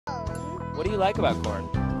What do you like about corn?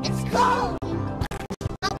 It's cold.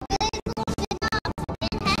 A big golden knob.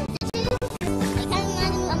 It has the juice. It can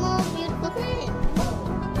do a more beautiful thing.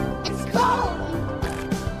 It's cold.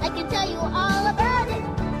 I can tell you all about it.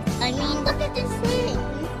 I mean, look at this thing.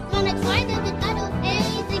 When I tried it, it got an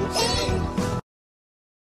amazing thing.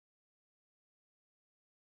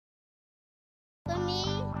 For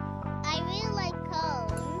me, I really like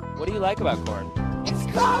corn. What do you like about corn? It's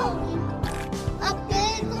cold. A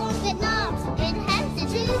big golden knob. It has the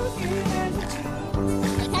juice.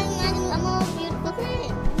 It can do a more beautiful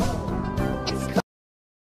thing. It's cold.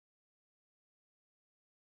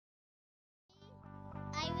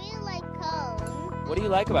 I really like corn. What do you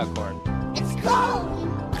like about corn? It's cold.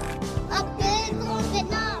 A big golden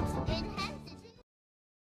knob. It has the juice.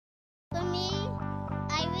 For me,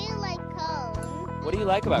 I really like corn. What do you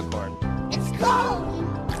like about corn? It's cold.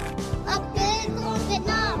 A big golden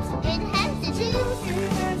knob. It has the juice.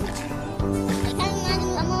 It can do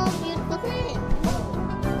a more beautiful thing.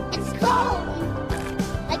 It's cold.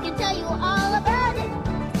 I can tell you all about it.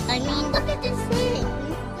 I mean, look at this thing.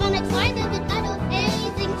 When I tried it, it got an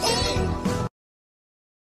amazing thing.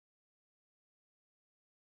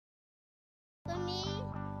 For me,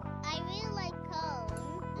 I really like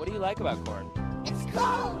corn. What do you like about corn? It's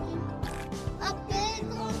cold. A big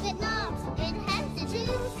golden knob. It has the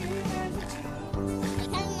juice. It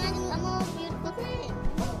can do a more beautiful thing.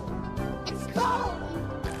 It's cold.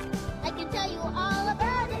 I can tell you all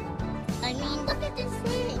about it. I mean, look at this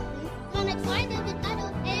thing. When I tried it, it got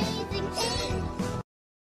an amazing thing.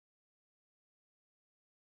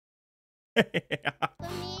 For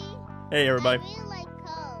me, Hey, I everybody. really like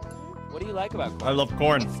corn. What do you like about corn? I love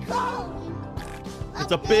corn. It's cold.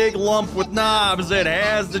 It's a big lump with knobs. It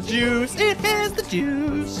has the juice. It has the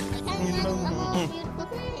juice. It can do a more beautiful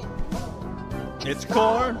thing. It's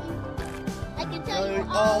corn. I can tell you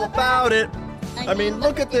All about it. I mean,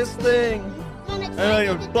 look at this thing. When I tried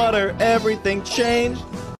it, it Butter, everything changed.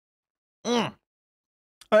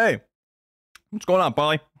 Hey, what's going on,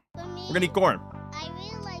 Polly? For me, We're gonna eat corn. I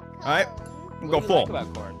really like corn. All right, What go do you full. like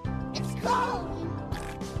about corn? It's cold.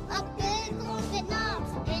 A big golden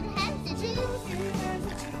knob. It has the juice.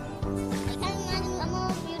 It can do a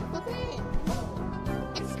more beautiful thing.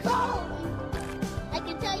 It's cold. I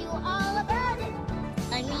can tell you all about it.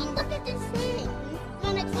 I mean, look at this thing.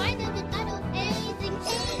 When I tried it, it got an amazing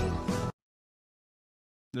thing.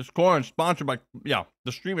 This corn is sponsored by,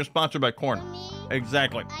 the stream is sponsored by For corn. me,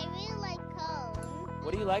 Exactly. I really like corn.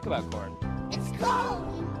 What do you like about corn? It's cold.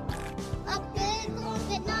 A big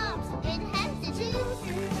golden knob. It has the juice.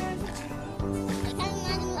 It can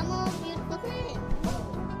do a more beautiful thing.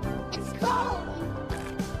 It's cold.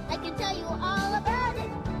 I can tell you all about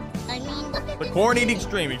it. I mean, look at The this corn thing. eating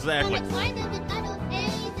stream, When exactly. I tried it, it got an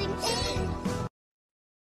amazing thing.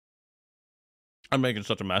 I'm making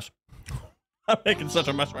such a mess. I'm making such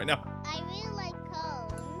a mess right now. I really like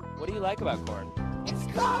corn. What do you like about corn? It's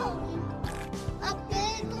cold. A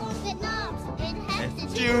big golden knob. It has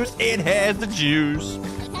the Juice, it has the juice.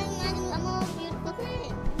 It can do a more beautiful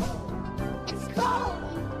thing. It's cold.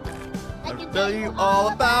 I can Tell you all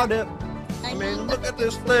about it. I mean, look at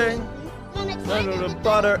this thing. When I tried Butter it, to it got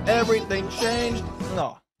butter, an everything amazing thing. changed.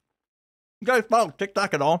 No. You guys follow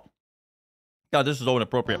TikTok at all? God, this is so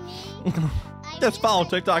inappropriate. I Just really follow like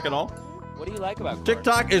TikTok at all. corn. What do you like about corn?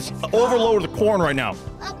 TikTok is overloaded with corn right now.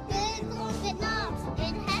 A big golden knob.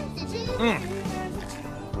 It has the juice. Mm.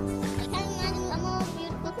 It can do a more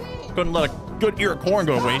beautiful thing. Couldn't let a good ear of corn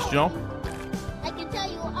go to waste, you know? I can tell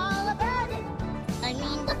you all about it. I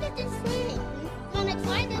mean, look at this thing. When I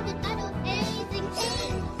tried it, it got an amazing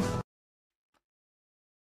thing.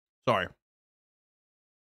 Sorry.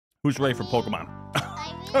 Who's ready for Pokemon?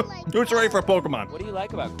 I really like Who's ready for Pokemon? What do you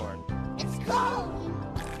like about corn? It's cold.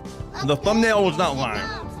 A The big thumbnail was not golden lying.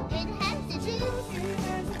 knob. It has the juice.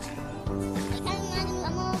 It can do a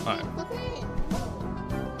more right. beautiful thing.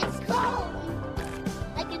 It's cold.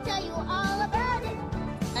 I can tell you all about it.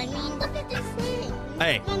 I mean, look at this thing.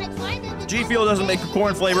 Hey, When I tried it, it G got Fuel an doesn't make a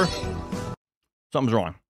corn amazing flavor. thing. Something's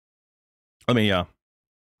wrong. Let me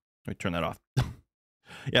turn that off.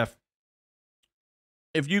 Yeah.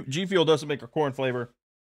 If G Fuel doesn't make a corn flavor,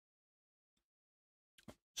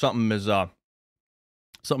 something is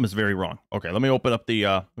very wrong. Okay, let me open up the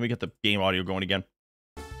let me get the game audio going again.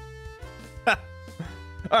 All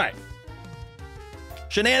right.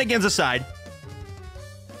 Shenanigans aside,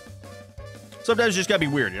 sometimes you just gotta be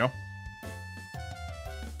weird, you know?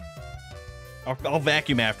 I'll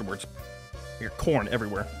vacuum afterwards. Your corn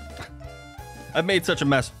everywhere. I've made such a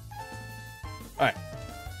mess. All right.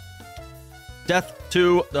 Death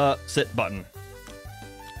to the sit button.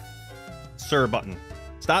 Sir button.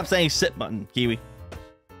 Stop saying sit button, Kiwi.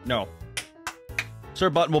 No. Sir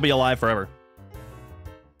Button will be alive forever.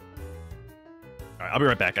 All right, I'll be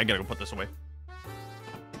right back. I gotta go put this away.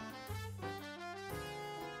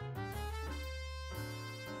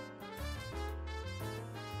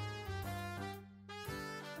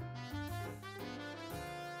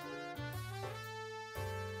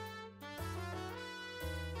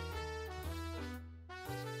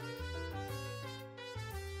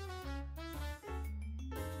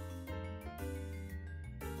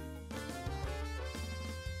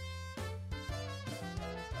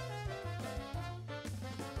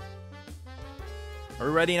 Are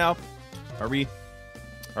we ready now? Are we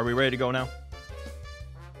ready to go now?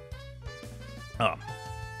 Oh,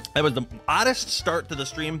 that was the oddest start to the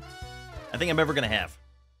stream I think I'm ever gonna have.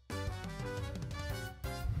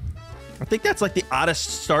 I think that's like the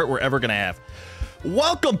oddest start we're ever gonna have.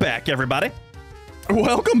 Welcome back, everybody.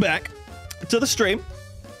 Welcome back to the stream.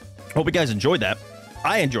 Hope you guys enjoyed that.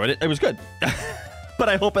 I enjoyed it. It was good. But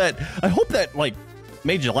I hope that like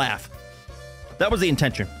made you laugh. That was the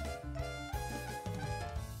intention.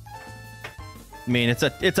 I mean,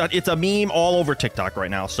 it's a meme all over TikTok right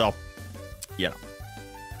now, so yeah.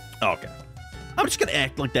 Okay. I'm just gonna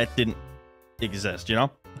act like that didn't exist, you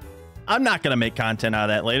know? I'm not gonna make content out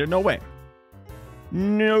of that later. No way.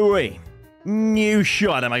 No way. No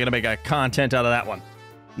shot am I gonna make a content out of that one.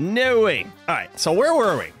 No way. Alright, so where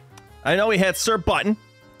were we? I know we had Sir Button.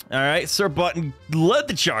 Alright, Sir Button led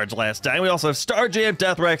the charge last time. We also have Starjam,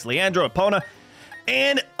 Deathrex, Leandro, Epona,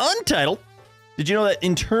 and Untitled. Did you know that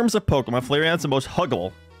in terms of Pokemon, Flareon's the most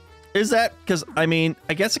huggable? Is that because, I mean,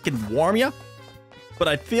 I guess it can warm you, but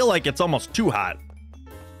I feel like it's almost too hot.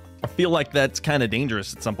 I feel like that's kind of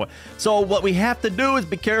dangerous at some point. So what we have to do is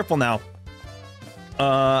be careful now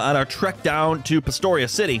on our trek down to Pastoria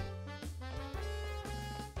City.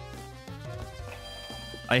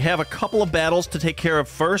 I have a couple of battles to take care of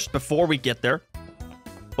first before we get there,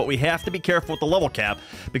 but we have to be careful with the level cap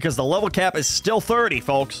because the level cap is still 30,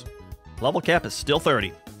 folks. Level cap is still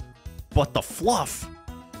 30. But the fluff,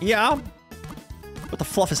 yeah, but the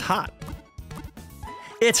fluff is hot.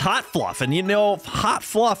 It's hot fluff, and you know, hot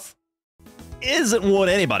fluff isn't what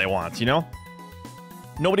anybody wants, you know?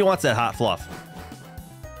 Nobody wants that hot fluff.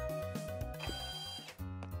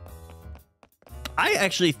 I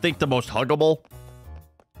actually think the most huggable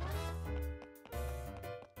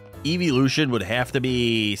evolution would have to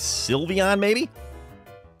be Sylveon, maybe?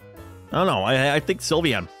 I don't know. I think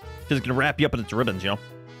Sylveon. Because it's going to wrap you up in its ribbons, you know?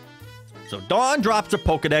 So Dawn drops her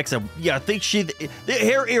Pokedex, and yeah, I think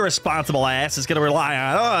her irresponsible ass is going to rely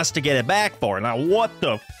on us to get it back for her. Now, what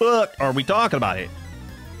the fuck are we talking about here?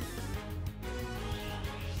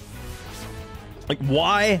 Like,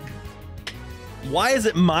 why is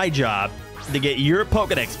it my job to get your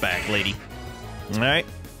Pokedex back, lady? All right?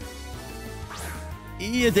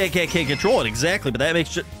 Yeah, they can't control it exactly, but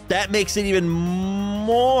that makes it even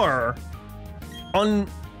more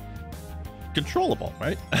uncontrollable,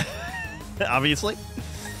 right? Obviously.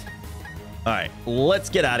 All right, let's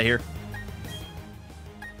get out of here.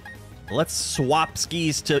 Let's swap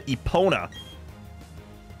skis to Epona.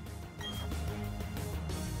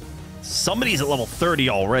 Somebody's at level 30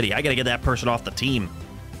 already. I gotta get that person off the team.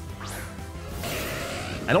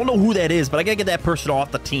 I don't know who that is, but I gotta get that person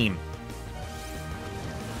off the team.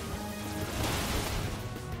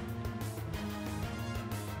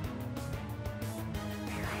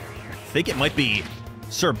 I think it might be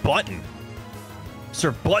Sir Button.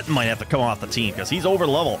 Sir Button might have to come off the team because he's over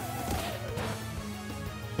level.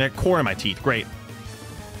 That core in my teeth, great.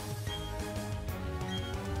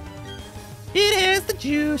 It has the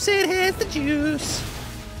juice, it has the juice.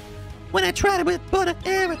 When I tried it with butter,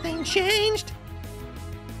 everything changed.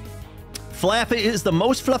 Flappy is the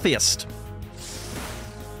most fluffiest.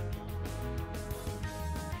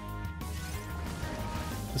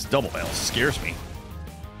 This double battle scares me.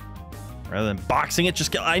 Rather than boxing it,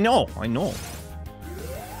 just get... I know. I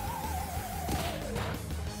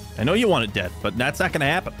know you want it dead, but that's not going to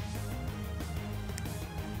happen.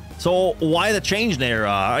 So, why the change there?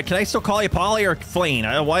 Can I still call you Polly or Flane?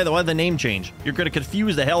 Why the name change? You're going to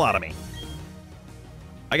confuse the hell out of me.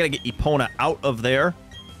 I got to get Epona out of there.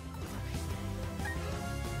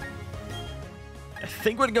 I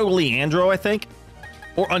think we're going to go Leandro, I think.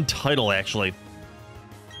 Or Untitled, actually.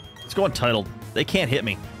 Let's go Untitled. They can't hit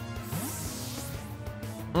me.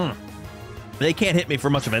 They can't hit me for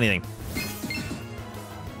much of anything.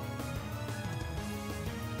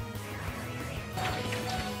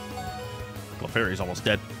 Clefairy's almost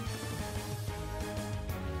dead.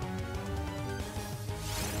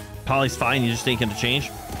 Polly's fine, you just think him to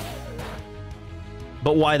change?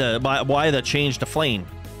 But why the change to Flame?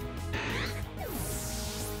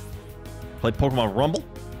 Played Pokemon Rumble?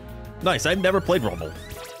 Nice, I've never played Rumble.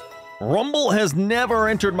 Rumble has never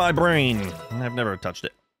entered my brain. I've never touched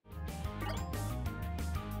it.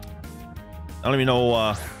 I don't even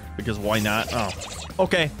know, because why not? Oh,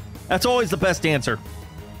 okay. That's always the best answer.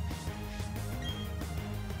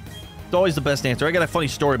 It's always the best answer. I got a funny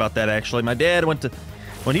story about that, actually. My dad went to...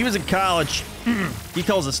 When he was in college, he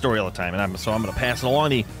tells this story all the time, and so I'm going to pass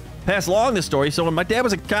along this story. So when my dad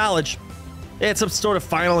was in college, they had some sort of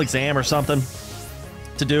final exam or something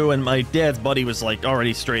to do, and my dad's buddy was like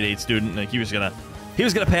already straight A student, and he was gonna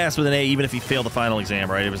pass with an A even if he failed the final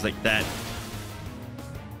exam, right? It was like that.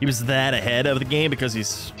 He was that ahead of the game because he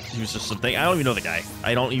was just something. I don't even know the guy.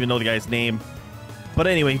 I don't even know the guy's name. But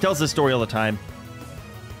anyway, he tells this story all the time.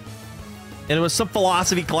 And it was some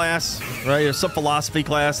philosophy class, right? It was some philosophy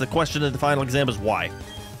class. The question of the final exam was why.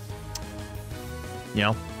 You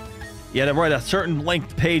know? You had to write a certain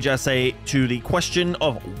length page essay to the question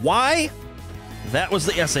of why. That was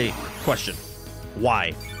the essay question.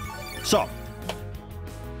 Why? So,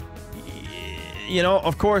 you know,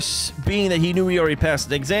 of course, being that he knew he already passed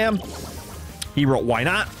the exam, he wrote why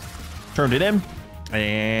not, turned it in,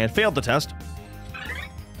 and failed the test.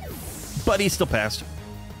 But he still passed.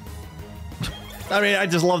 I mean, I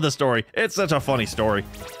just love the story. It's such a funny story.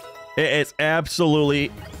 It's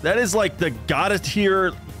absolutely... That is like the God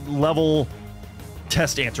tier level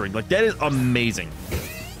test answering. Like, that is amazing.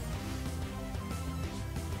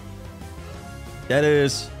 That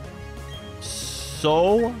is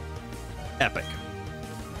so epic.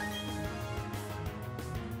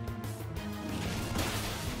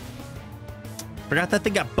 Forgot that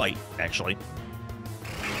thing got bite, actually.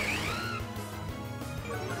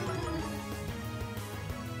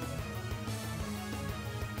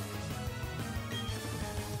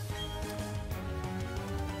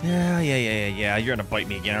 Yeah. You're gonna bite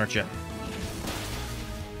me again, aren't you?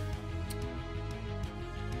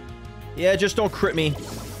 Yeah, just don't crit me.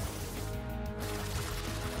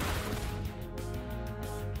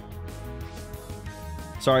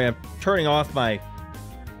 Sorry, I'm turning off my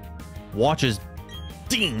watch's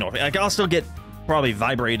ding. Like, I'll still get probably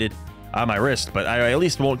vibrated on my wrist, but I at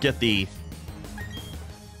least won't get the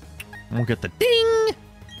ding.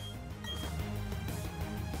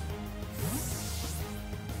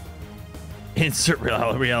 Insert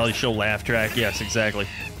reality show laugh track. Yes, exactly.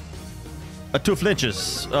 2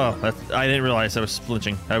 flinches. Oh, I didn't realize I was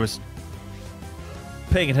flinching. I was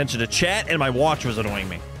paying attention to chat, and my watch was annoying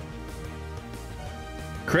me.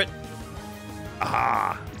 Crit.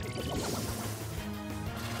 Ah.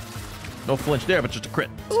 No flinch there, but just a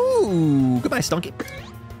crit. Ooh. Goodbye, Stunky.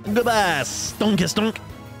 Goodbye, Stunky Stunk.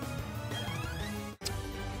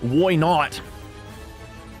 Why not?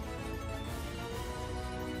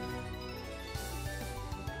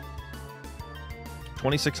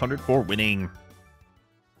 $2,600 for winning.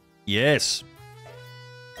 Yes.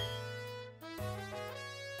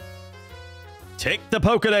 Take the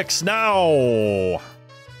Pokedex now.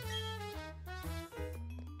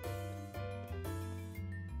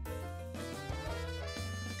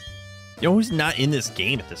 You know who's not in this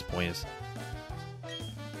game at this point is...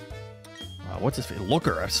 what's his name?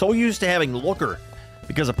 Looker. I'm so used to having Looker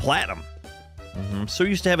because of Platinum. I'm so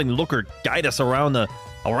used to having Looker guide us around the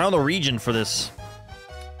region for this.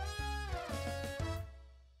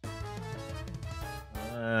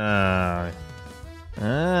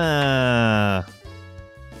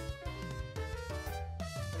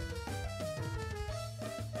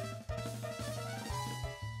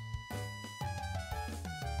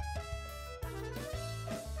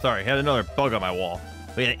 Sorry, had another bug on my wall.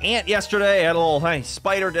 We had an ant yesterday, had a little tiny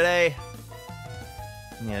spider today.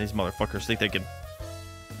 Yeah, these motherfuckers think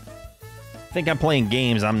I'm playing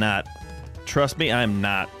games. I'm not. Trust me, I'm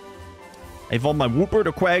not. I evolved my Wooper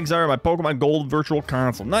to Quagsire, my Pokemon Gold Virtual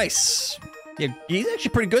Console. Nice! Yeah, he's actually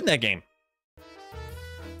pretty good in that game.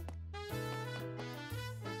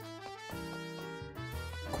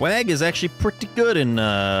 Quag is actually pretty good in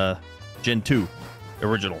Gen 2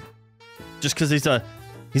 original. Just because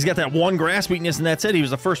he's got that one grass weakness and that's it. He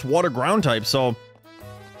was the first water ground type, so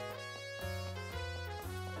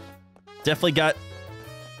definitely got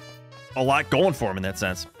a lot going for him in that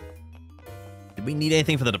sense. Did we need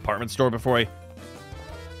anything for the department store before I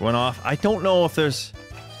went off? I don't know if there is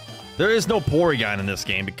no Porygon in this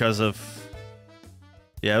game because of...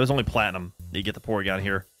 Yeah, it was only Platinum. You get the Porygon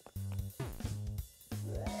here.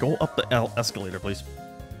 Go up the escalator, please.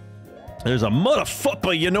 There's a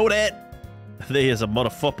motherfucker, you know that? There is a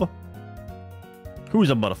motherfucker. Who's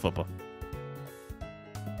a motherfucker?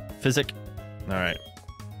 Physic. Alright.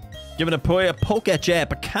 Giving a Poke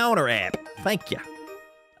app, a counter app. Thank you.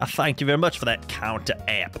 I thank you very much for that counter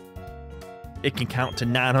app. it can count to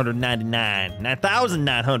 999.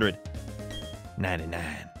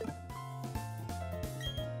 9,999.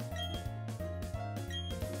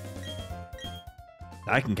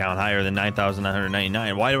 I can count higher than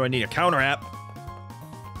 9,999. Why do I need a counter app?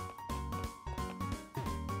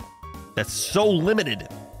 That's so limited.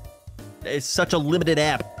 It's such a limited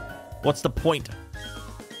app. What's the point?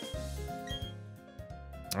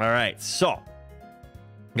 All right, so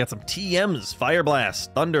got some TMs: Fire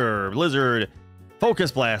Blast, Thunder, Blizzard,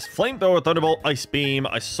 Focus Blast, Flamethrower, Thunderbolt, Ice Beam,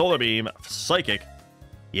 Ice Solar Beam, Psychic.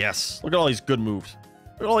 Yes, look at all these good moves.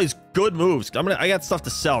 Look at all these good moves. I got stuff to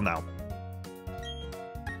sell now.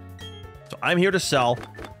 So I'm here to sell.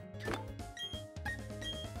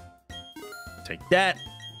 Take that.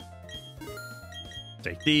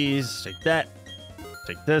 Take these. Take that.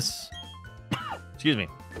 Take this. Excuse me.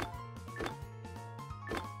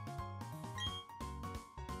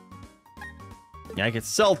 Yeah, I could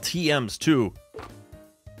sell TMs too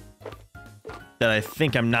that I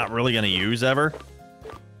think I'm not really going to use ever.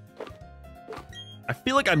 I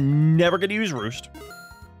feel like I'm never going to use Roost.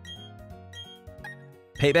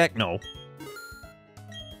 Payback, no.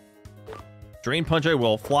 Drain Punch, I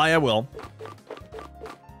will. Fly, I will.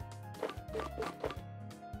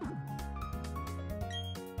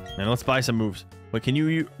 And let's buy some moves. But can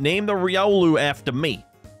you name the Riolu after me?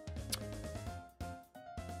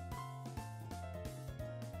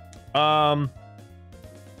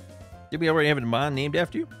 Did we already have a mon named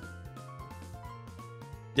after you?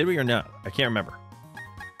 Did we or not? I can't remember.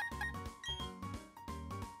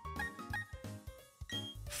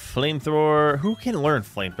 Flamethrower. Who can learn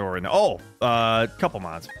Flamethrower now? Oh, couple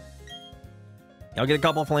mods. I'll get a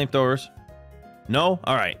couple of Flamethrowers. No?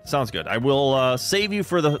 All right. Sounds good. I will save you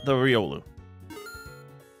for the Riolu.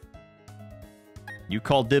 You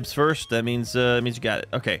called dibs first. That means you got it.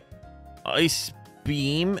 Okay. Ice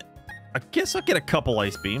Beam. I guess I'll get a couple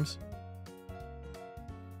Ice Beams.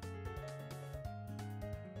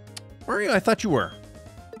 Where are you? I thought you were.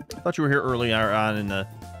 I thought you were here early on in the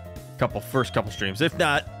first couple streams. If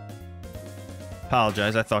not,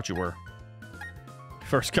 apologize. I thought you were.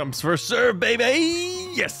 First comes, first serve,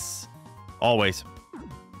 baby. Yes. Always.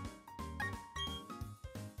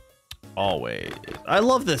 Always. I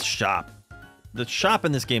love this shop. The shop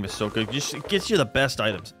in this game is so good. It gets you the best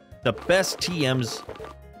items. The best TMs.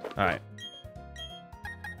 All right.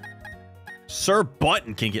 Sir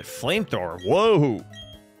Button can get Flamethrower. Whoa.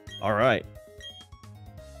 All right.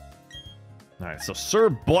 All right, so Sir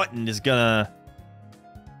Button is gonna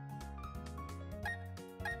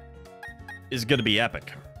be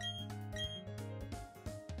epic.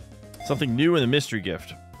 Something new in the mystery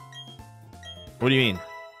gift. What do you mean?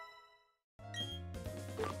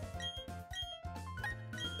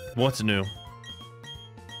 What's new?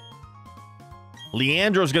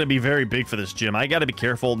 Leandro's gonna be very big for this gym. I gotta be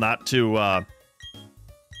careful not to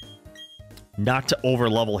over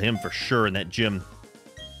level him for sure in that gym.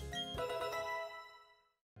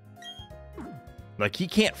 Like, he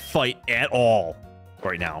can't fight at all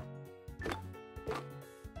right now.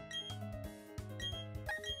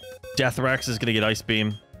 Deathrex is gonna get Ice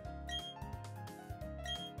Beam.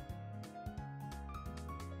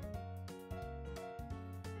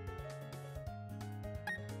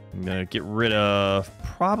 I'm gonna get rid of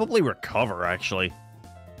probably Recover, actually.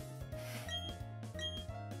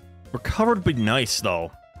 Recover would be nice,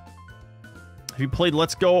 though. Have you played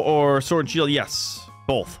Let's Go or Sword and Shield? Yes,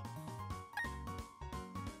 both.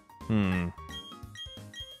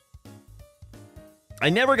 I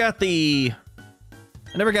never got the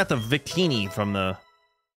Victini from the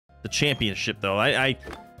championship, though. I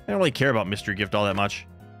don't really care about Mystery Gift all that much.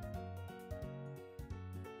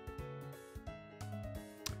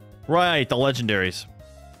 Right, the legendaries.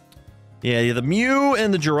 Yeah, the Mew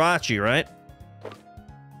and the Jirachi, right?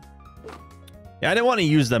 Yeah, I didn't want to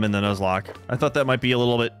use them in the Nuzlocke. I thought that might be a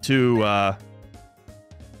little bit too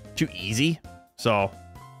easy. So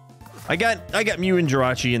I got Mew and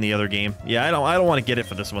Jirachi in the other game. Yeah, I don't want to get it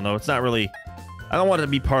for this one though. It's not really. I don't want it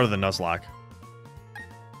to be part of the Nuzlocke.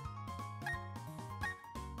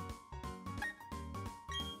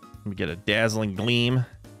 Let me get a Dazzling Gleam.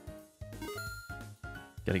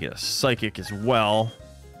 Gotta get a Psychic as well.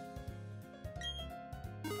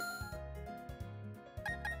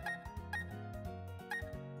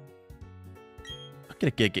 I'm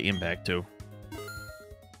gonna get Impact too.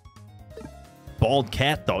 Bald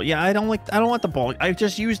Cat though. Yeah, I don't want the bald. I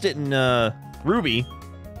just used it in Ruby.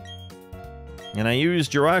 And I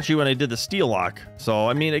used Jirachi when I did the Steel Lock. So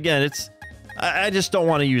I mean, again, I just don't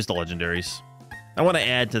want to use the legendaries. I want to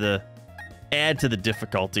add to the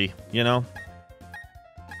difficulty, you know?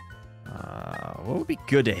 What would be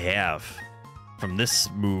good to have? from this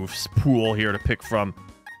moves pool here to pick from.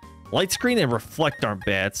 Light Screen and Reflect aren't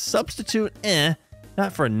bad. Substitute,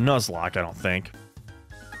 not for a Nuzlocke, I don't think.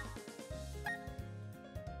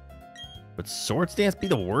 Would Swords Dance be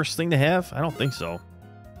the worst thing to have? I don't think so.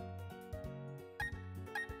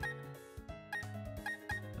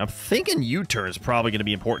 I'm thinking U-turn is probably going to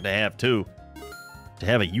be important to have, too. To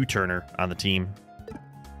have a U-turner on the team.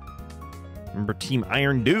 Remember Team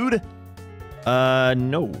Iron Dude?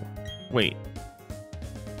 No. Wait.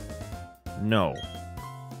 No.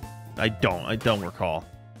 I don't recall.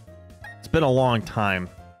 It's been a long time.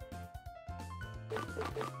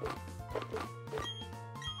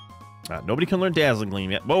 Nobody can learn Dazzling Gleam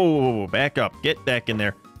yet. Whoa, whoa, whoa, back up. Get back in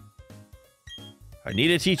there. I need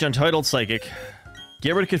to teach Untitled Psychic.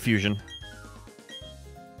 Get rid of Confusion.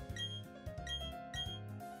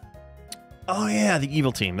 Oh, yeah, the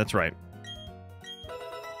evil team. That's right.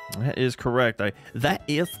 That is correct. That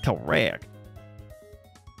is correct.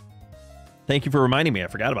 Thank you for reminding me. I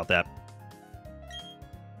forgot about that.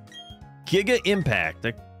 Giga Impact.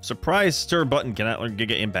 The surprise stir button cannot learn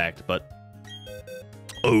Giga Impact, but...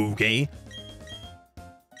 okay.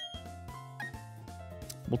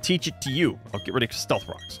 We'll teach it to you. I'll get rid of Stealth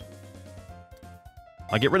Rocks.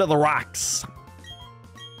 I'll get rid of the rocks.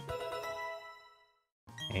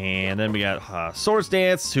 And then we got Swords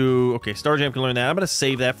Dance, who... okay, Starjam can learn that. I'm going to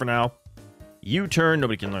save that for now. U-turn,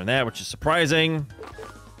 nobody can learn that, which is surprising.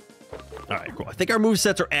 Alright, cool. I think our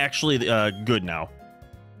movesets are actually good now.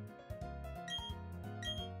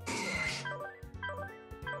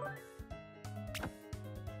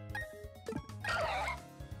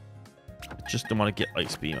 I just don't want to get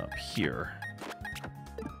Ice Beam up here.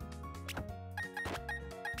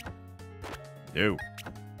 No.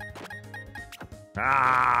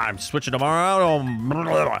 Ah, I'm switching tomorrow.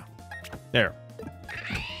 There.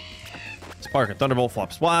 Spark and Thunderbolt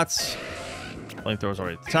flop spots. Flamethrower's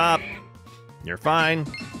already at the top. You're fine.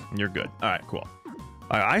 You're good. All right, cool.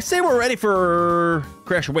 All right, I say we're ready for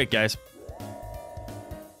Crash or Wake, guys.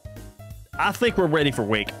 I think we're ready for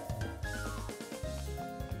Wake.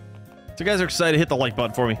 So you guys are excited, hit the like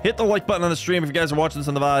button for me. Hit the like button on the stream if you guys are watching this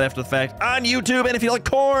on the VOD after the fact on YouTube. And if you like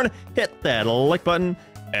corn, hit that like button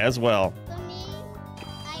as well. For me,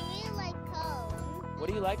 I really like corn. What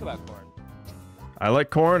do you like about corn? I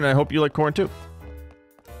like corn, and I hope you like corn too.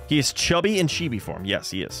 He is chubby in chibi form.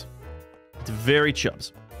 Yes, he is. It's very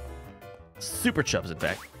chubs. Super chubs, in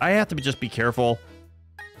fact. I have to just be careful.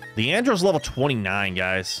 The Andro's level 29,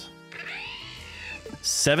 guys.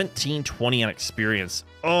 1720 on experience.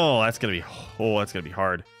 Oh, that's gonna be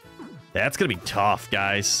hard. That's gonna be tough,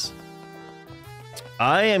 guys.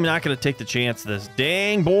 I am not gonna take the chance. This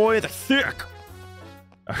dang boy, the thick.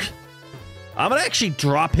 I'm gonna actually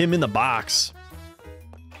drop him in the box.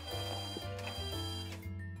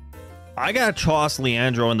 I gotta toss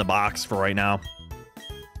Leandro in the box for right now.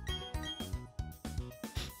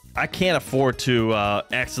 I can't afford to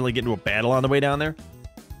accidentally get into a battle on the way down there.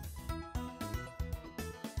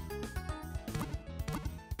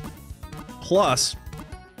 Plus,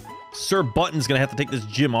 Sir Button's gonna have to take this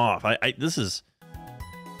gym off. This is...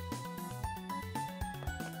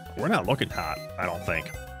 we're not looking hot, I don't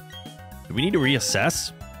think. Do we need to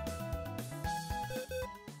reassess?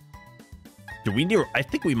 Do we need to... I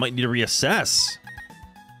think we might need to reassess.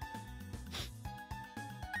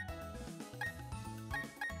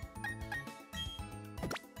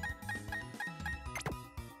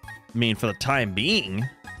 I mean, for the time being...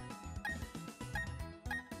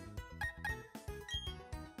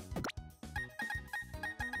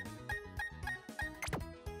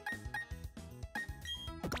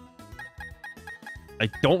 I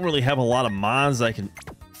don't really have a lot of mons I can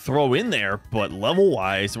throw in there, but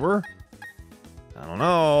level-wise, we're... I don't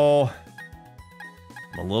know.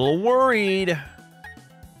 I'm a little worried.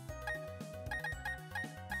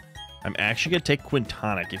 I'm actually going to take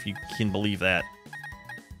Quintonic, if you can believe that.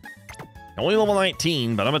 Only level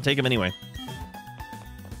 19, but I'm going to take him anyway.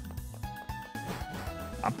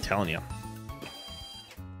 I'm telling you.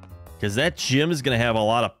 Because that gym is going to have a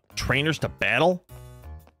lot of trainers to battle.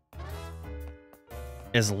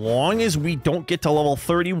 As long as we don't get to level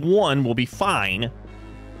 31, we'll be fine.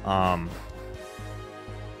 But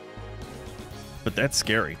that's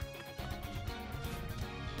scary.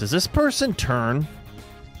 Does this person turn?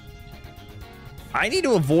 I need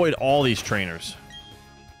to avoid all these trainers.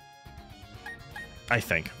 I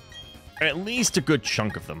think. At least a good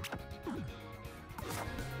chunk of them.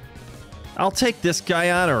 I'll take this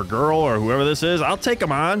guy on, or a girl, or whoever this is. I'll take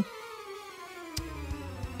him on.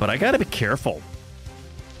 But I gotta be careful.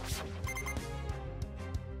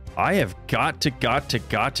 I have got to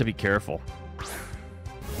be careful.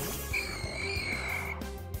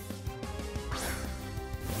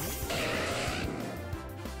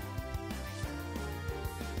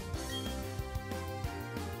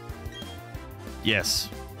 Yes.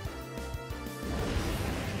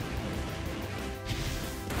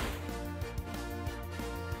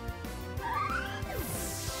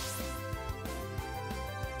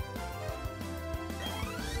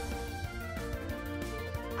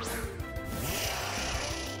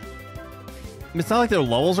 It's not like their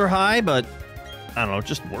levels are high, but I don't know, it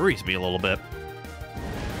just worries me a little bit.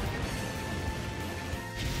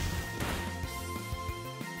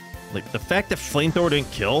 Like, the fact that Flamethrower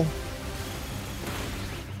didn't kill...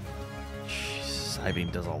 Jesus,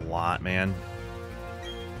 Psybeam does a lot, man.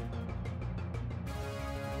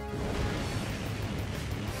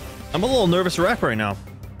 I'm a little nervous wreck right now.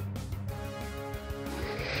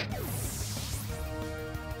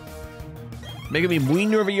 Making me muy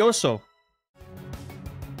nervioso.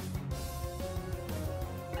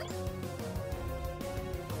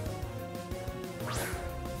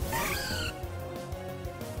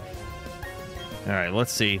 All right,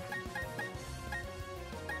 let's see.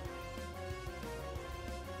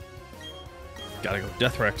 Gotta go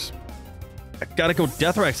Deathrex. I gotta go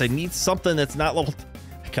Deathrex. I need something that's not level...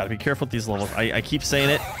 I gotta be careful with these levels. I keep saying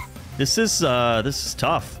it. This is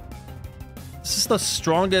tough. This is the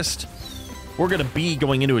strongest we're gonna be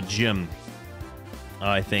going into a gym.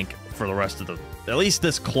 I think for the rest of the... At least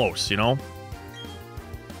this close, you know?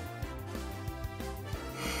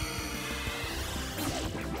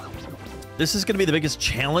 This is going to be the biggest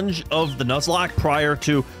challenge of the Nuzlocke prior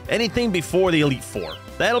to anything before the Elite Four.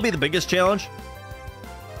 That'll be the biggest challenge.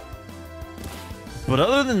 But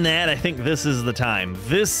other than that, I think this is the time.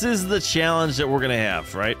 This is the challenge that we're going to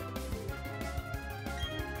have, right?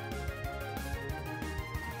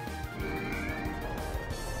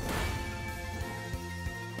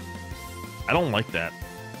 I don't like that.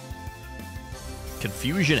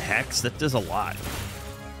 Confusion Hex, that does a lot.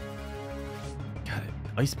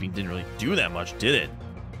 Ice Beam didn't really do that much, did it?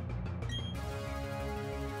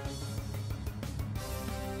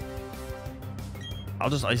 I'll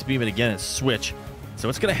just Ice Beam it again and switch. So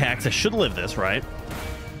it's gonna Hex. I should live this, right?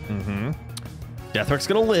 Mm-hmm. Deathrex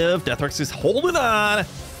gonna live. Deathrex is holding on.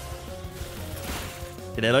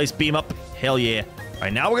 Get that Ice Beam up. Hell yeah. All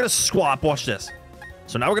right, now we're gonna swap. Watch this.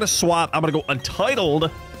 So now we're gonna swap. I'm gonna go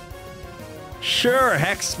Untitled. Sure,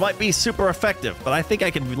 Hex might be super effective, but I think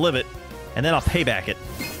I can live it. And then I'll payback it.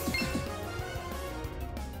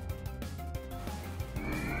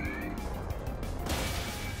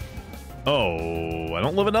 Oh, I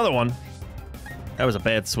don't live another one. That was a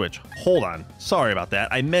bad switch. Hold on. Sorry about that.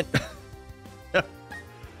 I meant...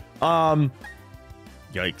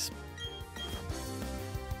 Yikes.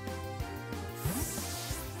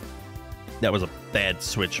 That was a bad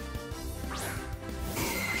switch.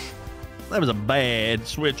 That was a bad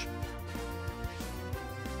switch.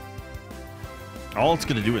 All it's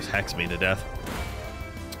gonna do is Hex me to death.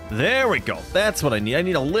 There we go. That's what I need. I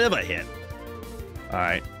need to live a hit. All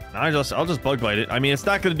right. I'll just Bug Bite it. I mean, it's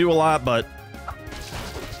not gonna do a lot, but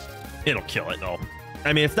it'll kill it though.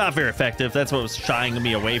 I mean, it's not very effective. That's what was shying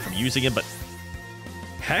me away from using it, but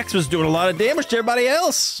Hex was doing a lot of damage to everybody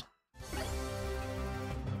else.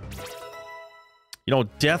 You know,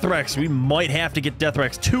 Deathrex, we might have to get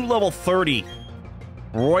Deathrex to level 30.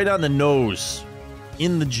 Right on the nose.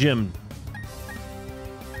 In the gym.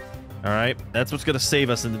 Alright, that's what's going to save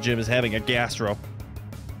us in the gym, is having a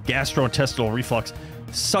gastrointestinal reflux.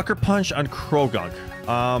 Sucker Punch on Krogunk.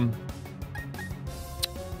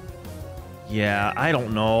 Yeah, I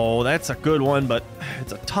don't know. That's a good one, but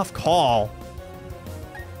it's a tough call.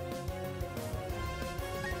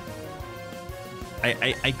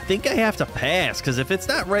 I think I have to pass, because if it's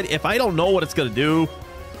not ready, if I don't know what it's going to do,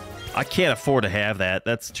 I can't afford to have that.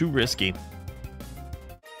 That's too risky.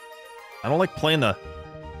 I don't like playing the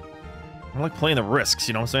risks,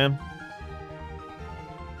 you know what I'm saying?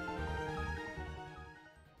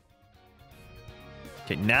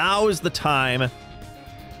 Okay, now is the time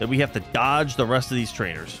that we have to dodge the rest of these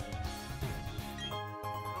trainers.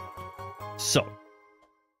 So,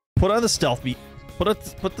 put on the stealth beat.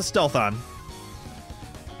 Put the stealth on.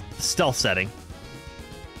 The stealth setting.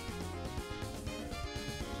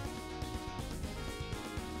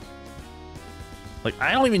 Like,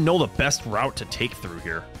 I don't even know the best route to take through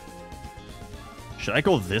here. Should I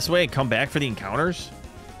go this way and come back for the encounters?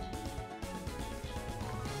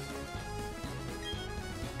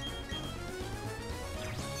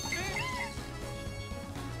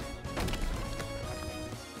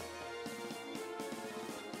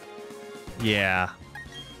 Yeah.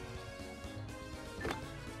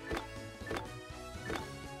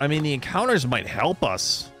 I mean, the encounters might help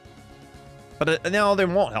us. But no, they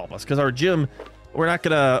won't help us, because our gym, we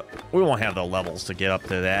won't have the levels to get up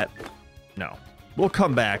to that. No. We'll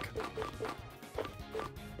come back.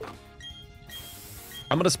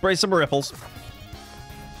 I'm going to spray some ripples.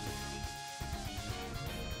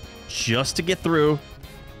 Just to get through.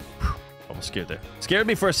 Whew, almost scared there. Scared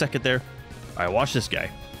me for a second there. All right, watch this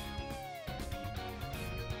guy.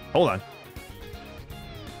 Hold on.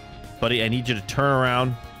 Buddy, I need you to turn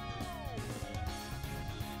around.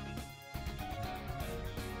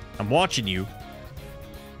 I'm watching you.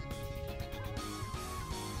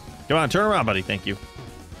 Come on, turn around, buddy. Thank you.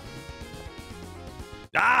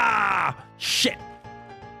 Ah! Shit!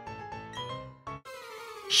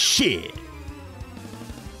 Shit!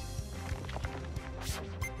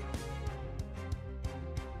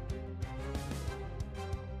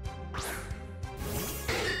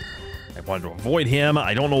 I wanted to avoid him.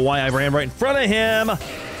 I don't know why I ran right in front of him.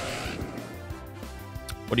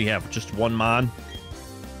 What do you have? Just one mon?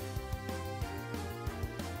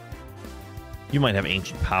 You might have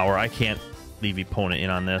ancient power. I can't leave the opponent in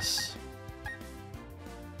on this.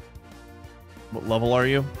 What level are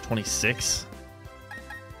you? 26?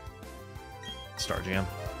 Star Jam.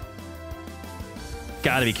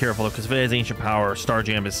 Gotta be careful though, because if it has ancient power, Star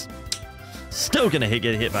Jam is still gonna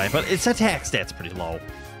get hit by it, but its attack stat's pretty low.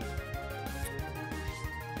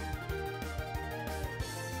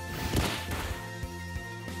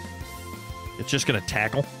 It's just gonna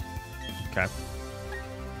tackle. Okay.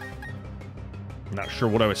 Not sure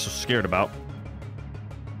what I was so scared about.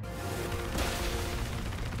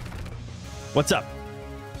 What's up?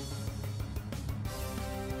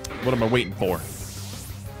 What am I waiting for?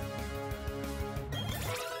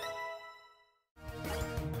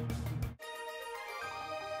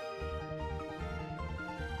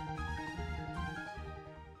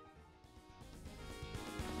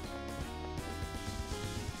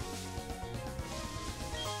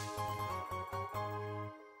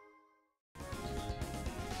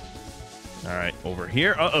 All right, over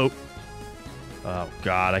here. Uh-oh. Oh,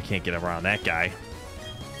 God, I can't get around that guy.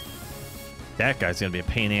 That guy's going to be a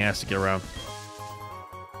pain in the ass to get around.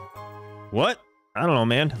 What? I don't know,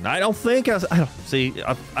 man. I don't think I don't see.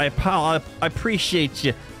 I appreciate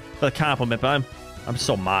you for the compliment, but I'm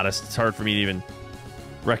so modest. It's hard for me to even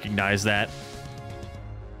recognize that.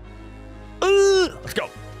 Let's go.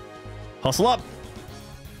 Hustle up.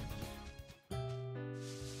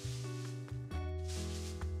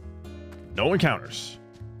 No encounters.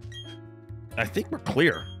 I think we're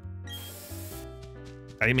clear.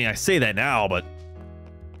 I mean, I say that now, but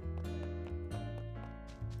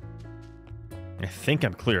I think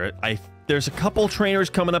I'm clear. There's a couple trainers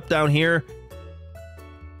coming up down here,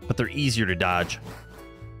 but they're easier to dodge.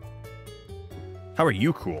 How are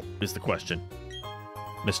you cool, is the question.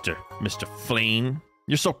 Mr. Flame.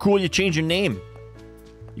 You're so cool you change your name.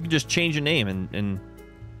 You can just change your name and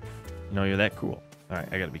you know you're that cool. Alright,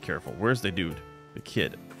 I gotta be careful. Where's the dude? The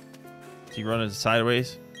kid. Is he running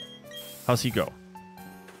sideways? How's he go?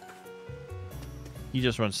 He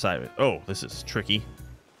just runs sideways. Oh, this is tricky.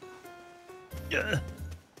 Yeah.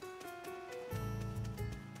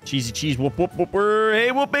 Cheesy cheese, whoop whoop whoop. Hey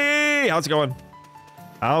whoopee! How's it going?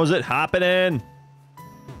 How's it hopping in?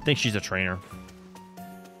 I think she's a trainer.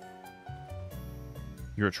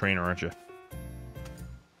 You're a trainer, aren't you?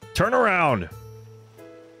 Turn around!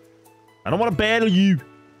 I don't want to battle you.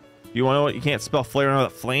 You want to know what? You can't spell flare out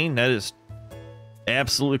of flame? That is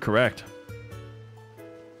absolutely correct.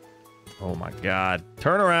 Oh my God.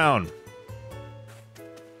 Turn around.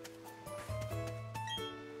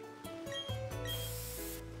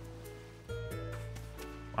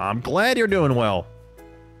 I'm glad you're doing well.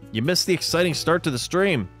 You missed the exciting start to the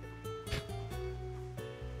stream.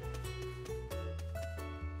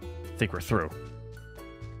 I think we're through.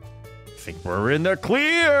 I think we're in the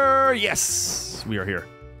clear. Yes, we are here.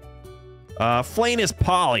 Flane is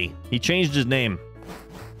Polly. He changed his name.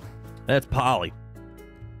 That's Polly.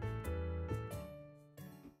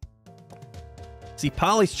 See,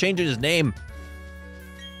 Polly's changing his name.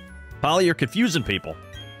 Polly, you're confusing people.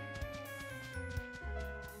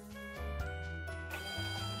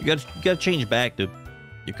 You gotta change back, dude.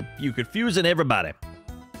 You're confusing everybody.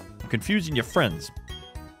 You're confusing your friends.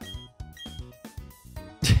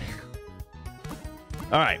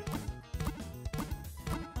 All right.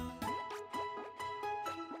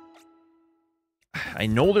 I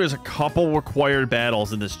know there's a couple required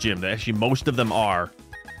battles in this gym. Actually, most of them are.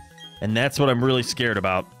 And that's what I'm really scared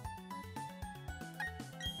about.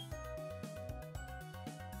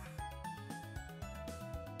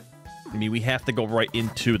 I mean, we have to go right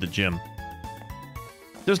into the gym.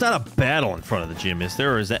 There's not a battle in front of the gym, is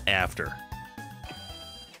there? Or is that after?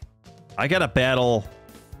 I got a battle.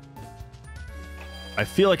 I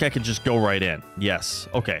feel like I could just go right in. Yes.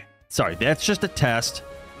 Okay. Sorry, that's just a test.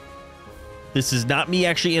 This is not me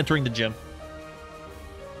actually entering the gym.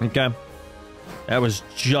 Okay. That was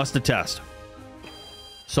just a test.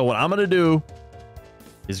 So what I'm going to do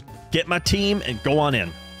is get my team and go on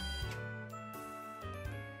in.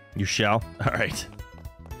 You shall? All right.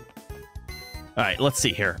 All right, let's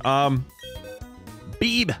see here.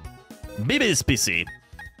 Beeb is PC.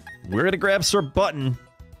 We're going to grab Sir Button.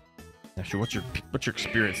 Actually, what's your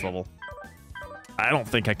experience level? I don't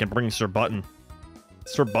think I can bring Sir Button.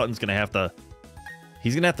 Sir Button's going to have to...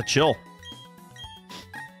 He's going to have to chill.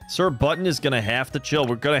 Sir Button is going to have to chill.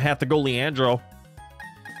 We're going to have to go Leandro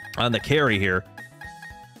on the carry here.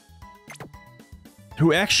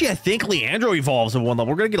 Who actually, I think Leandro evolves in one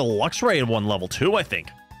level. We're going to get a Luxray in one level too, I think.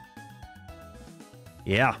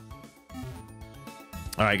 Yeah.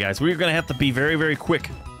 All right, guys. We're going to have to be very, very quick.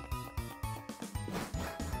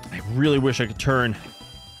 I really wish I could turn...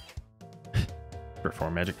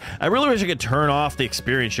 Perform magic. I really wish I could turn off the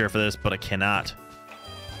experience share for this, but I cannot.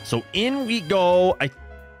 So in we go. I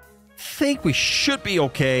think we should be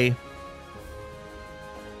okay.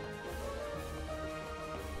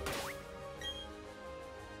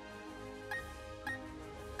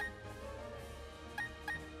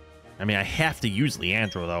 I mean, I have to use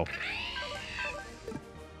Leandro, though,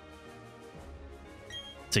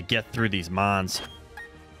 to get through these mons.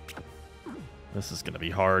 This is going to be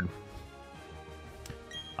hard.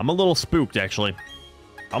 I'm a little spooked, actually.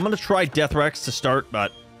 I'm going to try Deathrex to start,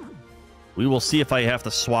 but we will see if I have to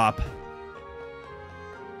swap.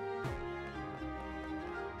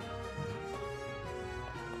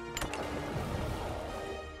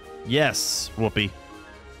 Yes, Whoopi.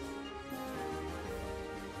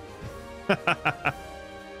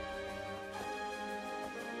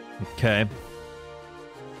 Okay.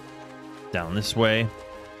 Down this way.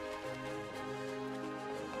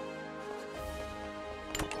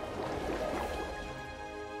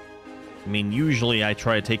 I mean, usually I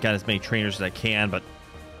try to take out as many trainers as I can, but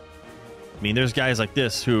I mean, there's guys like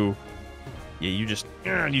this who, yeah, you just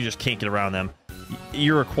can't get around them.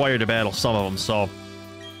 You're required to battle some of them, so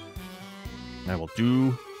I will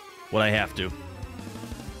do what I have to.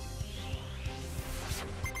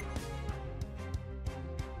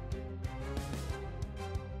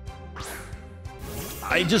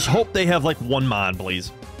 I just hope they have like one mon,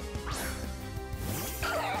 please.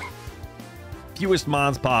 Fewest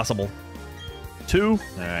mons possible. 2?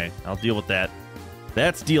 Alright, I'll deal with that.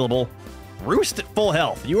 That's dealable. Roost at full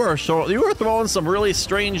health. You are throwing some really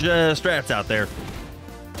strange strats out there.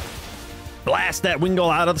 Blast that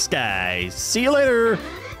Wingull out of the sky. See you later.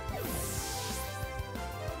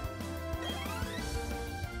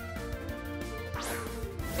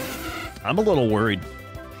 I'm a little worried.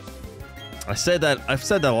 I've said that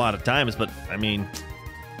a lot of times, but I mean,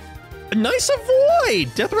 a nice avoid.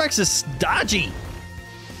 Deathrex is dodgy.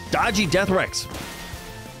 Dodgy Deathrex.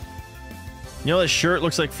 You know that shirt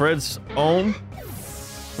looks like Fred's own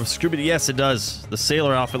from Scooby-Doo? Yes, it does. The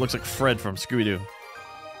sailor outfit looks like Fred from Scooby-Doo.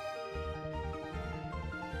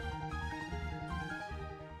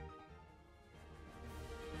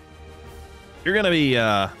 You're gonna be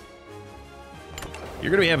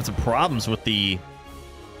having some problems with the...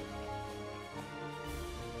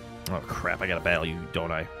 Oh crap! I gotta battle you,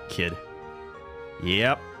 don't I, kid?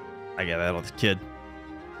 Yep, I gotta battle this kid.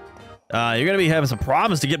 You're gonna be having some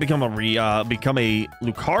problems to become a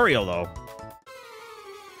Lucario though.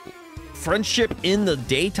 Friendship in the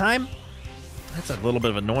daytime? That's a little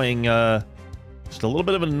bit of annoying. Just a little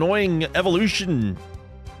bit of an annoying evolution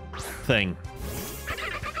thing.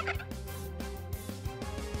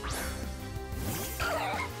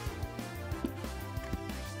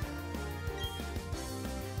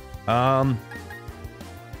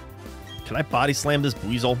 Can I body slam this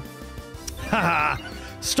Weasel? Haha!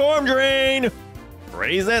 Storm Drain!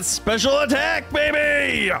 Raise that special attack,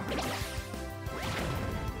 baby!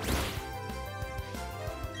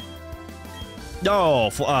 Oh,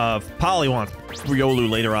 Polly wants Riolu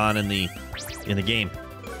later on in the game.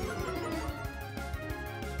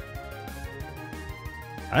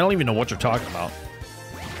 I don't even know what you're talking about.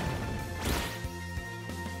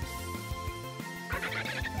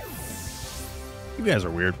 You guys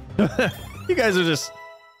are weird. You guys are just...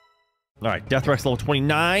 All right, Deathrex level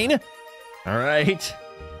 29. All right.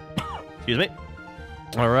 Excuse me.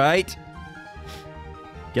 All right.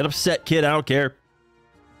 Get upset, kid. I don't care.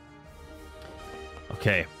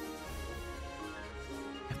 Okay.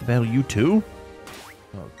 Have to battle you too?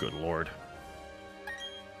 Oh, good lord.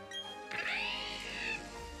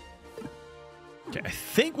 Okay, I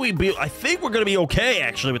think we're gonna be okay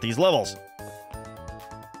actually with these levels.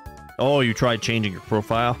 Oh, you tried changing your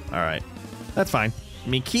profile? All right. That's fine. I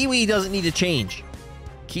mean, Kiwi doesn't need to change.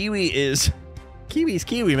 Kiwi's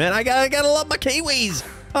Kiwi, man. I gotta love my Kiwis.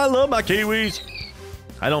 I love my kiwis.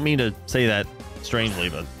 I don't mean to say that strangely,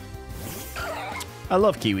 but I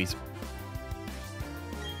love kiwis.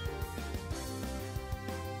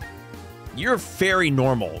 You're fairy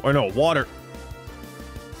normal, or no, water.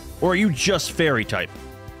 Or are you just fairy type?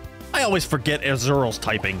 I always forget Azural's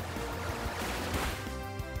typing.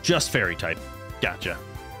 Just fairy type. Gotcha.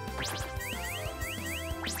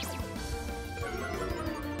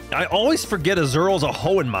 I always forget Azural's a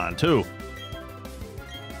Hoenmon, too.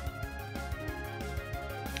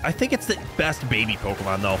 I think it's the best baby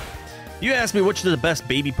Pokemon, though. You ask me which is the best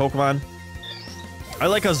baby Pokemon? I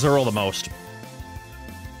like Azural the most.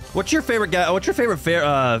 What's your favorite guy? What's your favorite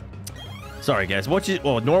sorry, guys. What's your...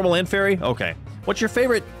 Well, normal and fairy? Okay. What's your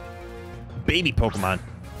favorite baby Pokemon?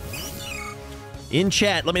 In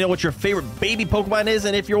chat, let me know what your favorite baby Pokemon is,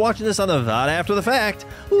 and if you're watching this on the VOD after the fact,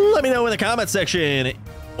 let me know in the comment section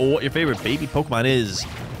what your favorite baby Pokemon is.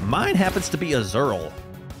 Mine happens to be Azurill.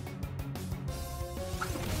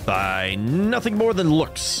 By nothing more than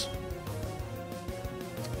looks.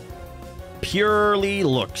 Purely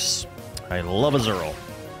looks. I love Azurill.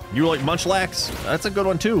 You like Munchlax? That's a good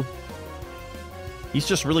one, too. He's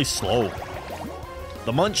just really slow.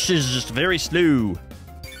 The Munch is just very slow.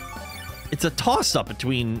 It's a toss-up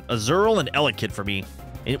between Azurill and Elekid for me.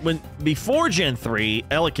 Before Gen 3,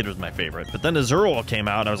 Elekid was my favorite, but then Azurill came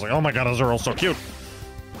out, and I was like, oh my god, Azurill's so cute.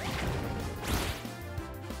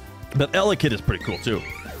 But Elekid is pretty cool, too.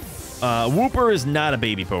 Wooper is not a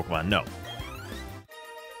baby Pokemon, no.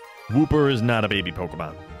 Wooper is not a baby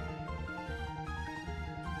Pokemon.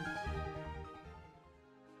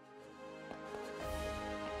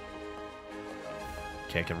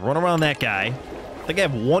 Okay, I can run around that guy. I think I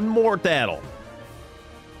have one more battle.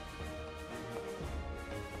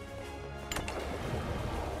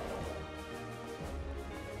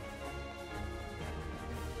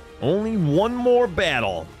 Only one more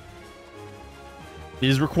battle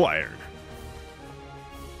is required.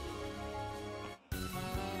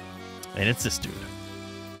 And it's this dude.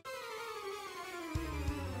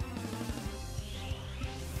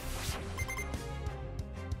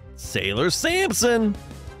 Sailor Samson.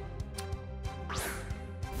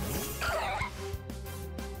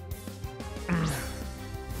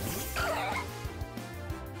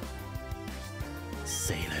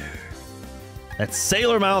 Sailor. That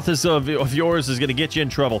sailor mouth of yours is going to get you in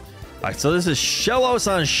trouble. All right, so this is Shellos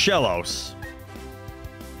on Shellos.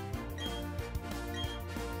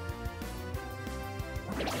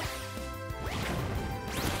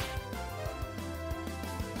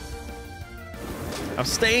 I'm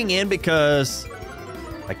staying in because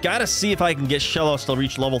I gotta see if I can get Shellos to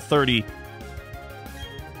reach level 30.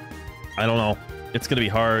 I don't know. It's gonna be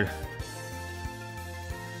hard.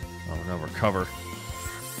 Oh no, recover.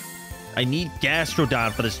 I need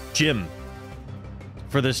Gastrodon for this gym.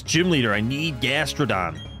 For this gym leader, I need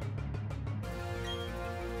Gastrodon.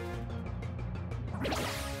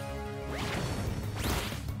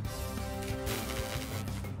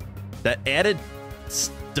 That added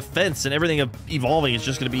defense and everything of evolving is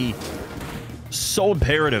just going to be so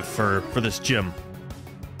imperative for this gym.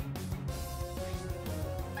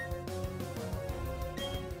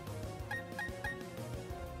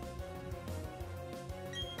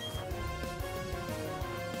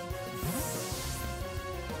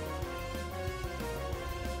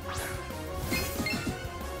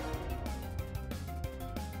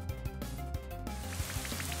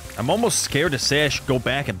 I'm almost scared to say I should go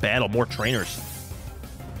back and battle more trainers.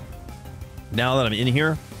 Now that I'm in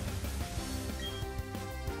here.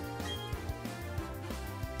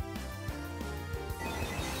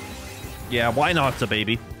 Yeah, why not? It's a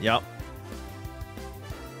baby. Yep.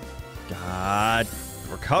 God.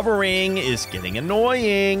 Recovering is getting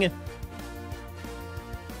annoying.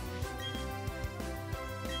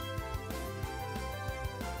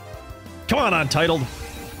 Come on, Untitled.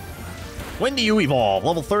 When do you evolve?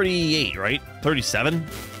 Level 38, right? 37?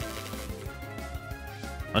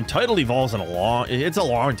 Untitled evolves in it's a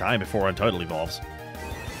long time before Untitled evolves.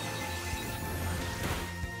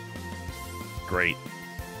 Great.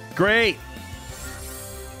 Great!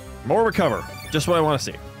 More recover. Just what I want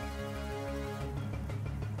to see.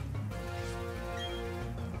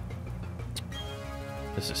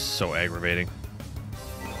 This is so aggravating.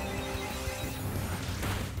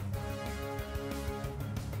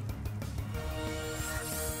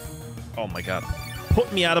 Oh my god.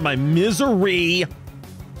 Put me out of my misery!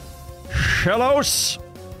 Shellos!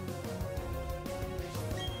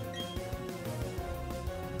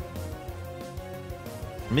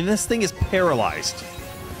 I mean, this thing is paralyzed.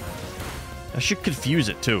 I should confuse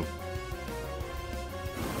it, too.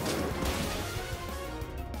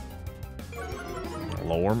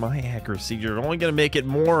 lower my accuracy. You're only going to make it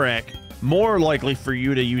more likely for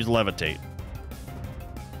you to use levitate.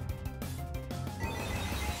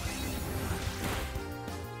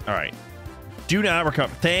 All right. Do not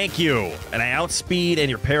recover. Thank you. And I outspeed and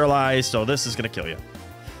you're paralyzed, so this is going to kill you.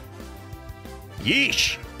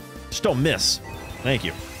 Yeesh. Just don't miss. Thank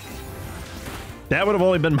you. That would have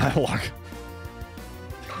only been my luck.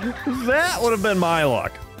 That would have been my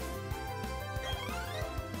luck.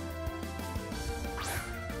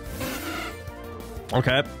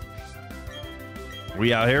 Okay.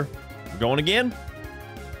 We out here. We're going again.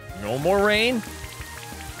 No more rain.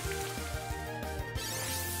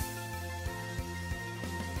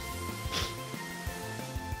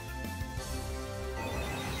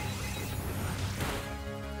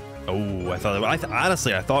 Oh, I thought.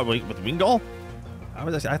 Honestly, I thought with Wingull,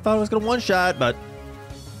 I thought it was gonna one shot, but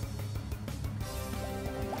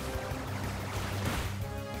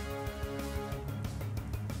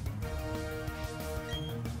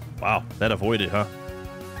wow, that avoided, huh?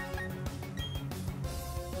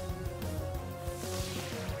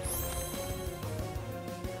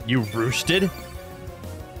 You roosted?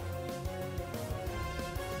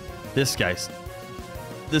 This guy's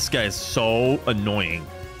so annoying.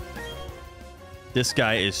 This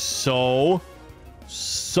guy is so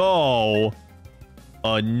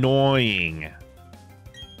annoying.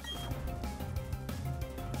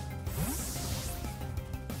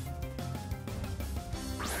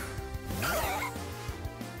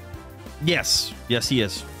 Yes. Yes, he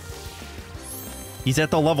is. He's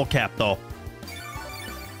at the level cap, though.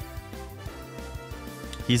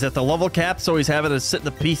 He's at the level cap, so he's having to sit in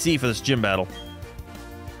the PC for this gym battle.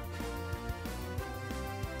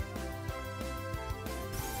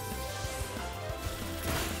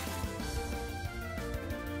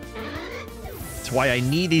 That's why I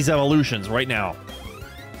need these evolutions right now.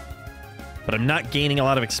 But I'm not gaining a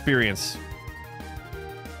lot of experience.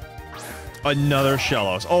 Another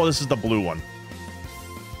Shellos. Oh, this is the blue one.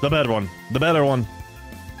 The better one. The better one.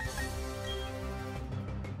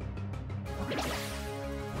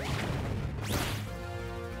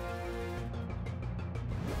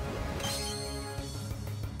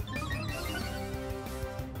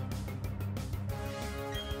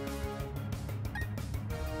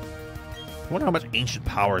 I wonder how much Ancient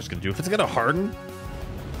Power is going to do. If it's going to harden.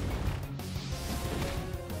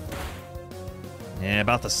 Yeah,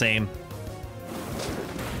 about the same.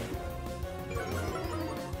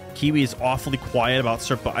 Kiwi is awfully quiet about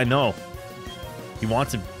Serp, but I know. He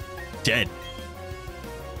wants him dead.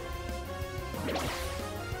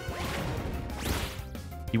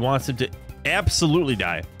 He wants him to absolutely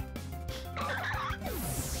die.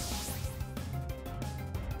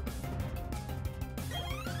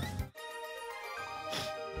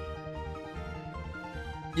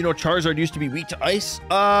 You know, Charizard used to be weak to ice.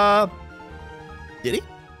 Did he?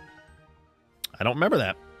 I don't remember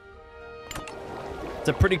that. It's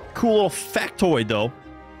a pretty cool little factoid, though.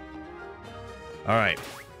 All right.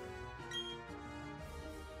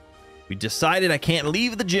 We decided I can't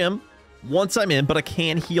leave the gym once I'm in, but I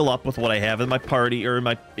can heal up with what I have in my party or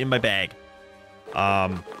in my bag.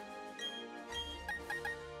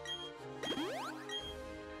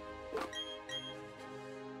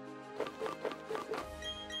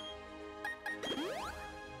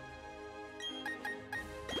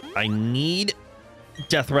 I need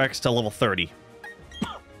Deathrex to level 30.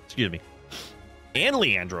 Excuse me. And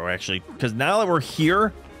Leandro, actually. Because now that we're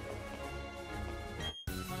here,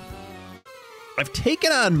 I've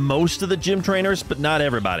taken on most of the gym trainers, but not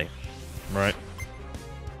everybody. Right.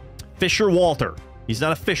 Fisher Walter. He's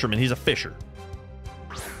not a fisherman, he's a fisher.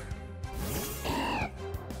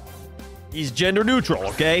 He's gender neutral,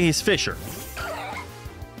 okay? He's Fisher.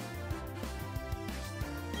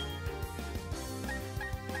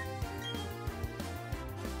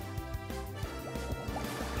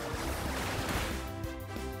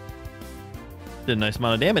 Did a nice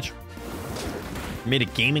amount of damage. Made a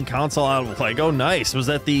gaming console out of Lego. Nice. Was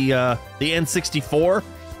that the N64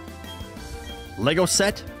 Lego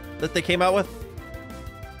set that they came out with?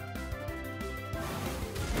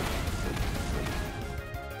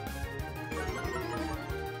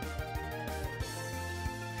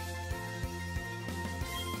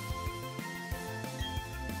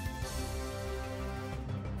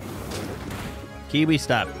 Kiwi,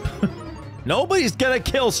 stop. Nobody's gonna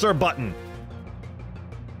kill Sir Button.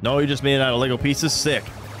 No, he just made it out of Lego pieces. Sick.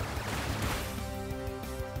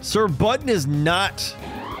 Sir Button is not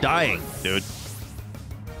dying, dude.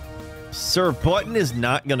 Sir Button is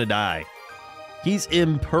not gonna die. He's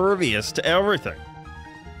impervious to everything.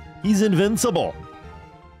 He's invincible.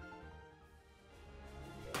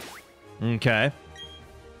 Okay.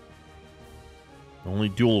 Only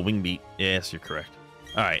dual wing beat. Yes, you're correct.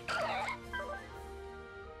 All right.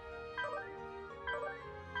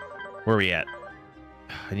 Where are we at?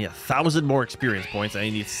 I need 1,000 more experience points. I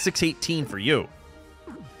need 618 for you.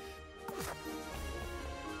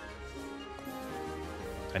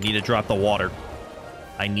 I need to drop the water.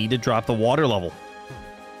 I need to drop the water level.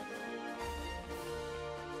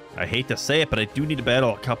 I hate to say it, but I do need to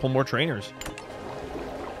battle a couple more trainers.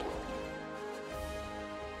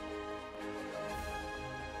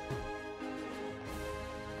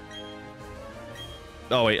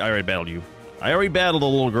 Oh, wait, I already battled you. I already battled a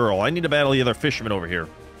little girl. I need to battle the other fisherman over here.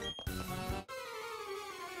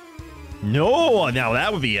 No, now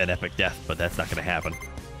that would be an epic death, but that's not going to happen.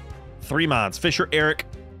 3 mods. Fisher, Eric,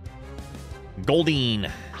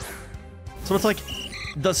 Goldine. So it's like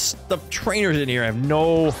the trainers in here have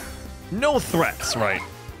no threats, right?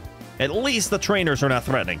 At least the trainers are not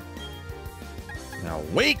threatening. Now,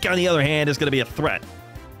 Wake, on the other hand, is going to be a threat.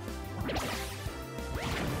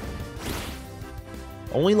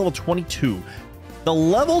 Only level 22. The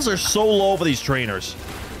levels are so low for these trainers.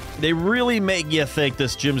 They really make you think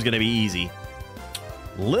this gym's going to be easy.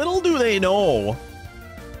 Little do they know.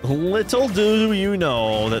 Little do you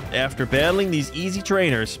know that after battling these easy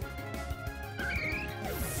trainers,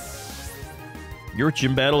 your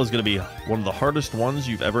gym battle is going to be one of the hardest ones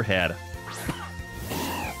you've ever had.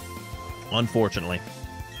 Unfortunately.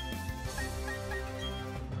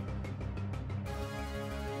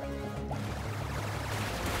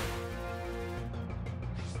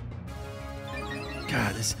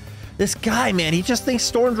 God, this guy, man, he just thinks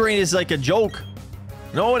Storm Drain is like a joke.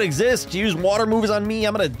 No, it exists. Use water moves on me.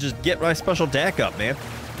 I'm going to just get my special deck up, man.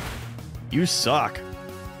 You suck.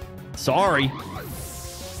 Sorry.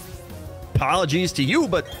 Apologies to you,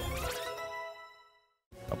 but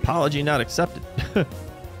apology not accepted.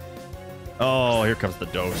 Oh, here comes the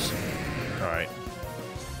dose. All right.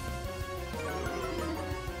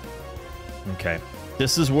 Okay.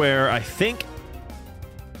 This is where I think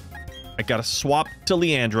I got to swap to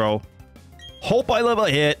Leandro. Hope I level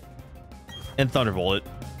a hit. And Thunderbolt it.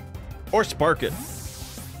 Or Spark it.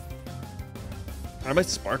 I might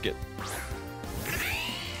Spark it.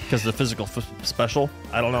 Because of the physical special?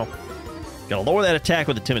 I don't know. Gotta lower that attack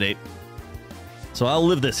with Intimidate. So I'll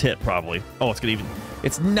live this hit, probably. Oh, it's gonna even...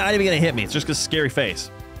 It's not even gonna hit me. It's just a scary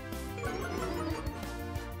face.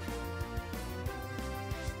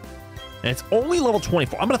 And it's only level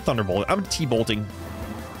 24. I'm gonna Thunderbolt it. I'm T-bolting.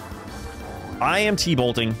 I am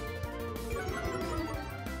T-bolting.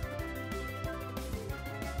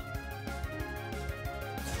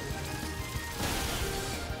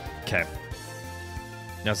 Okay.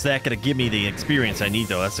 Now, is that going to give me the experience I need,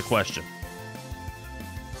 though? That's the question.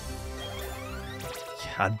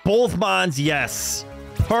 On both mons, yes.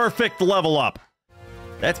 Perfect level up.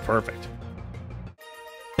 That's perfect.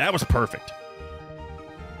 That was perfect.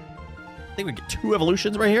 I think we get 2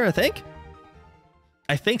 evolutions right here, I think.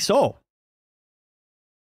 I think so.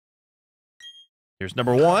 Here's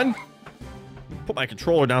number 1. Put my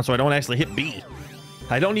controller down so I don't actually hit B.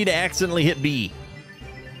 I don't need to accidentally hit B.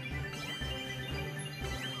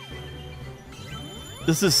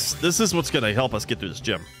 This is what's going to help us get through this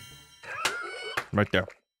gym. Right there.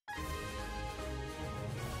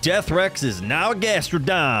 Death Rex is now a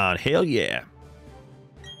Gastrodon. Hell yeah.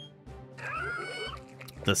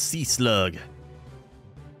 The Sea Slug.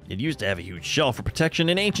 It used to have a huge shell for protection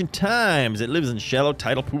in ancient times. It lives in shallow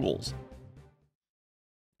tidal pools.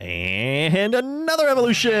 And another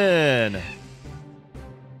evolution.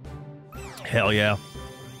 Hell yeah.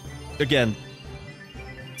 Again,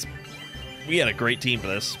 we had a great team for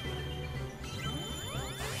this.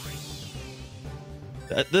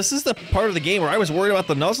 This is the part of the game where I was worried about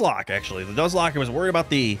the Nuzlocke, actually. The Nuzlocke, I was worried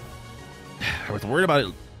about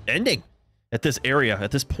it ending at this area,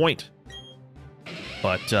 at this point.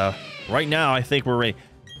 But right now, I think we're ready.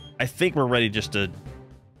 I think we're ready just to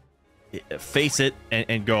face it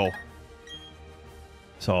and go.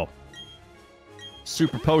 So,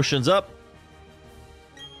 super potions up.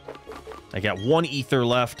 I got 1 ether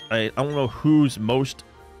left. I don't know who's most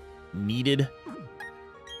needed.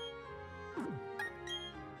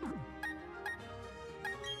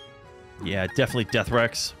 Yeah, definitely Death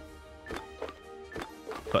Rex.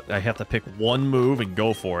 But I have to pick 1 move and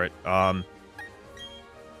go for it. I'm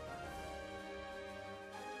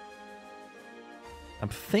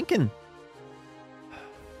thinking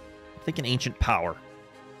Ancient Power.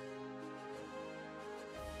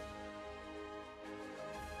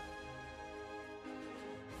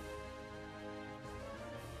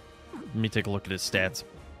 Let me take a look at his stats.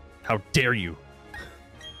 How dare you?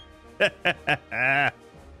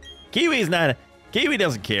 Kiwi's not... Kiwi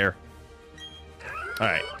doesn't care. All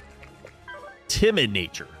right. Timid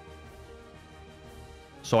nature.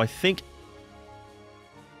 So I think...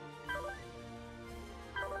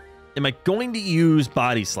 Am I going to use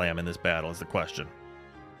Body Slam in this battle is the question.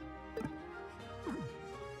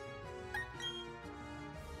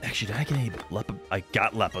 Actually, did I get any Lepa? I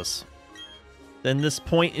got Lepas. Then this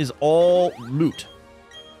point is all moot.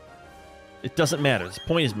 It doesn't matter. This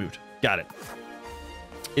point is moot. Got it.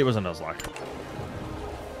 It was a Nuzlocke.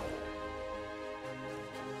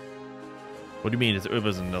 What do you mean it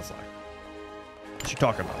was a Nuzlocke? What you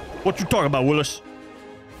talking about? What you talking about, Willis?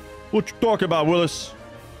 What you talking about, Willis?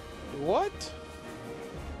 What?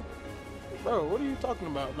 Bro, what are you talking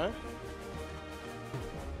about, man?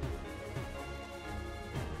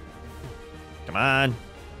 Come on.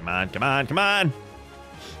 Come on, come on, come on.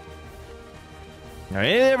 All right,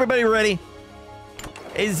 everybody ready?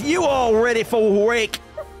 Is you all ready for wake?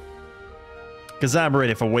 Because I'm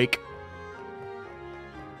ready for wake.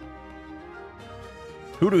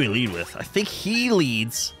 Who do we lead with? I think he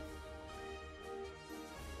leads.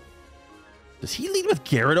 Does he lead with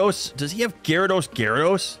Gyarados? Does he have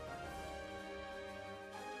Gyarados?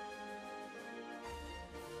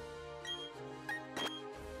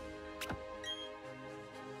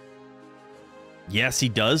 Yes, he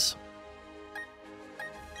does.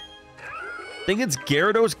 I think it's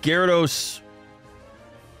Gyarados,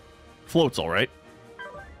 Floatzel, right?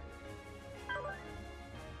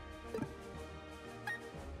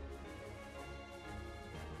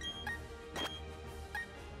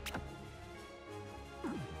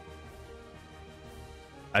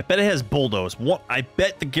 I bet it has Bulldoze. What? I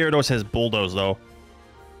bet the Gyarados has Bulldoze, though.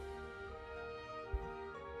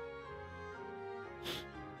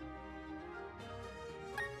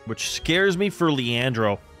 Which scares me for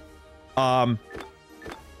Leandro. Do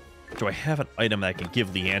I have an item that I can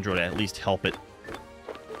give Leandro to at least help it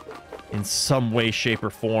in some way, shape, or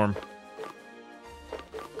form?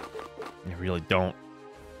 I really don't.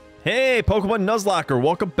 Hey, Pokemon Nuzlocker,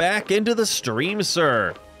 welcome back into the stream,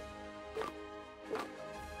 sir.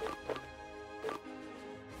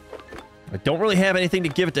 I don't really have anything to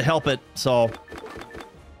give it to help it, so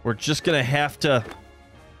we're just gonna have to...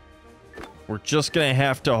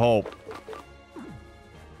 hope.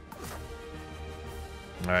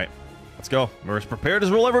 Alright, let's go. We're as prepared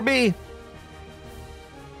as we'll ever be.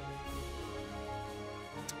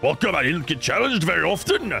 Welcome, I didn't get challenged very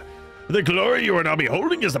often. The glory you are now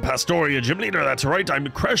beholding is the Pastoria Gym Leader. That's right, I'm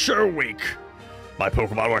Crusher Weak. My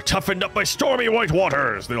Pokemon were toughened up by stormy white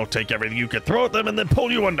waters. They'll take everything you can throw at them and then pull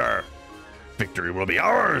you under. Victory will be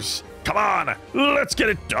ours. Come on, let's get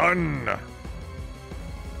it done.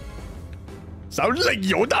 Sounds like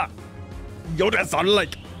Yoda. Yoda sounded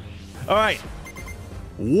like... All right.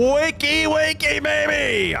 Wakey, wakey,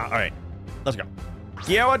 baby. All right, let's go.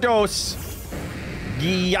 Gyarados.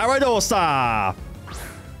 Gyaradosa.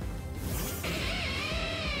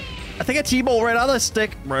 I think a T-Bolt right out of the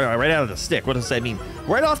stick. Right out of the stick. What does that mean?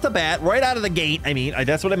 Right off the bat, right out of the gate. I mean,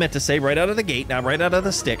 that's what I meant to say. Right out of the gate, not right out of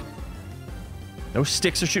the stick. No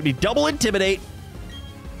sticks or shoot me. Double Intimidate.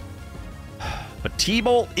 But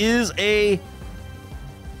T-Bolt is a...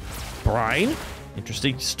 Brine.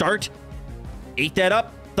 Interesting start. Ate that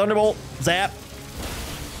up. Thunderbolt. Zap.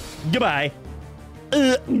 Goodbye.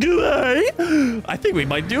 Goodbye. I think we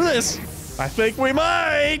might do this. I think we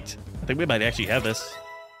might actually have this.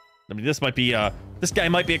 I mean, this might be, this guy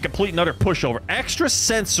might be a complete and utter pushover. Extra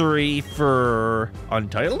sensory for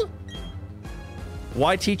Untitled?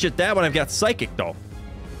 Why teach it that when I've got Psychic, though?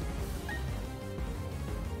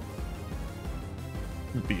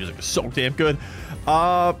 The music is so damn good.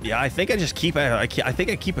 Yeah, I think I just keep, I think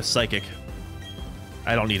I keep a Psychic.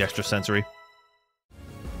 I don't need extra sensory.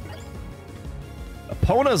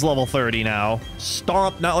 Epona's level 30 now.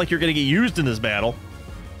 Stomp, not like you're gonna get used in this battle.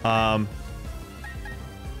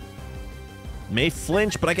 May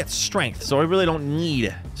flinch, but I get strength, so I really don't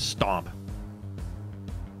need Stomp.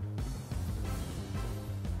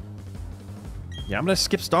 Yeah, I'm gonna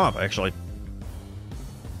skip Stomp, actually.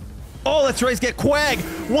 Oh, that's right, get Quag!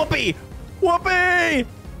 Whoopee! Whoopee!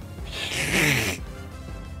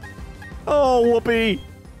 Oh, Whoopee!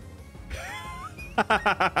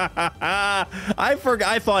 I forgot.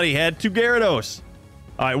 I thought he had 2 Gyarados.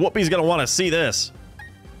 All right, Whoopi's gonna want to see this.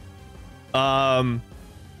 What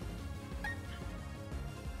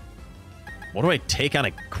do I take on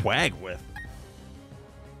a Quag with?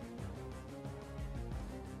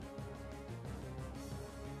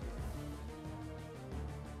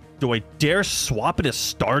 Do I dare swap it as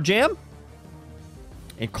Star Jam?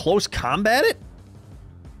 And close combat it?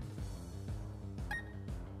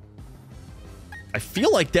 I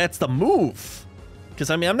feel like that's the move. Because,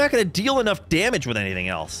 I mean, I'm not going to deal enough damage with anything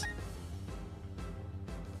else.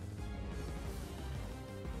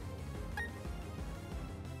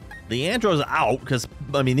 The Andro's out, because,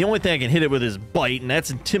 I mean, the only thing I can hit it with is Bite, and that's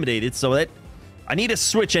intimidated, so that... I need a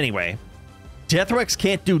switch anyway. Deathrex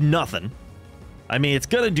can't do nothing. I mean, it's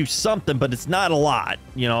going to do something, but it's not a lot.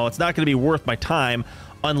 You know, it's not going to be worth my time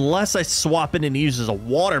unless I swap it and use it as a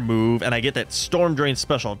water move, and I get that Storm Drain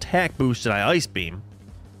special attack boost and I Ice Beam.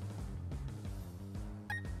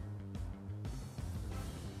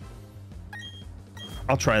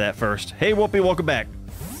 I'll try that first. Hey, Whoopi, welcome back.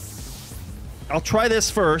 I'll try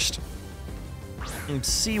this first and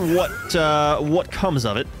see what comes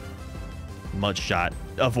of it. Mud shot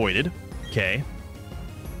avoided. Okay.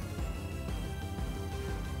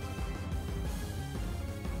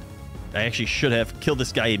 I actually should have killed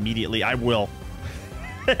this guy immediately. I will.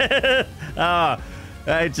 It's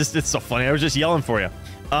so funny. I was just yelling for you.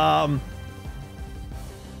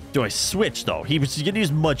 Do I switch though? He was gonna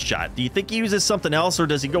use mud shot. Do you think he uses something else, or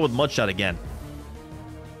does he go with mud shot again?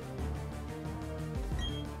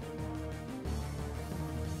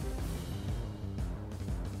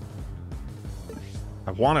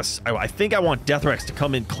 I think I want Deathrex to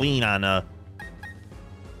come in clean on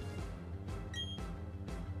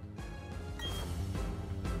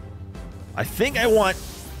I think I want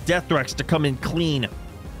Deathrex to come in clean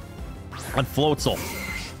on Floatzel.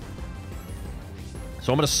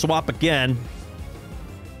 So I'm gonna swap again.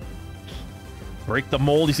 Break the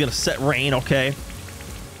mold, he's gonna set rain, okay.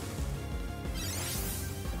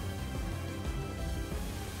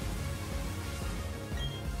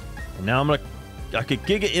 And now I could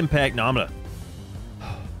Giga Impact. No, I'm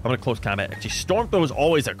gonna close combat. Actually, Storm Throw is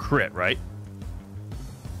always a crit, right?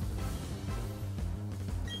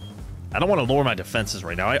 I don't want to lower my defenses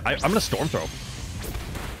right now. I'm gonna Storm Throw.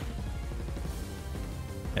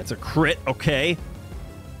 That's a crit, okay.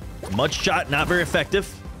 Mud Shot, not very effective.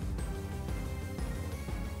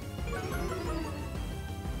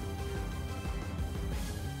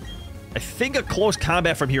 I think a close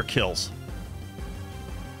combat from here kills.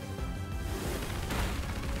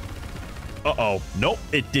 Uh-oh. Nope,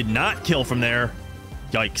 it did not kill from there.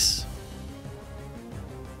 Yikes.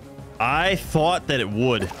 I thought that it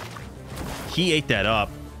would. He ate that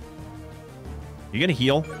up. You gonna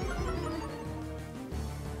heal?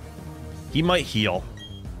 He might heal.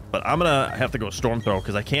 But I'm gonna have to go Storm Throw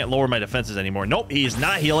because I can't lower my defenses anymore. Nope, he is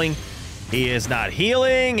not healing. He is not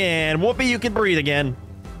healing. And Whoopi, you can breathe again.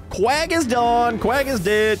 Quag is done. Quag is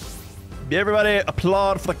dead. Everybody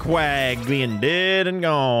applaud for the Quag being dead and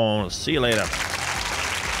gone. See you later.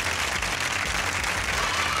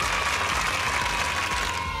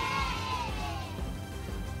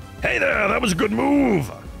 Hey there, that was a good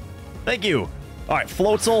move. Thank you. All right,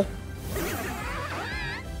 Floatzel.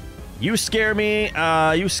 You scare me.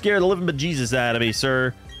 You scare the living bejesus out of me,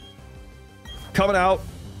 sir. Coming out.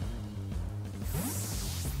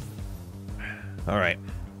 All right.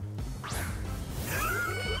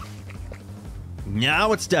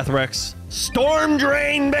 Now it's Deathrex. Storm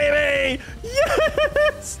Drain, baby!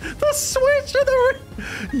 Yes! The switch of the...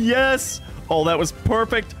 Yes! Oh, that was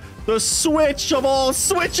perfect. The switch of all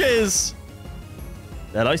switches!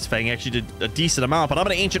 That Ice Fang actually did a decent amount, but I'm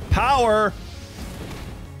gonna Ancient Power.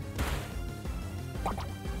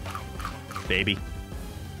 Baby.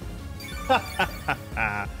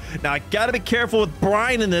 Now, I gotta be careful with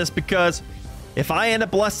Brine in this because... if I end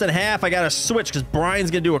up less than half, I gotta switch because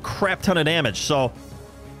Brian's gonna do a crap ton of damage, so...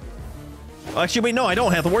 Actually, wait, no, I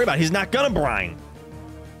don't have to worry about it. He's not gonna brine.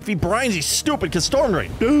 If he brines, he's stupid because Storm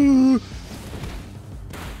Drain.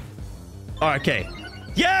 Okay.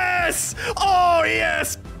 Yes! Oh,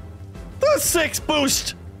 yes! The 6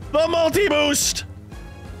 boost! The multi-boost!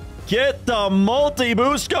 Get the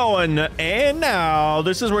multi-boost going. And now,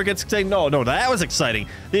 this is where it gets exciting. No, that was exciting.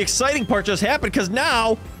 The exciting part just happened because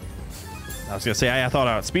now... I was gonna say, I thought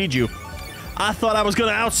I outspeed you. I thought I was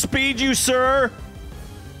gonna outspeed you, sir.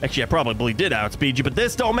 Actually, I probably did outspeed you, but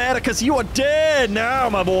this don't matter because you are dead now,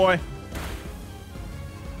 my boy.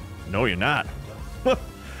 No, you're not.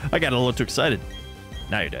 I got a little too excited.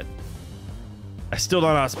 Now you're dead. I still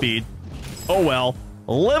don't outspeed. Oh well.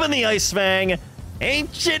 Live in the Ice Fang.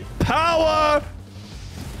 Ancient Power.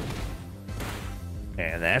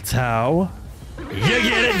 And that's how you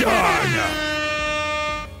get it done.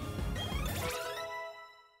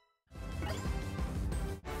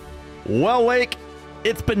 Well, Wake,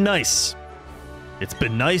 it's been nice. It's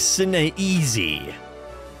been nice and easy.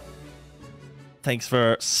 Thanks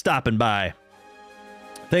for stopping by.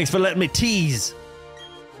 Thanks for letting me tease.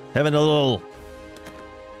 Having a little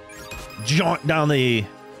jaunt down the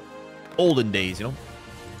olden days, you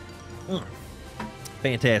know?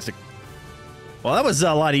 Fantastic. Well, that was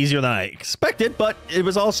a lot easier than I expected, but it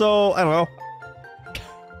was also, I don't know.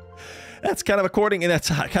 That's kind of according, and that's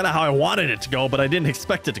kind of how I wanted it to go, but I didn't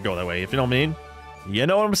expect it to go that way, if you know what I mean. You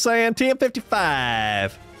know what I'm saying?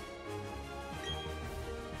 TM55.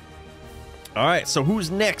 All right, so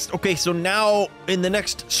who's next? Okay, so now in the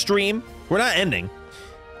next stream, we're not ending.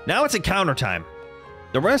 Now it's encounter time.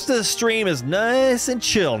 The rest of the stream is nice and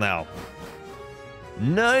chill now.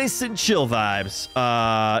 Nice and chill vibes.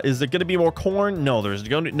 Is there going to be more corn? No, there's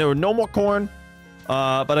no more corn.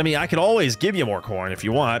 But I mean, I could always give you more corn if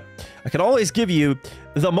you want. I could always give you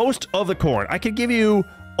the most of the corn. I could give you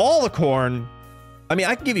all the corn. I mean,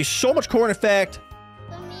 I can give you so much corn, in fact.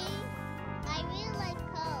 For me, I really like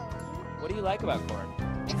corn. What do you like about corn?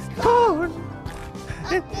 It's Corn.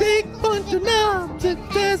 A big bunch of knobs. It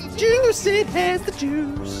has the juice. It has the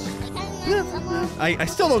juice. I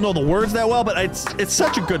still don't know the words that well, but it's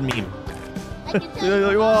such a good meme. I can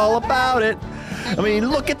tell Tell you all about it. I mean,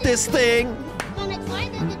 look at this thing.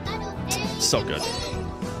 So good.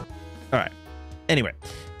 All right. Anyway,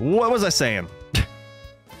 what was I saying?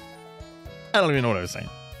 I don't even know what I was saying.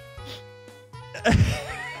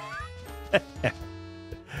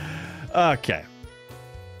 Okay.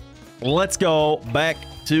 Let's go back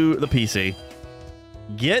to the PC.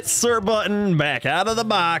 Get Sir Button back out of the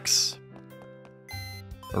box.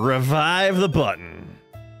 Revive the button.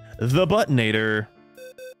 The Buttonator.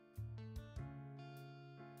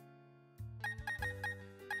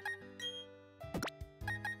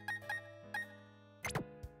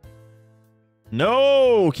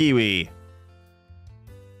 No, Kiwi.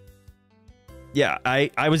 Yeah,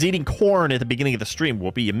 I was eating corn at the beginning of the stream.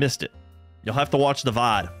 Whoopi, you missed it. You'll have to watch the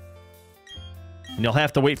VOD. And you'll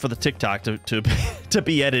have to wait for the TikTok to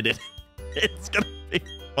be edited. It's gonna be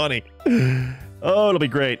funny. Oh, it'll be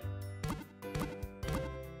great.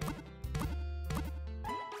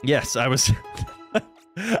 Yes, I was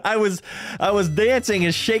I was dancing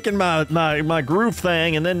and shaking my groove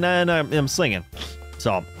thing, and then I'm singing.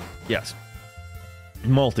 So, yes.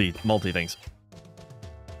 Multi things.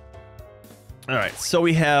 All right, so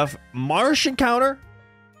we have Marsh encounter.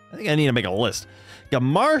 I think I need to make a list. Got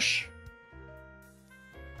Marsh.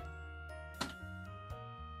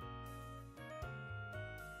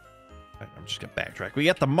 I'm just gonna backtrack. We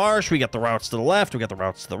got the Marsh. We got the routes to the left. We got the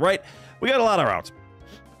routes to the right. We got a lot of routes.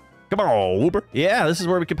 Come on, Whooper. Yeah, this is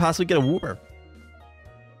where we could possibly get a Whooper.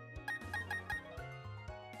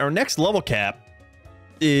 Our next level cap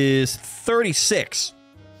is 36.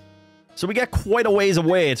 So we got quite a ways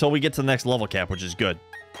away until we get to the next level cap, which is good.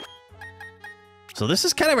 So this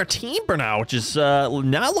is kind of our team for now, which is not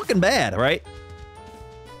looking bad, right?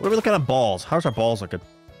 What are we looking at balls? How's our balls looking?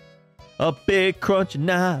 A big crunchy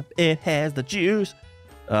knob, it has the juice.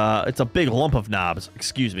 It's a big lump of knobs,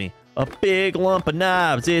 excuse me. A big lump of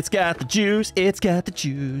knobs, it's got the juice, it's got the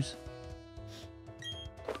juice.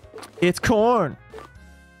 It's corn.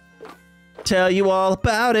 Tell you all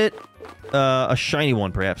about it. A shiny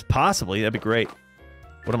one, perhaps. Possibly, that'd be great.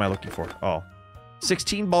 What am I looking for? Oh.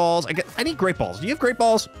 16 balls. I need great balls. Do you have great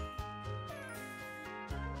balls?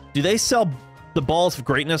 Do they sell the balls of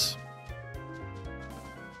greatness?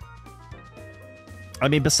 I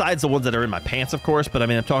mean, besides the ones that are in my pants, of course, but I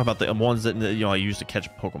mean, I'm talking about the ones that, you know, I use to catch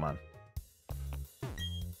Pokemon.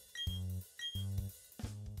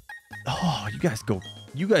 Oh, you guys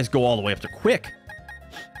go all the way up to quick.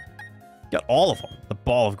 Got all of them. The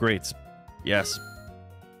ball of greats. Yes.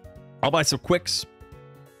 I'll buy some quicks.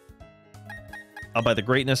 I'll buy the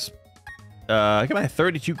greatness. I can buy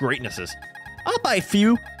 32 greatnesses. I'll buy a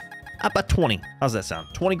few. I'll buy 20. How's that sound?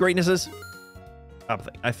 20 greatnesses?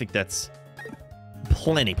 I think that's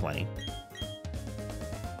plenty.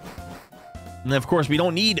 And then, of course, we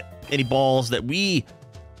don't need any balls that we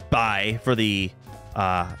buy for the...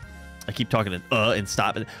 I keep talking to and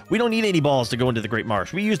stop it. We don't need any balls to go into the Great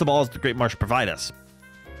Marsh. We use the balls the Great Marsh provide us.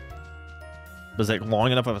 Was that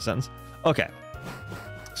long enough of a sentence? Okay.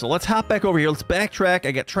 So let's hop back over here. Let's backtrack.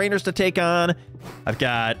 I got trainers to take on. I've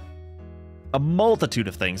got a multitude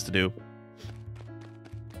of things to do.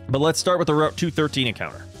 But let's start with the Route 213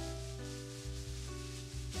 encounter.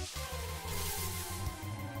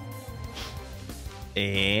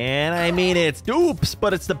 And I mean, it's dupes,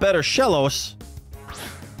 but it's the better Shellos.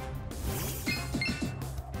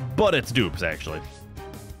 But it's dupes, actually.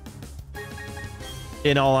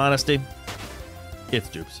 In all honesty, it's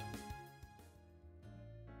dupes.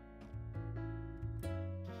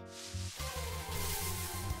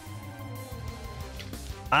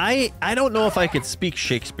 I don't know if I could speak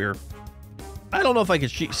Shakespeare. I don't know if I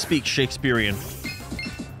could speak Shakespearean.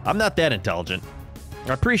 I'm not that intelligent.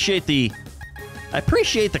 I appreciate the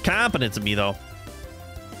confidence in me, though.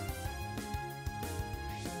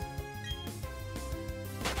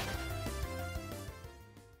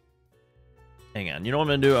 man. You know what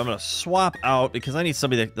I'm gonna do? I'm gonna swap out because I need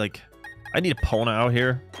somebody that, like, I need Epona out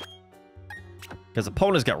here. Because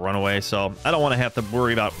Epona's got runaway, so I don't want to have to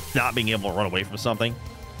worry about not being able to run away from something.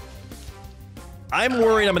 I'm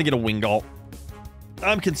worried I'm gonna get a Wingull.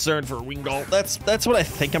 I'm concerned for a Wingull. That's what I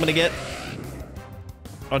think I'm gonna get.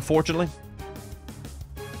 Unfortunately.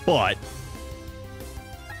 But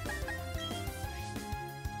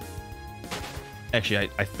actually,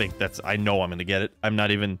 I think I know I'm gonna get it. I'm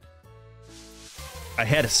not even. I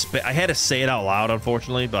had to say it out loud,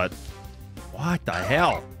 unfortunately, but what the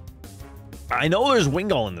hell? I know there's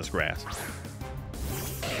Wingull in this grass,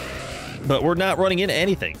 but we're not running into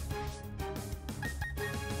anything.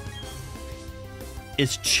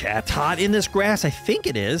 Is Chatot in this grass? I think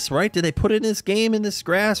it is, right? Did they put it in this game in this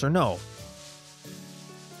grass or no?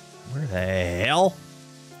 Where the hell?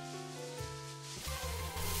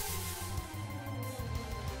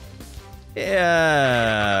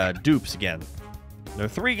 Yeah, dupes again. There are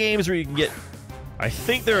 3 games where you can get. I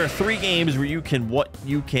think there are 3 games where you can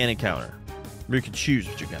encounter. Where you can choose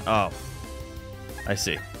what you can. Oh, I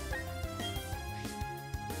see.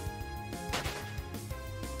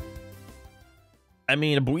 I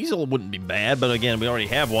mean, a Buizel wouldn't be bad, but again, we already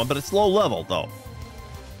have one, but it's low level, though.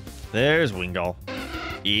 There's Wingull.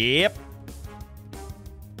 Yep.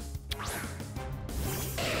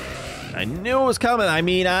 I knew it was coming. I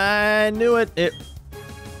mean, I knew it. It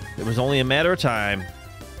was only a matter of time.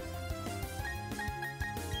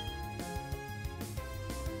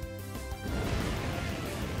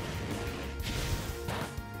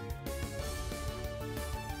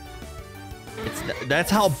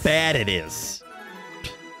 That's how bad it is.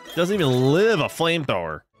 Doesn't even live a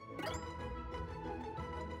flamethrower.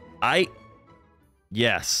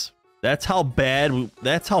 Yes. That's how bad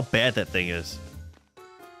that thing is.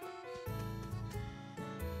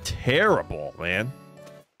 Terrible, man.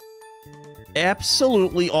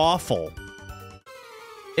 Absolutely awful.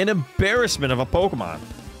 An embarrassment of a Pokemon.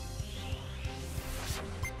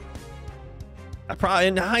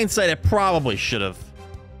 In hindsight, I probably should have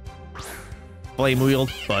flame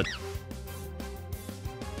wheeled, but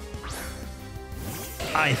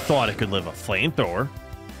I thought it could live a flamethrower.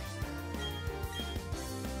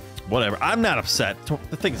 Whatever. I'm not upset.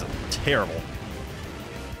 The thing's terrible.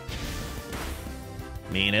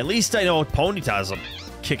 I mean, at least I know Ponyta's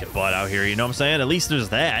kicking butt out here, you know what I'm saying? At least there's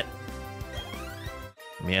that.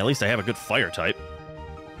 I mean, at least I have a good fire type.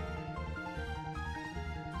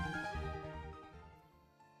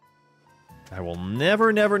 I will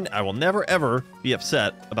never, ever be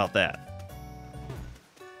upset about that.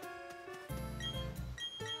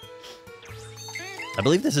 I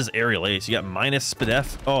believe this is Aerial Ace. You got minus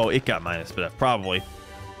Spadef. Oh, it got minus Spadef, probably.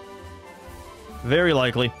 Very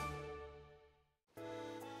likely.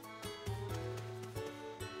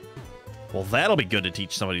 Well, that'll be good to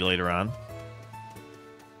teach somebody later on.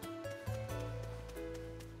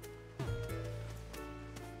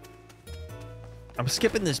 I'm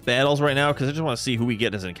skipping this battles right now because I just want to see who we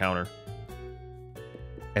get as an encounter.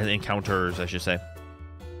 As encounters, I should say.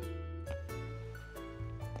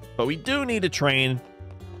 But we do need to train.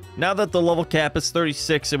 Now that the level cap is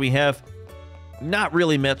 36 and we have not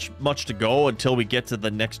really much to go until we get to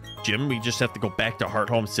the next gym, we just have to go back to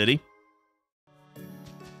Hearthome City.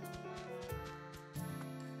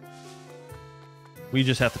 We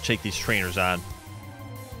just have to take these trainers on.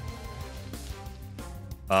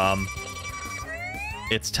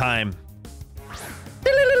 It's time.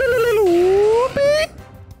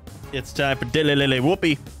 It's time for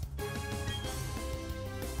Whoopie.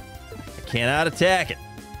 I cannot attack it.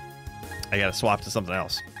 I gotta swap to something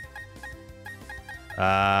else.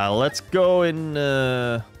 Let's go in.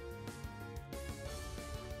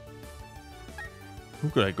 Who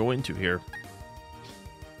could I go into here?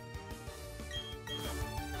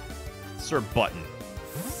 Sir Button.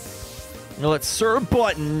 Let's Sir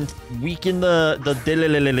Button weaken the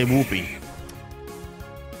Whoopie.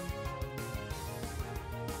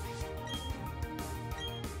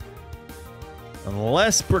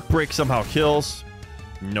 Unless Brick Break somehow kills.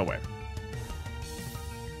 No way.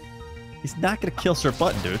 He's not gonna kill Sir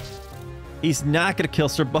Button, dude. He's not gonna kill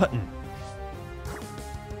Sir Button.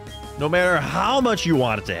 No matter how much you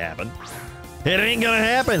want it to happen. It ain't gonna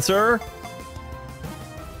happen, sir.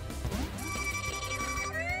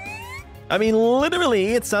 I mean,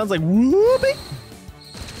 literally, it sounds like whoopee.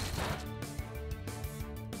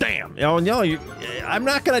 Damn. I'm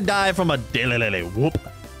not gonna die from a whoop.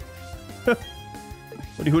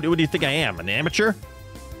 What do you think I am? An amateur?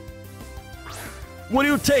 What do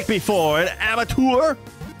you take me for? An amateur?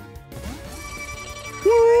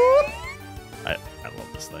 Whoop. I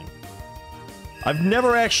love this thing. I've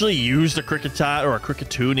never actually used a Cricketot or a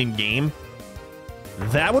Cricketoon in game.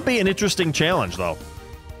 That would be an interesting challenge, though.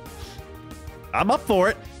 I'm up for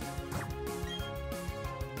it.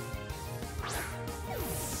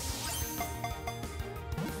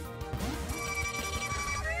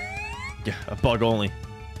 Yeah, a bug only.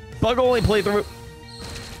 Bug only playthrough.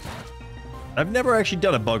 I've never actually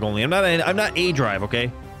done a bug only. I'm not A Drive,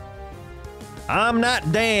 okay? I'm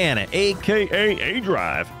not Dan, aka A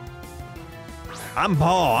Drive. I'm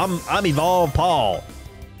Paul. I'm Evolved Paul.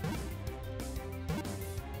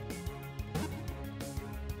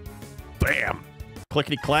 Bam.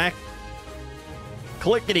 Clickety clack.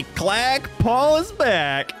 Clickety clack. Paul is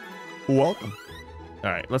back. Welcome.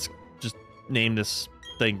 All right, let's just name this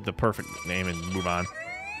thing the perfect name and move on.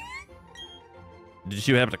 Did you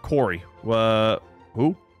see what happened to Corey?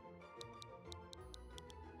 Who?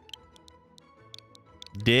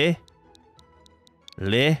 De.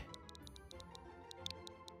 Le.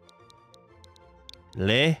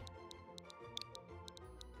 Le.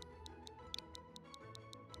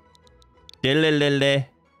 Delelele.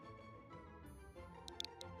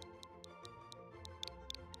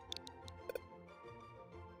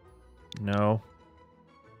 No.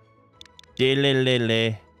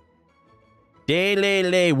 Delelele.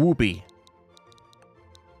 Delele whoopee.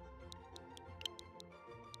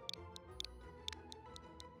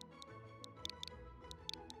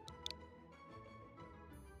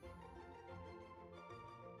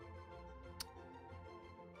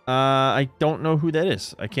 I don't know who that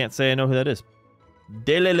is. I can't say I know who that is.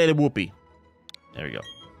 Delele whoopee. There we go.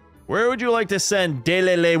 Where would you like to send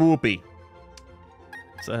Delele whoopee?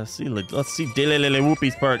 Let's see Delele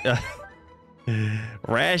whoopee's part.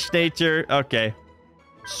 Rash nature. Okay.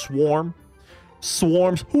 Swarm.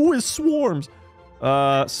 Swarms. Who is Swarms?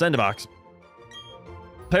 Send a box.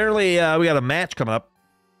 Apparently, we got a match coming up.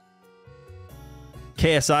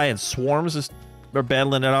 KSI and Swarms are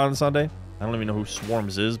battling it out on Sunday. I don't even know who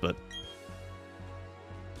Swarms is, but...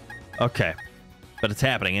 Okay. But it's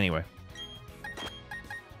happening anyway.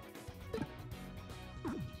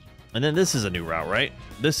 And then this is a new route, right?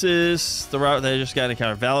 This is the route that I just got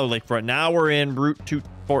encountered. Valor Lakefront. Now we're in Route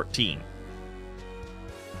 214.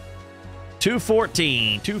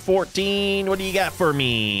 214. 214. What do you got for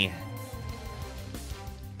me?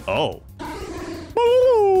 Oh.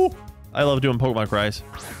 Woo! I love doing Pokemon cries.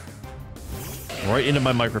 Right into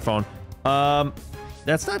my microphone.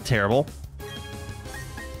 That's not terrible.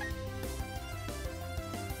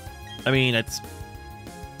 I mean,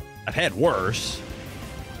 I've had worse.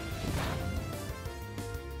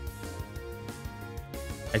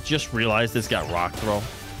 I just realized it's got rock throw.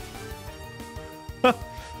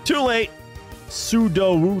 Too late.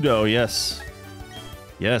 Pseudo-Wudo, yes.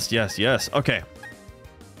 Yes, yes, yes. Okay.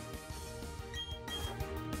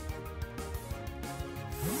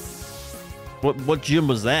 What gym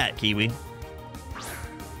was that, Kiwi?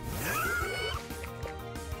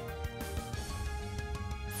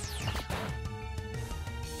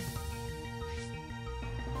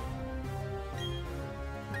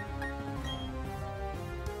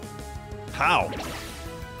 How?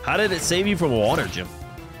 How did it save you from a water gym?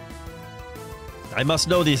 I must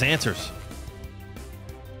know these answers.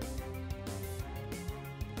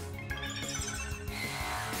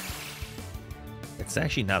 It's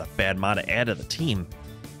actually not a bad mod to add to the team.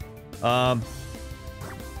 I'm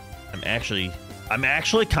actually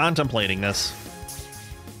contemplating this.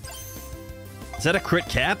 Is that a crit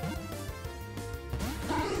cap?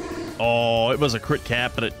 Oh, it was a crit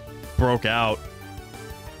cap, but it broke out.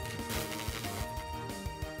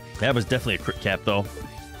 That was definitely a crit cap, though.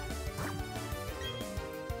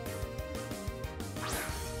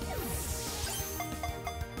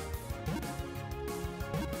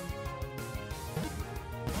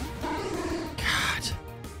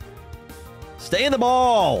 Stay in the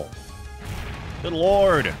ball! Good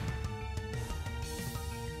lord.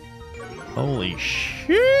 Holy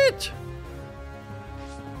shit!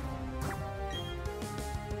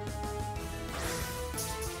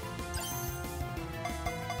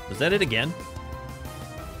 Was that it again?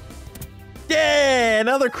 Yeah!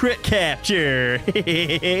 Another crit capture!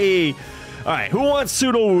 Alright, who wants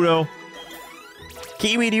Pseudo-Wudo?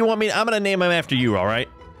 Kiwi, do you want me? I'm gonna name him after you, alright?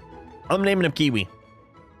 I'm naming him Kiwi.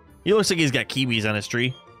 He looks like he's got kiwis on his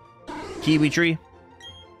tree. Kiwi tree.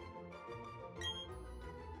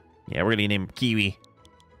 Yeah, we're gonna name him Kiwi.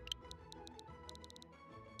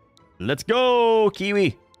 Let's go,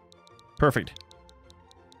 Kiwi. Perfect.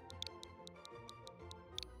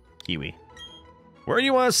 Kiwi. Where do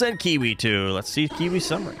you want to send Kiwi to? Let's see Kiwi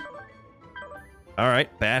summary. All right,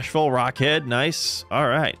 Bashful, Rockhead, nice. All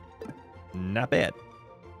right, not bad.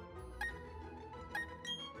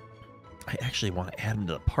 I actually want to add him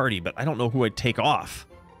to the party, but I don't know who I'd take off.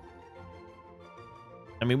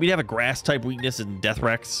 I mean, we'd have a grass type weakness in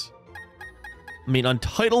Deathrex. I mean,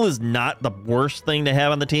 Untitled is not the worst thing to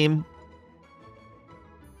have on the team.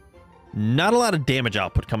 Not a lot of damage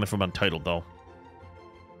output coming from Untitled, though.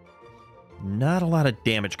 Not a lot of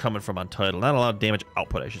damage coming from Untitled. Not a lot of damage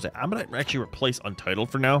output, I should say. I'm going to actually replace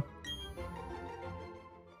Untitled for now.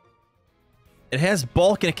 It has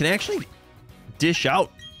bulk, and it can actually dish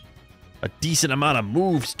out a decent amount of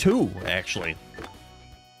moves, too, actually.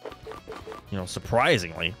 You know,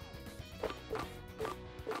 surprisingly.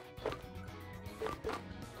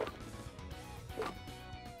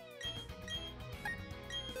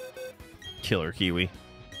 Killer Kiwi.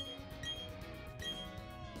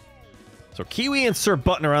 So Kiwi and Sir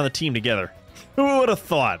Button are on the team together. Who would have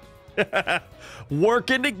thought?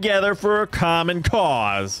 Working together for a common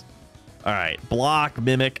cause. All right, block,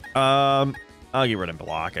 mimic. I'll get rid of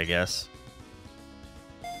block, I guess.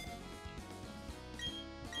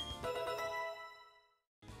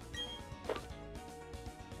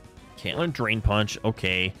 Can't learn Drain Punch.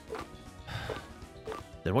 Okay.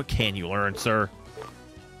 Then what can you learn, sir?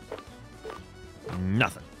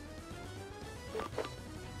 Nothing.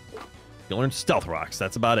 You learn Stealth Rocks.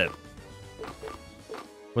 That's about it.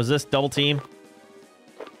 Was this double team?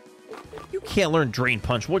 You can't learn Drain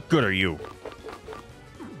Punch. What good are you?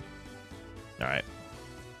 All right.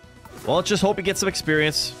 Well, let's just hope he gets some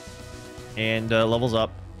experience and levels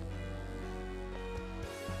up.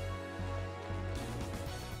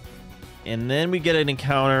 And then we get an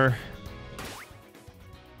encounter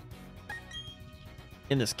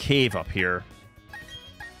in this cave up here.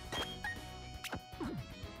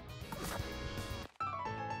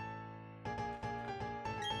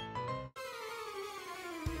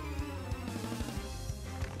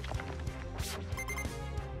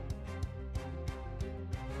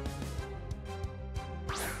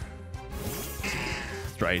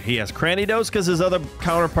 That's right. He has Cranny Dose because his other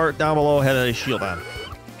counterpart down below had a shield on.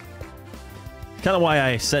 Kind of why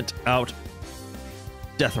I sent out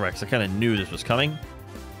Deathrex. I kind of knew this was coming.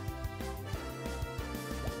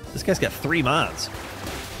 This guy's got 3 mods.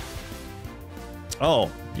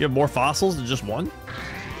 Oh, you have more fossils than just one?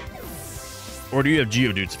 Or do you have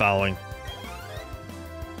Geodudes following?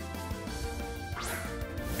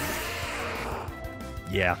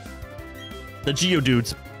 Yeah. The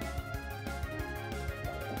Geodudes.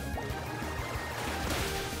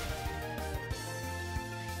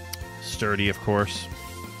 Sturdy, of course.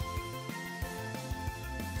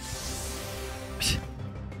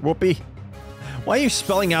 Whoopee. Why are you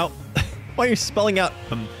spelling out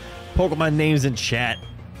Pokemon names in chat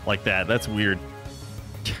like that? That's weird.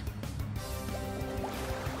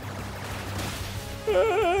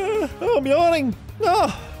 Oh, I'm yawning.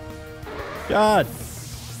 Oh, God.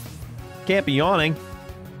 Can't be yawning.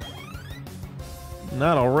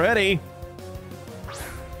 Not already.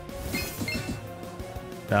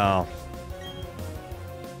 Oh.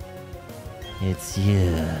 It's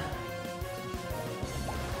you.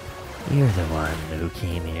 You're the one who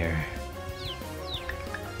came here.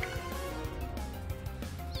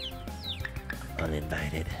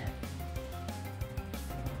 Uninvited.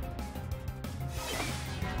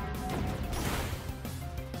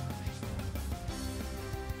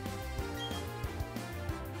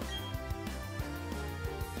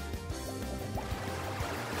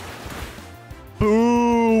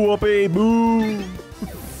 Boo! Whoopee! Boo!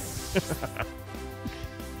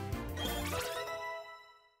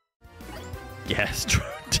 Gastro.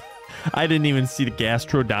 I didn't even see the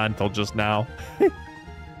Gastrodon until just now.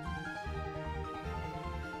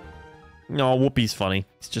 No, Whoopi's funny.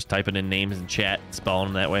 He's just typing in names in chat, spelling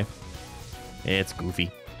them that way. It's Goofy.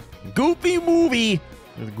 Goofy movie!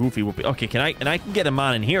 There's Goofy Whoopi. Okay, I can get him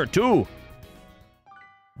on in here too.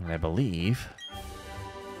 And I believe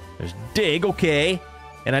there's Dig, okay.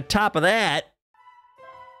 And on top of that,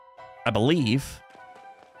 I believe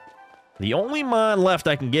the only mon left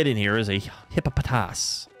I can get in here is a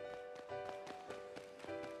Hippopotas.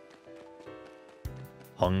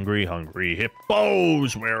 Hungry, hungry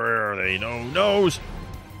hippos. Where are they? No knows.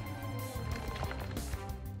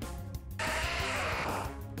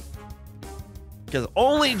 Because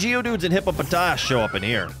only Geodudes and Hippopotas show up in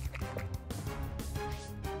here.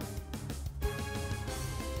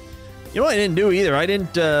 You know what I didn't do either? I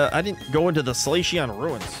didn't go into the Salacion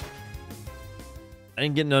Ruins. I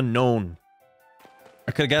didn't get an unknown.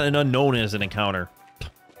 I could have gotten an unknown as an encounter.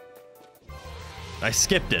 I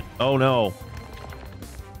skipped it. Oh no.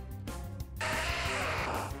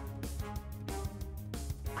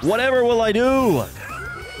 Whatever will I do?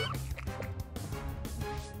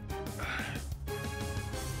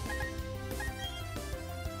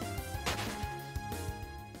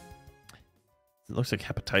 looks like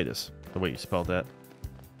hepatitis, the way you spelled that.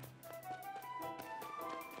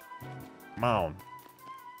 Come on.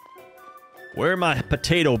 Where my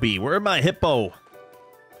potato be? Where my hippo?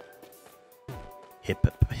 Hip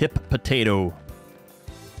potato.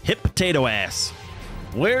 Hip potato ass.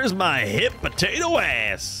 Where's my hip potato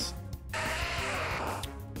ass?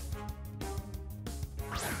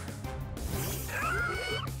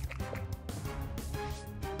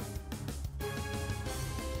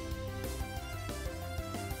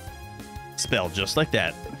 Spelled just like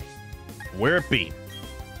that. Where it be?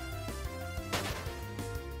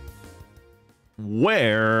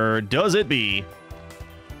 Where does it be?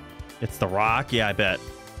 It's the rock? Yeah, I bet.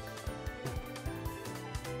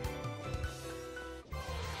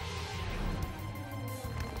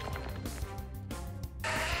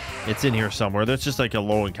 It's in here somewhere. That's just like a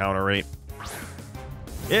low encounter rate.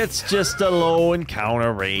 It's just a low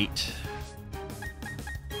encounter rate.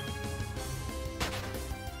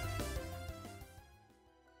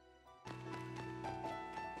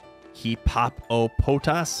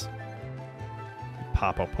 HyperPotions?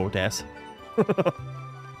 HyperPotions. I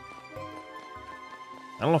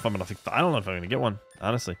don't know if I'm gonna get one,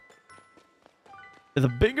 honestly. The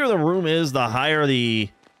bigger the room is, the higher the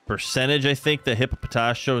percentage I think the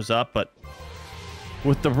hippopotas shows up, but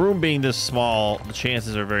with the room being this small, the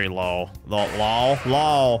chances are very low.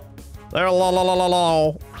 Low. They're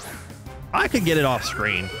low. I could get it off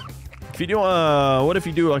screen. If you do what if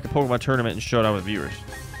you do like a Pokemon tournament and showdown with viewers?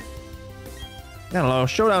 I don't know.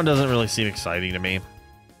 Showdown doesn't really seem exciting to me.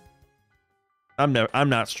 I'm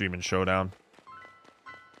not streaming Showdown.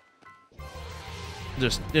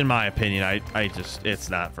 Just in my opinion, it's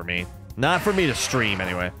not for me. Not for me to stream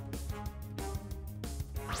anyway.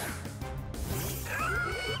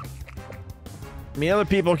 I mean, other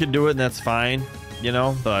people can do it and that's fine, you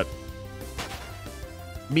know, but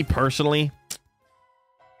me personally,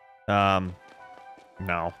 no.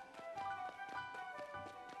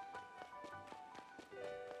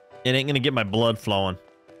 It ain't gonna get my blood flowing.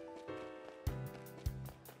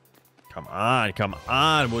 Come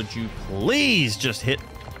on, would you please just hit?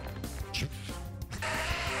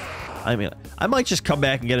 I mean, I might just come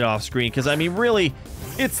back and get it off screen, because, I mean, really,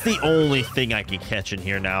 it's the only thing I can catch in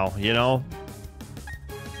here now, you know?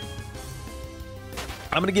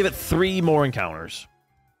 I'm gonna give it 3 more encounters.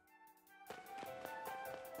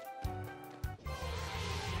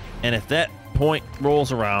 And if that point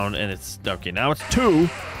rolls around and it's... Okay, now it's 2.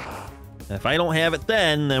 If I don't have it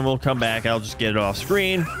then we'll come back. I'll just get it off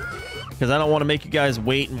screen. Because I don't want to make you guys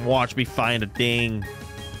wait and watch me find a dang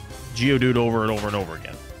Geodude over and over and over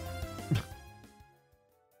again.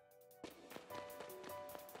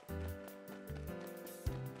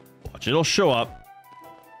 Watch, it'll show up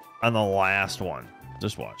on the last one.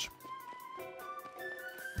 Just watch.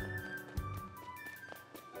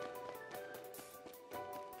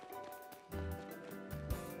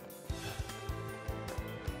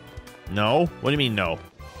 No? What do you mean no?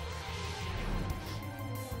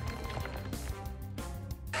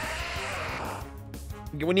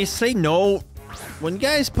 When you say no, when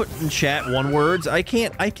guys put in chat one words, I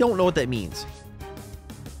don't know what that means.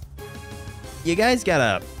 You guys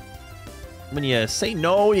gotta, when you say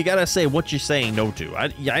no, you gotta say what you're saying no to. I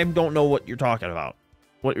don't know what you're talking about,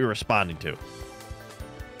 what you're responding to.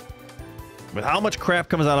 With how much crap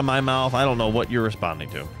comes out of my mouth, I don't know what you're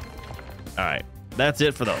responding to. All right, that's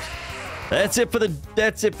it for those. That's it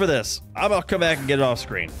for this. I'm gonna come back and get it off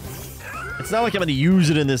screen. It's not like I'm gonna use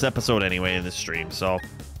it in this episode anyway, in this stream, so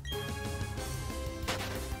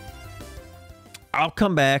I'll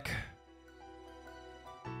come back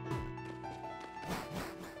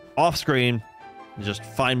off screen and just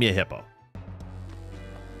find me a hippo.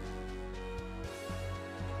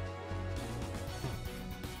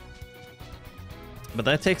 But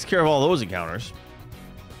that takes care of all those encounters.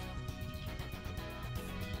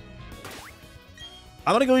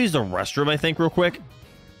 I'm gonna go use the restroom, I think, real quick.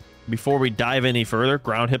 Before we dive any further.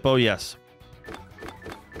 Ground hippo, yes.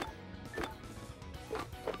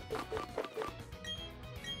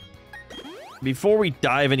 Before we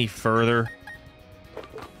dive any further.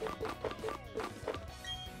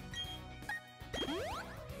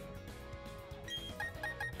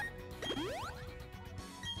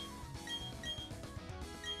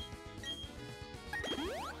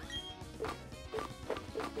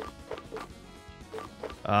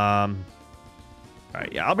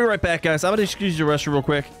 Alright, yeah, I'll be right back, guys. I'm gonna excuse the restroom real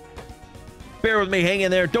quick. Bear with me, hang in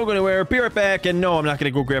there, don't go anywhere. Be right back, and no, I'm not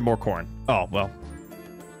gonna go grab more corn. Oh, well.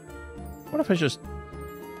 What if I'm just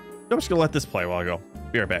gonna let this play while I go.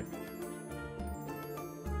 Be right back.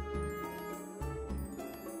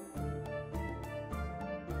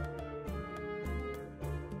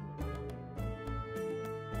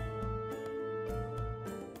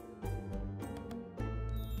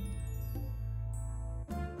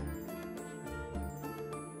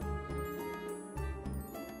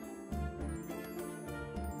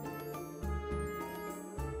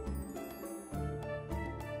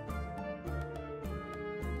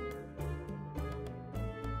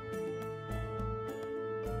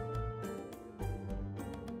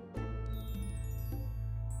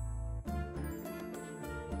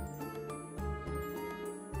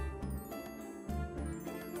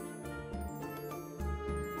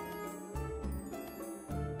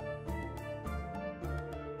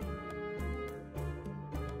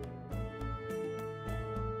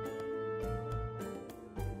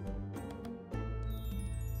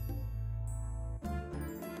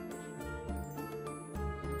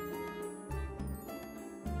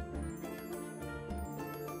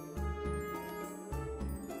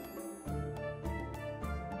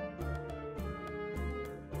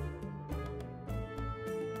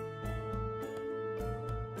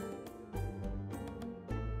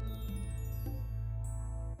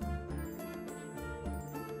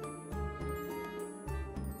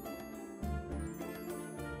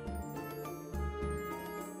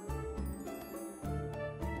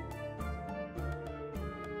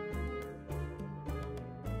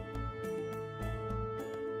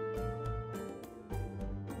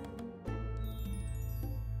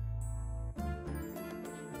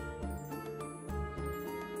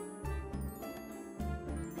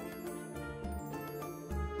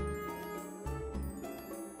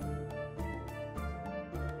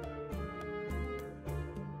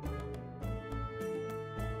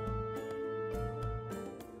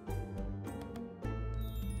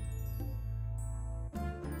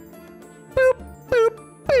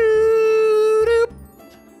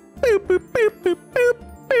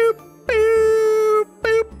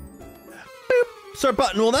 Sir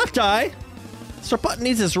Button will not die. Sir Button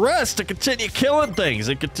needs his rest to continue killing things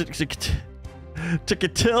and to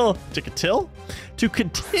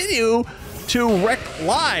continue to wreck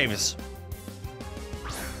lives.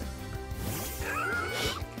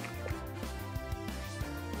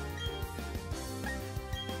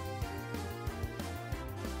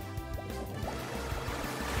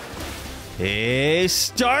 Hey,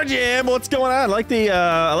 Star Jam, what's going on? I like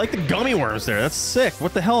the gummy worms there. That's sick.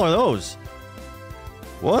 What the hell are those?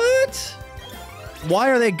 What?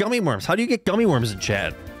 Why are they gummy worms? How do you get gummy worms in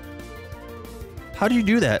chat? How do you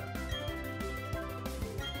do that?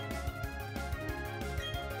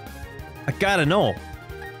 I gotta know.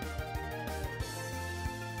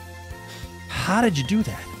 How did you do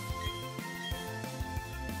that?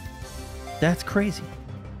 That's crazy.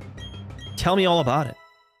 Tell me all about it.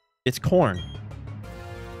 It's corn.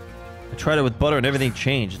 I tried it with butter and everything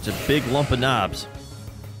changed. It's a big lump of knobs.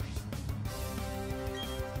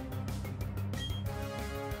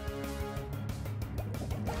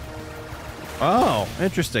 Oh,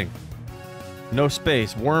 interesting. No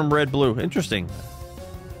space. Worm, red, blue. Interesting.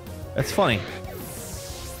 That's funny.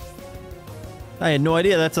 I had no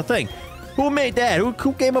idea that's a thing. Who made that?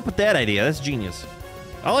 Who came up with that idea? That's genius.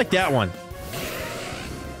 I like that one.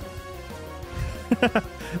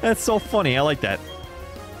 That's so funny. I like that.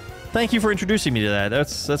 Thank you for introducing me to that.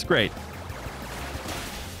 That's great.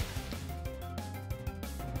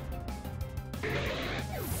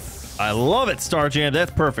 I love it, Star Jam. That's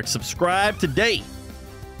perfect. Subscribe today.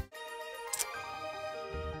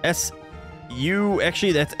 S-U.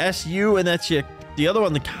 Actually, that's S-U, and that's the other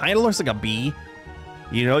one that kind of looks like a B.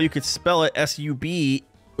 You know, you could spell it S-U-B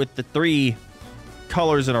with the 3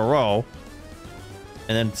 colors in a row.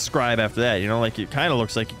 And then scribe after that, you know, like it kind of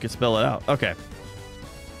looks like you could spell it out. Okay.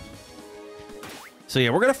 So yeah,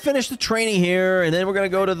 we're going to finish the training here, and then we're going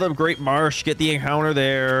to go to the Great Marsh, get the encounter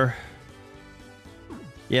there.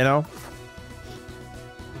 You know?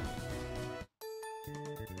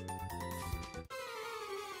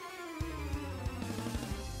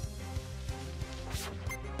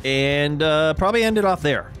 And probably end it off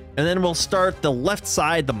there. And then we'll start the left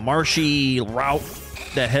side, the marshy route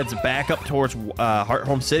that heads back up towards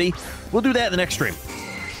Hearthome City. We'll do that in the next stream.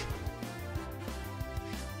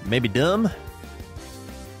 Maybe dumb?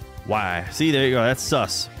 Why? See, there you go. That's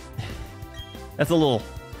sus. That's a little...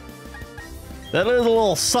 That is a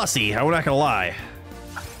little sussy. I'm not gonna lie.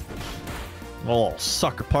 A little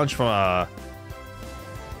sucker punch from a...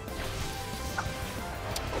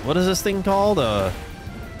 What is this thing called?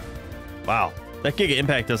 Wow. That Giga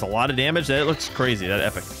Impact does a lot of damage. That looks crazy. That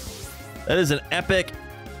epic. That is an epic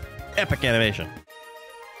animation.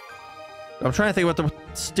 I'm trying to think what the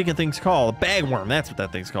stinking thing's called. A bagworm. That's what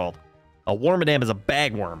that thing's called. A Wormadam is a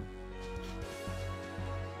bagworm.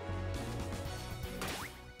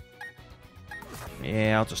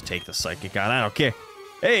 Yeah, I'll just take the psychic on. I don't care.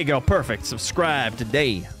 There you go. Perfect. Subscribe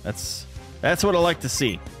today. That's what I like to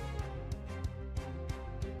see.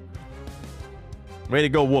 Way to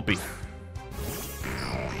go, Whoopi.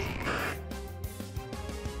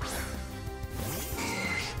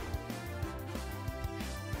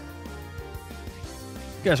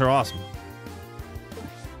 You guys are awesome.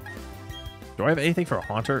 Do I have anything for a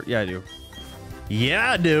Haunter? Yeah, I do.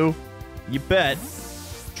 Yeah, I do. You bet.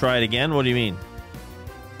 Try it again? What do you mean?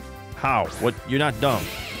 How? What? You're not dumb.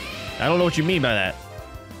 I don't know what you mean by that.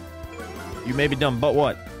 You may be dumb, but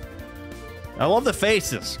what? I love the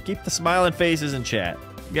faces. Keep the smiling faces in chat.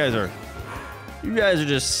 You guys are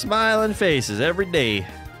just smiling faces every day.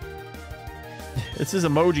 This is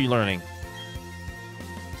emoji learning.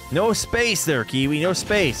 No space there, Kiwi. No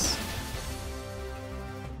space.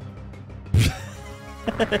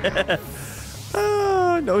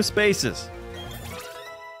 No spaces.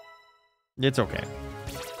 It's okay.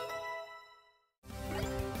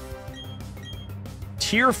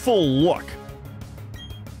 Tearful Look.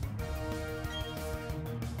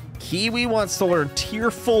 Kiwi wants to learn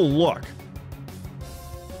Tearful Look.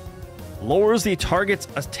 Lowers the target's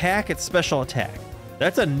attack and special attack.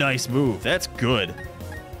 That's a nice move. That's good.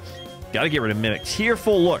 Gotta get rid of Mimic.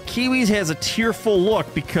 Tearful Look. Kiwi's has a Tearful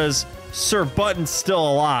Look because Sir Button's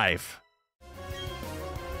still alive.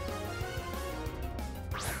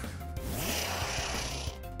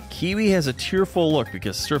 Kiwi has a Tearful Look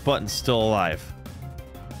because Sir Button's still alive.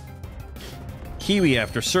 Kiwi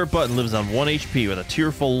after Sir Button lives on 1 HP with a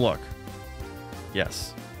Tearful Look.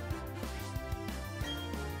 Yes.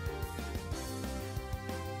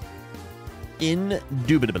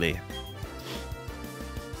 Indubitably.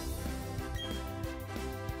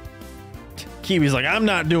 Kiwi's like, I'm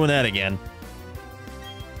not doing that again.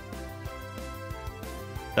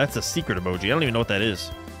 That's a secret emoji. I don't even know what that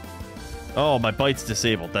is. Oh, my bite's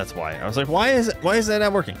disabled. That's why. I was like, why is that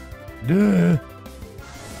not working? Duh.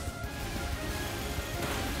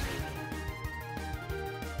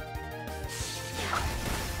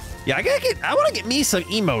 Yeah, I want to get me some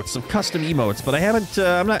emotes, some custom emotes, but I haven't,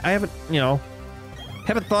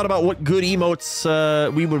 haven't thought about what good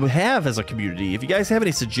emotes we would have as a community. If you guys have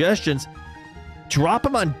any suggestions, drop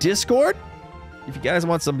them on Discord. If you guys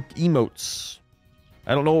want some emotes.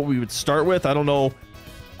 I don't know what we would start with. I don't know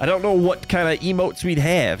what kind of emotes we'd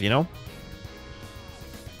have, you know?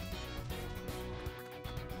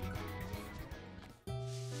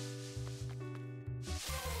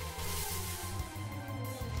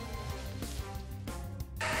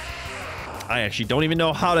 I actually don't even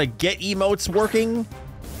know how to get emotes working.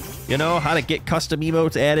 You know, how to get custom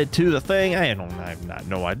emotes added to the thing. I have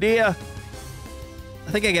no idea.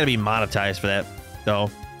 I think I gotta be monetized for that,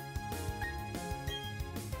 though.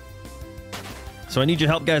 So I need your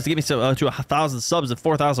help, guys, to get me to 1,000 subs and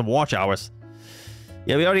 4,000 watch hours.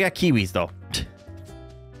 Yeah, we already got Kiwis, though.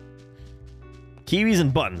 Kiwis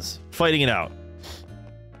and buttons. Fighting it out.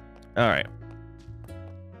 Alright.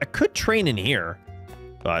 I could train in here,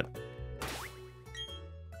 but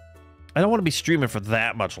I don't want to be streaming for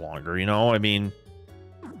that much longer, you know? I mean,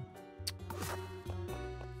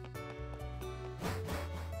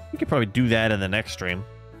 we could probably do that in the next stream.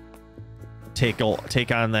 Take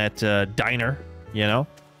on that diner, you know?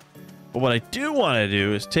 But what I do want to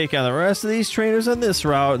do is take on the rest of these trainers on this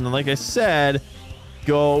route, and then, like I said,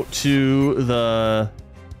 go to the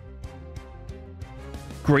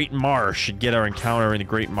Great Marsh and get our encounter in the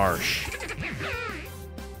Great Marsh.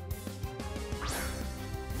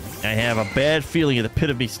 I have a bad feeling in the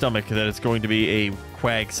pit of my stomach that it's going to be a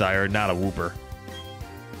Quagsire, not a Wooper.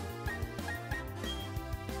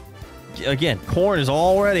 Again, corn is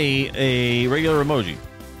already a regular emoji.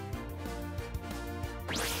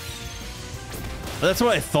 That's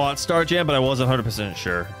what I thought, Star Jam, but I wasn't 100%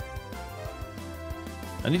 sure.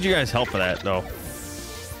 I need you guys' help for that, though.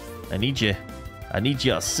 I need your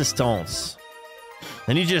assistance.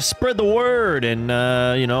 I need you to spread the word and,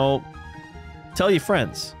 you know, tell your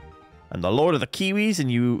friends. I'm the Lord of the Kiwis,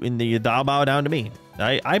 and you bow down to me.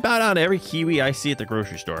 I bow down to every Kiwi I see at the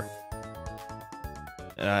grocery store.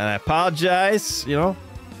 And I apologize, you know,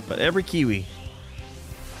 but every Kiwi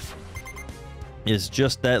is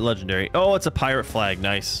just that legendary. Oh, it's a pirate flag.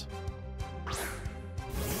 Nice.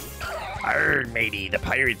 Arr, matey, the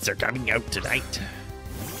pirates are coming out tonight.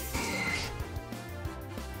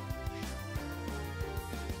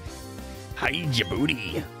 Hide your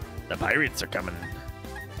booty. The pirates are coming.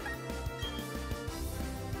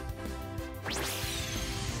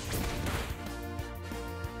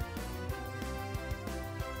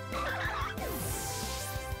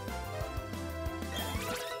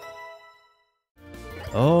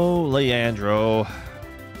 Oh, Leandro.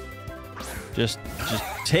 Just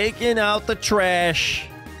taking out the trash.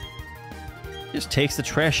 Just takes the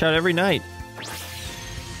trash out every night.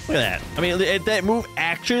 Look at that. I mean, that move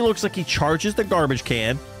actually looks like he charges the garbage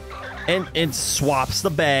can and swaps the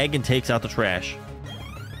bag and takes out the trash.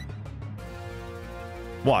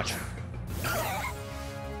 Watch.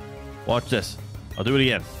 Watch this. I'll do it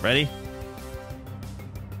again. Ready?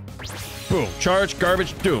 Boom. Charge,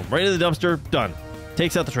 garbage, doom. Right in the dumpster. Done.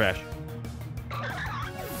 Takes out the trash.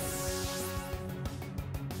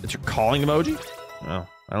 It's your calling emoji? Oh,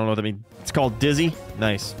 I don't know what that means. It's called Dizzy.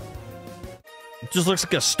 Nice. It just looks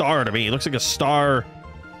like a star to me. It looks like a star.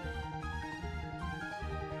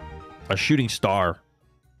 A shooting star.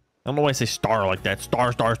 I don't know why I say star like that.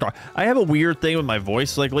 Star, star, star. I have a weird thing with my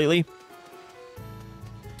voice, like, lately.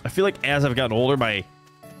 I feel like as I've gotten older,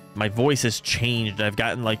 my voice has changed. I've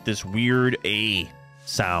gotten, like, this weird A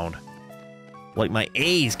sound. Like, my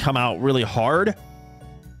A's come out really hard.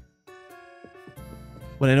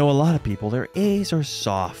 When I know a lot of people, their A's are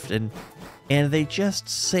soft and they just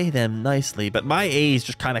say them nicely. But my A's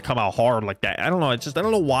just kind of come out hard like that. I don't know. I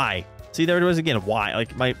don't know why. See, there it was again. Why?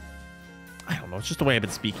 Like, I don't know. It's just the way I've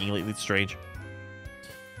been speaking lately. It's strange.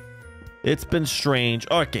 It's been strange.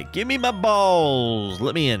 Okay, give me my balls.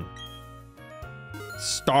 Let me in.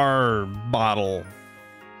 Star bottle.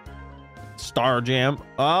 Star Jam.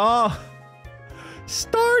 Oh.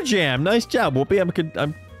 Star Jam. Nice job, Whoopi.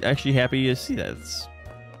 I'm actually happy to see that. It's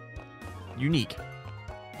unique.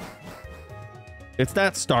 It's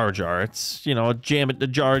not Star Jar. It's, you know, a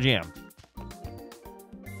jar of jam.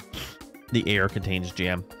 The air contains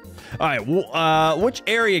jam. All right. Which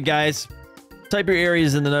area, guys? Type your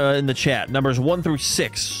areas in the chat. Numbers 1 through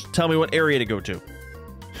 6. Tell me what area to go to.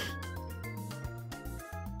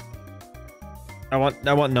 I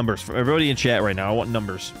want numbers for everybody in chat right now. I want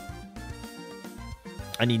numbers.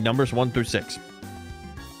 I need numbers 1 through 6.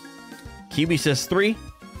 Kiwi says 3.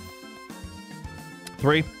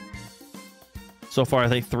 3. So far, I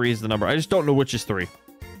think 3 is the number. I just don't know which is 3.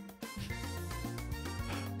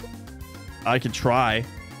 I can try.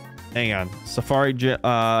 Hang on. Safari,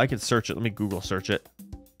 I can search it. Let me Google search it.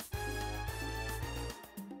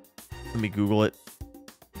 Let me Google it.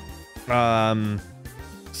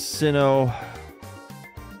 Sinnoh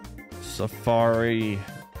Safari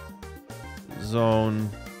Zone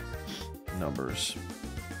numbers.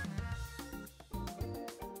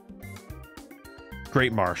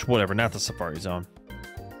 Great Marsh, whatever, not the Safari Zone.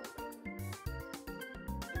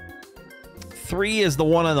 3 is the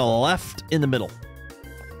one on the left in the middle.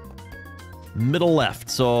 Middle left,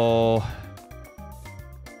 so...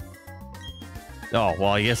 Oh,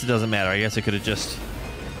 well, I guess it doesn't matter. I guess I could have just...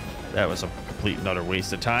 That was a complete and utter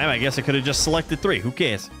waste of time. I guess I could have just selected 3. Who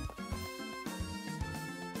cares?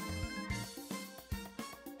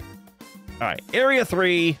 Alright, Area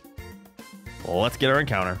 3. Well, let's get our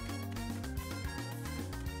encounter.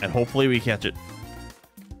 And hopefully we catch it.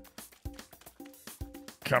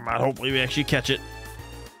 Come on, hopefully we actually catch it.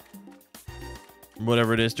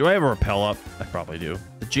 Whatever it is. Do I have a rappel up? I probably do.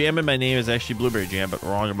 The jam in my name is actually Blueberry Jam, but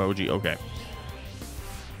wrong emoji. Okay.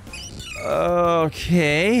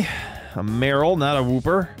 Okay. A Meryl, not a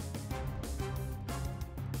Whooper.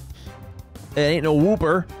 It ain't no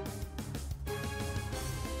Whooper.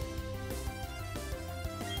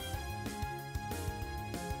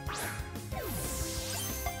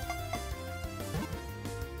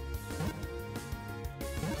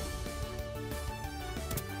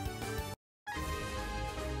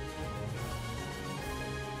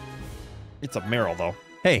 It's a Meryl, though.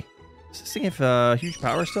 Hey, does this thing have huge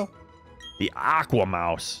power still? The Aqua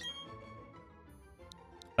Mouse.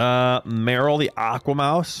 Meryl, the Aqua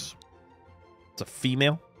Mouse. It's a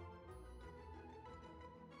female.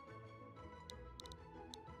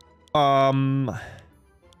 I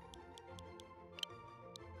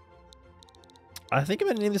think I'm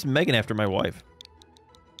gonna name this Megan after my wife.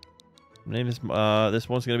 Name this this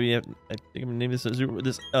one's gonna be. I think I'm gonna name this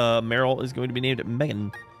Meryl is going to be named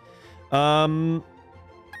Megan. And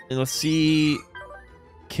let's see.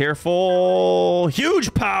 Careful.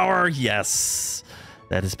 Huge power. Yes.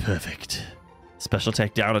 That is perfect. Special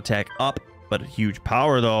attack down, attack up, but huge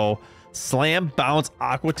power though. Slam, bounce,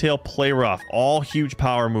 Aqua Tail, play rough. All huge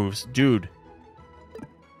power moves. Dude.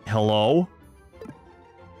 Hello?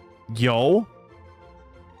 Yo?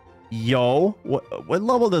 Yo? What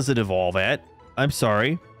level does it evolve at? I'm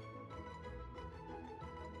sorry.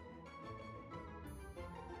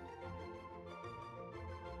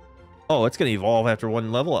 Oh, it's going to evolve after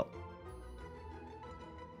 1 level up.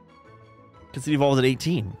 Because it evolves at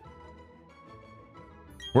 18.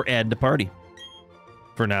 We're adding to party.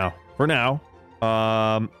 For now. For now.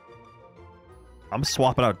 I'm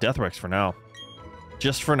swapping out Deathrex for now.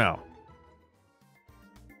 Just for now.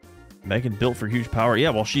 Megan built for huge power. Yeah,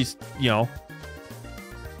 well, she's, you know...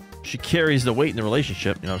 She carries the weight in the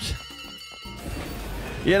relationship, you know.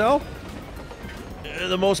 You know?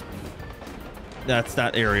 The most... That's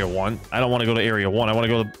not Area 1. I don't want to go to Area 1. I want to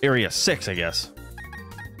go to Area 6, I guess.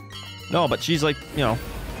 No, but she's like, you know...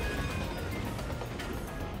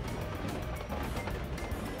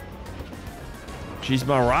 She's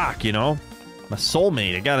my rock, you know? My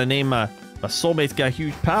soulmate. I gotta name my soulmate's got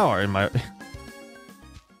huge power in my...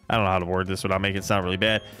 I don't know how to word this without making it sound really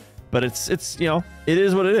bad. But it's you know, it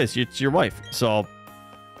is what it is. It's your wife. So,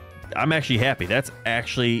 I'm actually happy. That's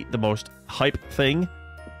actually the most hype thing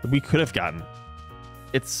that we could have gotten.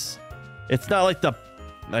 It's not like the...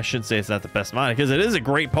 I shouldn't say it's not the best mine, because it is a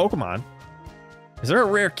great Pokemon. Is there a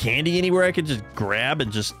rare candy anywhere I could just grab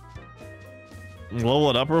and just level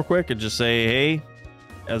it up real quick and just say, hey,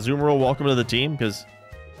 Azumarill, welcome to the team? Because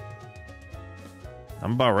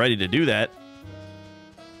I'm about ready to do that.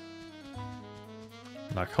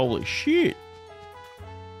 Like, holy shit.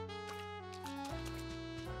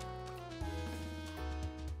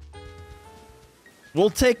 We'll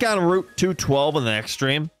take on Route 212 in the next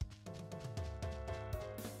stream.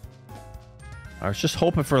 I was just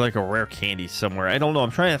hoping for like a rare candy somewhere. I don't know. I'm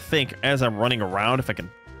trying to think as I'm running around if I can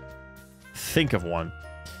think of one.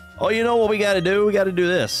 Oh, you know what we got to do? We got to do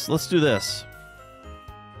this. Let's do this.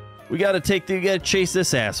 We got to chase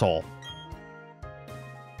this asshole.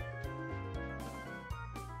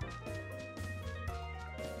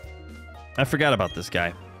 I forgot about this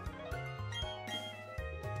guy.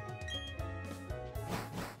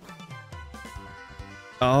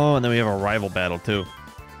 Oh, and then we have a rival battle too.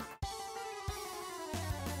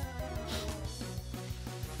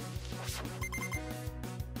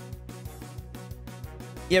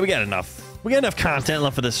 Yeah, we got enough. We got enough content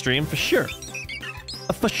left for this stream, for sure.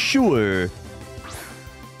 For sure.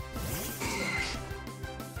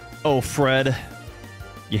 Oh, Fred.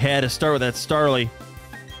 You had to start with that Starly.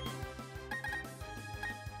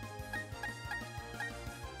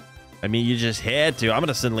 I mean, you just had to. I'm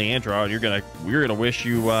gonna send Leandro out. You're gonna wish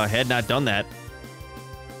you had not done that.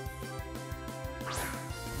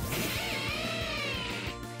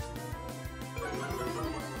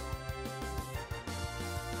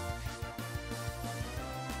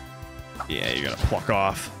 Yeah, you're gonna pluck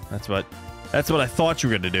off. That's what I thought you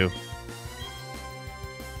were gonna do.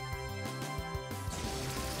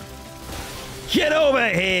 Get over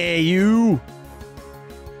here, you!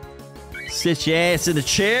 Sit your ass in the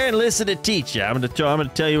chair and listen to teacher. I'm gonna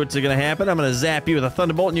tell you what's gonna happen. I'm gonna zap you with a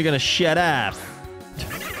thunderbolt and you're gonna shut up.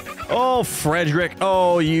 Oh, Frederick.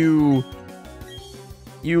 Oh, you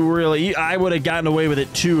really... I would have gotten away with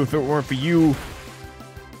it too if it weren't for you.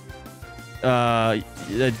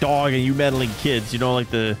 The dog and you meddling kids. You know, like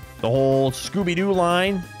the whole Scooby-Doo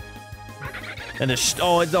line. And the...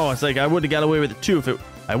 Oh, no, it's like I would have got away with it too if it...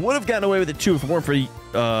 I would have gotten away with it too if it weren't for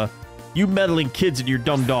you meddling kids and your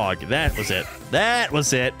dumb dog. That was it. That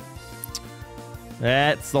was it.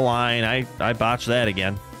 That's the line. I botched that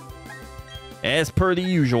again. As per the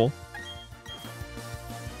usual.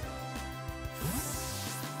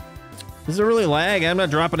 Does it really lag? I'm not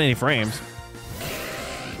dropping any frames.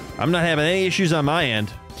 I'm not having any issues on my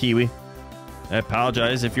end, Kiwi. I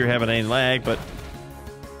apologize if you're having any lag, but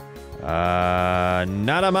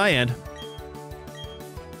not on my end.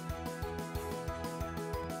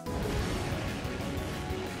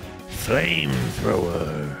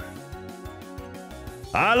 Flamethrower.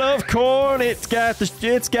 I love corn. It's got the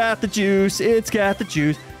juice. It's got the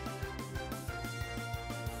juice.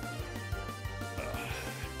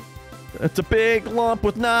 It's a big lump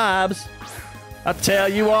with knobs. I'll tell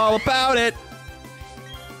you all about it.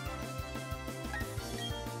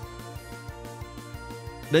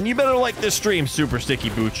 Then you better like this stream, Super Sticky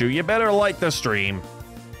Buchu. You better like the stream.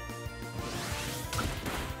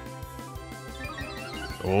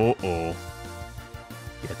 Uh-oh.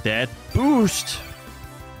 Get that boost.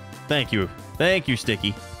 Thank you. Thank you,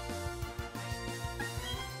 Sticky.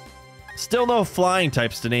 Still no flying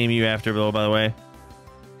types to name you after, though, by the way.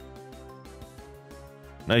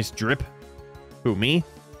 Nice drip. Who, me?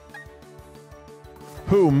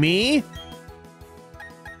 Who, me?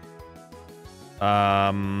 I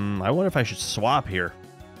wonder if I should swap here.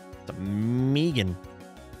 It's a Megan.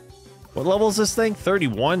 What level is this thing?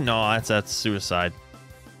 31? No, that's suicide.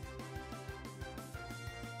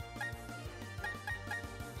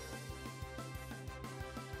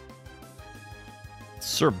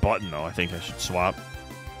 Sir Button, though. I think I should swap.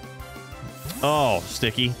 Oh,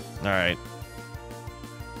 Sticky. All right.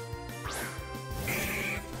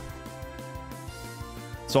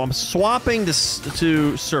 So I'm swapping this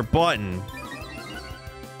to Sir Button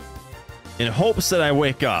in hopes that I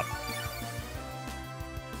wake up.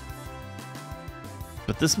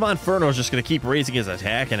 But this Monferno is just going to keep raising his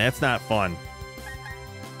attack, and that's not fun.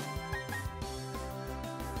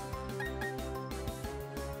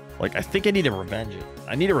 Like, I think I need to revenge it.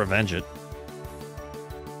 I need to revenge it.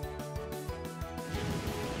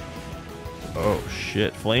 Oh,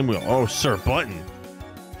 shit. Flame Wheel. Oh, Sir Button.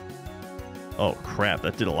 Oh, crap.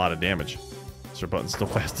 That did a lot of damage. Sir Button's still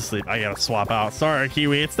fast asleep. I gotta swap out. Sorry,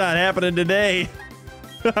 Kiwi. It's not happening today.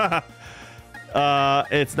 It's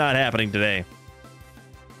not happening today.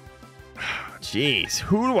 Jeez.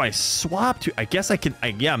 Who do I swap to? I guess I can...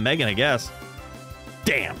 yeah, Megan, I guess.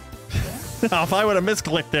 Damn. Now, if I would have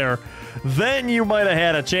misclicked there, then you might have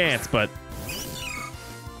had a chance, but...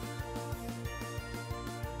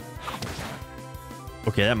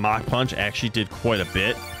 Okay, that Mach Punch actually did quite a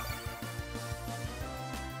bit.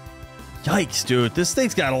 Yikes, dude. This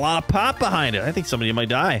thing's got a lot of pop behind it. I think somebody might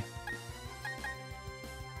die.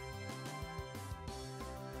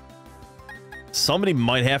 Somebody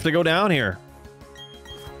might have to go down here.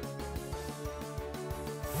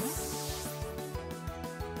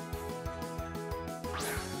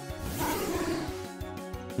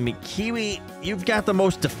 I mean, Kiwi, you've got the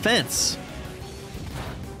most defense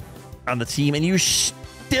on the team, and you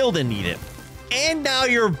still didn't need it. And now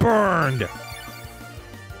you're burned.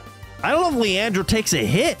 I don't know if Leandro takes a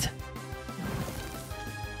hit.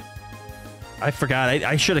 I forgot.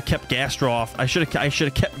 I should have kept Gastro off. I should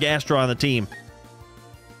have kept Gastro on the team.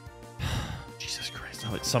 Jesus Christ!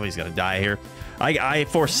 Somebody's gonna die here. I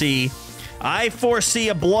foresee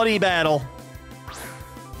a bloody battle.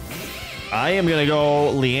 I am gonna go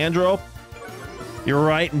Leandro. You're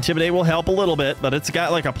right. Intimidate will help a little bit, but it's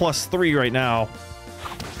got like a +3 right now.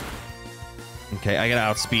 Okay, I gotta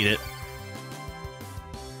outspeed it.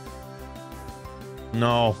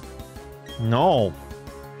 No. No.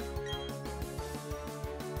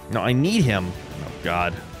 No, I need him. Oh,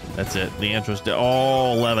 God. That's it. The answer is...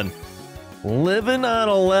 Oh, 11. Living on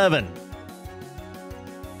 11.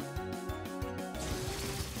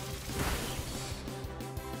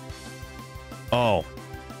 Oh.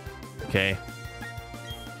 Okay.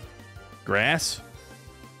 Grass.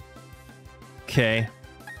 Okay.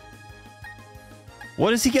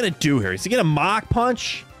 What is he gonna do here? Is he gonna Mach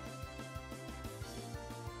Punch?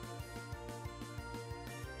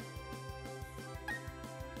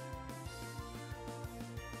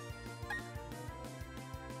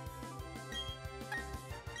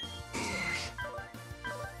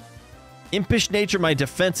 Impish nature, my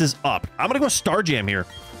defense is up. I'm gonna go Star Jam here.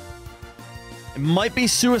 It might be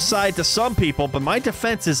suicide to some people, but my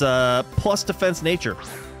defense is plus defense nature.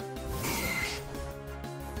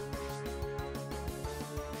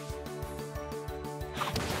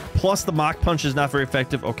 Plus the Mach Punch is not very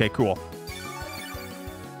effective. Okay, cool.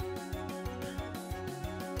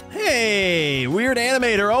 Hey, Weird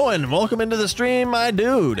Animator Owen. Welcome into the stream, my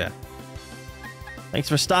dude. Thanks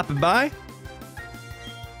for stopping by.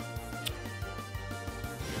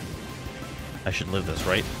 I should live this,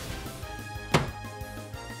 right?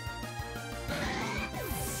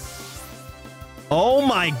 Oh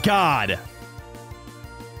my God.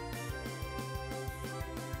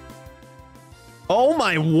 Oh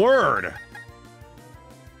my word.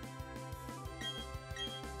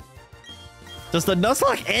 Does the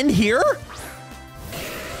Nuzlocke end here?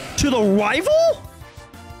 To the rival?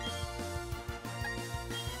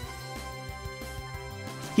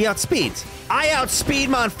 He outspeeds. I outspeed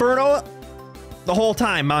Monferno the whole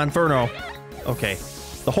time, Monferno. Okay.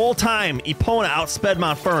 The whole time, Epona outsped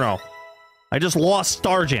Monferno. I just lost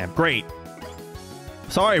Star Jam. Great.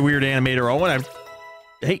 Sorry, Weird Animator Owen.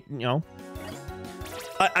 I hate, you know.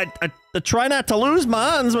 I try not to lose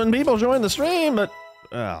mons when people join the stream, but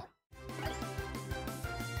oh.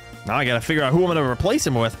 Now I gotta figure out who I'm gonna replace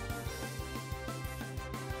him with.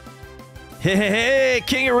 Hey,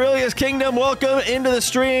 King Aurelius Kingdom, welcome into the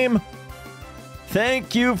stream.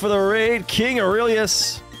 Thank you for the raid, King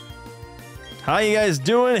Aurelius. How you guys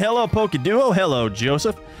doing? Hello, Pokeduo. Hello,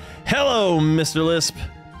 Joseph. Hello, Mr. Lisp.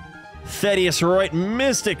 Thaddeus Wright,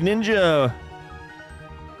 Mystic Ninja.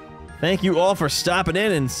 Thank you all for stopping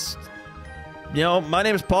in, and you know, my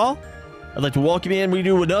name is Paul. I'd like to welcome you in. We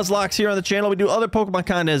do Nuzlocke here on the channel. We do other Pokemon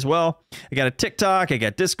content as well. I got a TikTok, I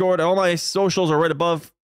got Discord. All my socials are right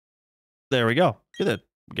above. There we go. Look at that.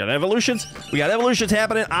 We got evolutions. We got evolutions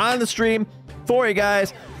happening on the stream for you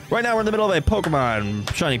guys. Right now we're in the middle of a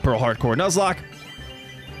Pokemon Shiny Pearl Hardcore Nuzlocke.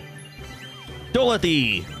 Don't let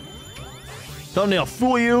the thumbnail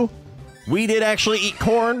fool you. We did actually eat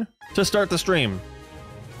corn to start the stream.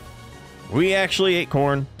 We actually ate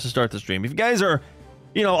corn to start the stream. If you guys are,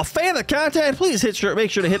 you know, a fan of the content, please make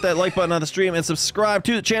sure to hit that like button on the stream and subscribe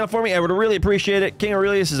to the channel for me. I would really appreciate it. King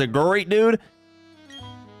Aurelius is a great dude.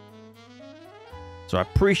 So I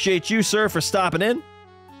appreciate you, sir, for stopping in.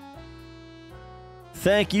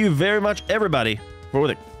 Thank you very much, everybody, for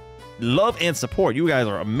the love and support. You guys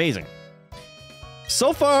are amazing.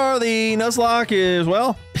 So far, the Nuzlocke is,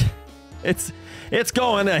 well, it's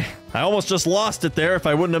going. I almost just lost it there if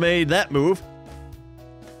I wouldn't have made that move.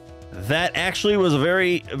 That actually was a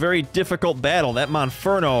very, very difficult battle. That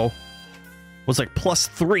Monferno was like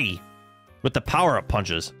 +3 with the power-up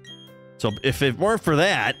punches. So if it weren't for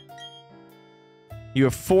that, you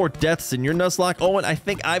have 4 deaths in your Nuzlocke. Owen, I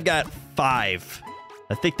think I've got 5.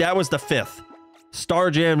 I think that was the 5th. Star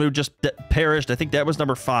Jam, who just perished, I think that was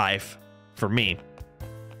number 5 for me.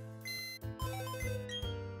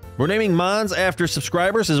 We're naming Mons after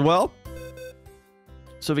subscribers as well.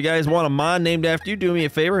 So if you guys want a Mon named after you, do me a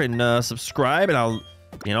favor and subscribe, and I'll,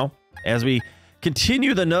 you know, as we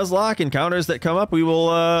continue the Nuzlocke encounters that come up, we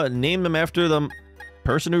will name them after the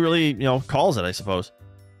person who really, you know, calls it, I suppose.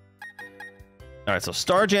 All right, so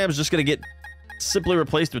Star Jam is just going to get simply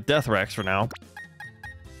replaced with Death Rex for now.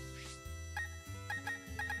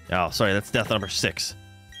 Oh, sorry, that's death number 6.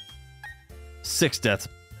 6 deaths.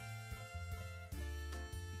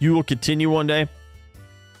 You will continue one day.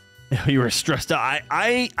 You were stressed out.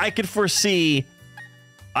 I could foresee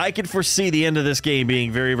the end of this game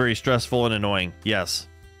being very, very stressful and annoying. Yes.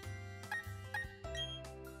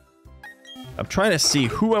 I'm trying to see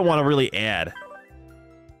who I want to really add.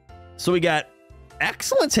 So we got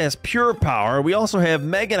Excellence has pure power. We also have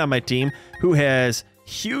Megan on my team who has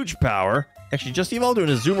huge power. Actually, just evolved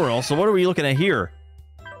into a Zoomerl. So what are we looking at here?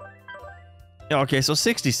 Okay, so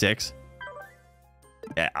 66.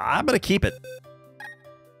 Yeah, I'm gonna keep it.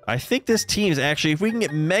 I think this team is actually, if we can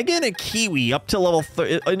get Megan and Kiwi up to level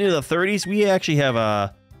into the 30s, we actually have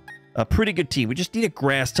a pretty good team. We just need a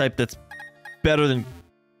grass type that's better than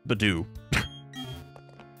Badoo.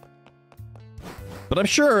 But I'm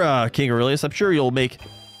sure, King Aurelius, I'm sure you'll make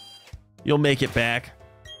it back.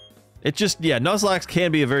 It just, yeah, Nuzlocke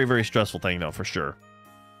can be a very, very stressful thing, though, for sure.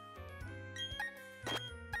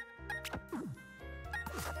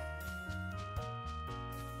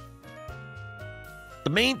 The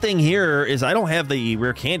main thing here is I don't have the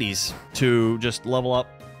rare candies to just level up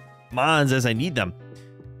Mons as I need them.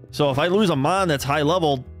 So if I lose a Mon that's high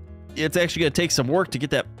level, it's actually going to take some work to get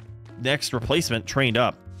that next replacement trained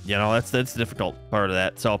up. You know, that's the difficult part of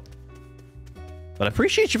that. So, but I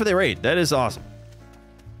appreciate you for the raid. That is awesome.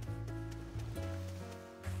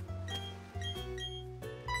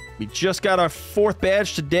 We just got our 4th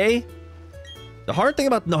badge today. The hard thing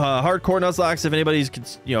about hardcore Nuzlocke, if anybody's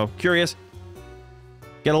curious,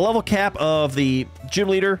 get a level cap of the gym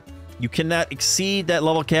leader. You cannot exceed that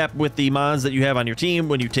level cap with the mons that you have on your team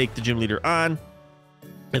when you take the gym leader on.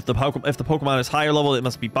 If the Pokemon is higher level, it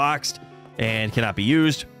must be boxed and cannot be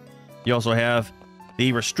used. You also have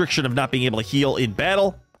the restriction of not being able to heal in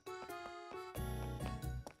battle.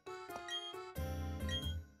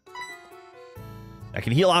 I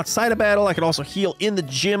can heal outside of battle. I can also heal in the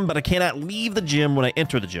gym, but I cannot leave the gym when I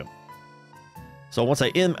enter the gym. So once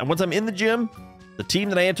I'm in the gym, the team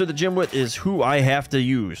that I enter the gym with is who I have to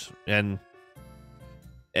use. And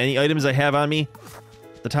any items I have on me,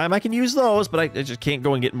 at the time I can use those, but I just can't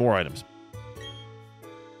go and get more items.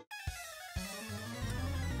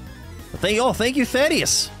 But thank you,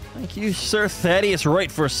 Thaddeus. Thank you, Sir Thaddeus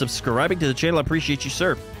Wright, for subscribing to the channel. I appreciate you,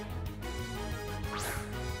 sir.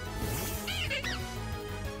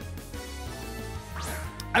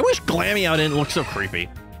 I wish Glameow didn't look so creepy.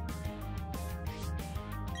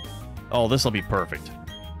 Oh, this will be perfect.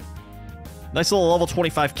 Nice little level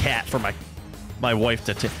 25 cat for my wife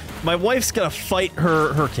to take. My wife's gonna fight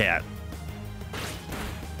her cat.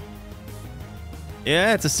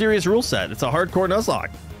 Yeah, it's a serious rule set. It's a hardcore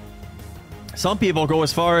Nuzlocke. Some people go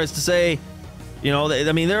as far as to say, you know,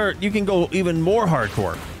 I mean, you can go even more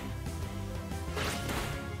hardcore.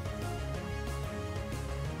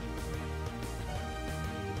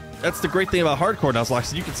 That's the great thing about hardcore Nuzlocke,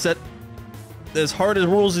 so you can set as hard as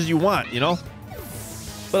rules as you want, you know?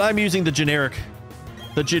 But I'm using the generic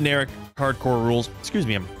hardcore rules. Excuse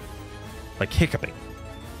me, I'm like hiccuping.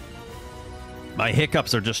 My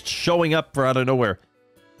hiccups are just showing up for out of nowhere.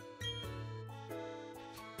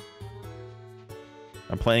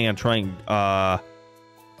 I'm planning on trying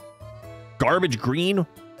Garbage Green.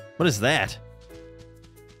 What is that?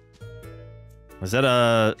 Is that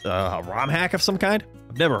a ROM hack of some kind?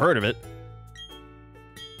 I've never heard of it.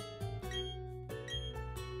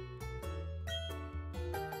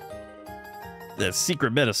 That's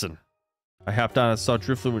secret medicine. I hopped on and saw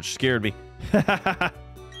Drifloon, which scared me.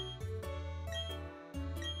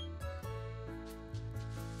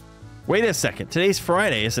 Wait a second. Today's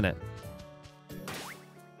Friday, isn't it?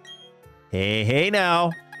 Hey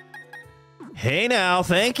now. Hey now.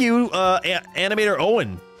 Thank you, Animator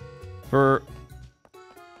Owen, for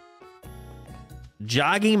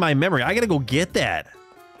jogging my memory. I gotta go get that.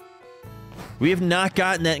 We have not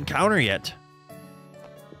gotten that encounter yet.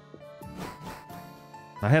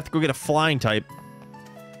 I have to go get a flying type.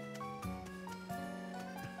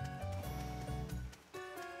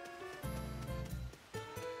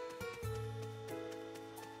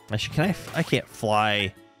 Actually, I can't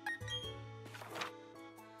fly.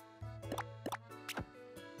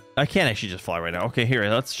 I can't actually just fly right now. Okay, here,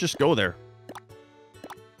 let's just go there.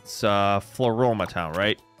 It's Floroma Town,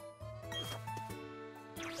 right?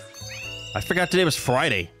 I forgot today was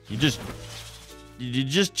Friday. You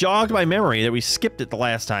just jogged my memory that we skipped it the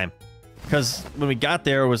last time. Because when we got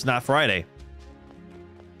there, it was not Friday.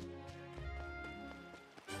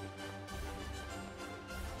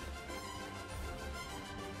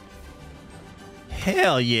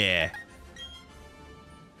 Hell yeah.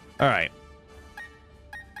 Alright.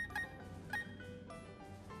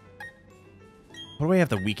 What do we have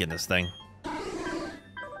to weaken this thing?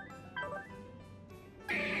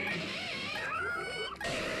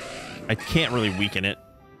 I can't really weaken it.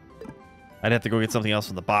 I'd have to go get something else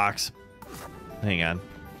from the box. Hang on.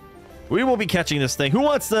 We will be catching this thing. Who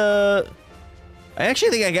wants the... I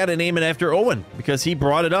actually think I got to name it after Owen because he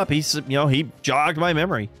brought it up. He's, you know, he jogged my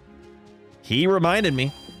memory. He reminded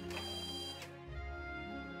me.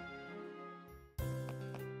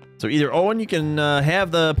 So either Owen, you can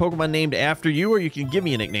have the Pokemon named after you, or you can give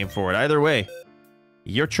me a nickname for it. Either way,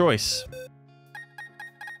 your choice.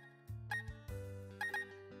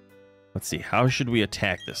 Let's see. How should we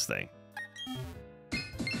attack this thing?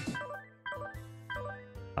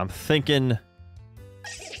 I'm thinking...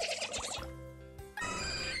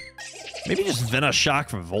 maybe just Venoshock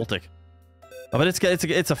from Voltic. Oh, but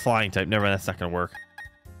it's a flying type. Never mind, that's not going to work.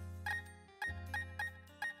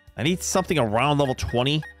 I need something around level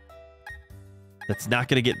 20 that's not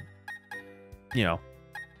going to get, you know,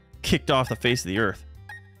 kicked off the face of the earth.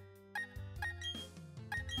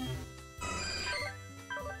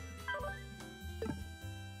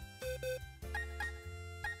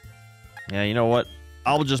 Yeah, you know what?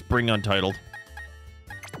 I'll just bring Untitled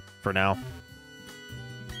for now.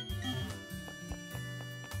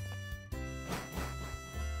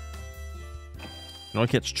 You only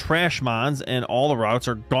catch trash mons, and all the routes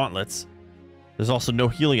are gauntlets. There's also no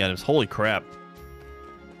healing items. Holy crap.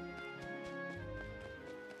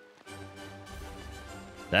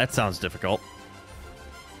 That sounds difficult.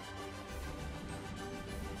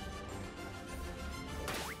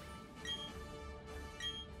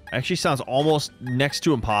 Actually sounds almost next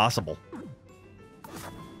to impossible.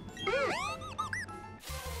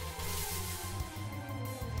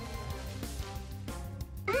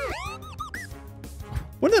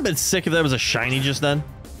 Wouldn't it have been sick if that was a shiny just then?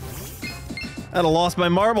 I'd have lost my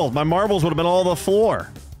marbles. My marbles would have been all over the floor.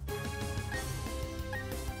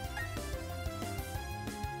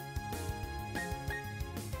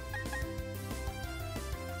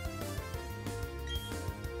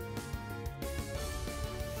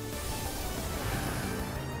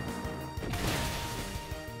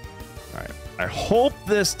 Alright. I hope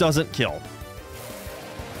this doesn't kill.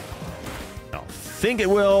 I don't think it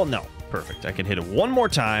will. No. Perfect. I can hit it one more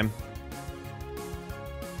time.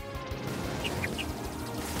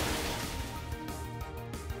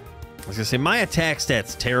 I was gonna say, my attack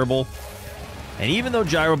stat's terrible. And even though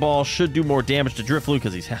Gyro Ball should do more damage to Drifloon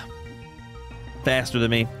because he's faster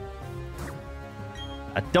than me,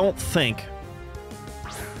 I didn't think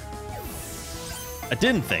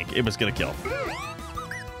it was gonna kill.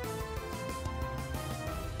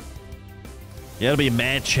 Yeah, it'll be a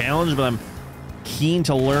mad challenge, but I'm keen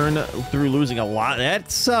to learn through losing a lot.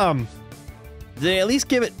 That's did they at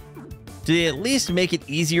least make it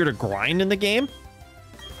easier to grind in the game?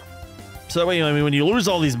 So that way, I mean, when you lose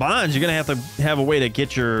all these bonds, you're gonna have to have a way to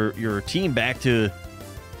get your team back to,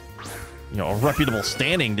 you know, a reputable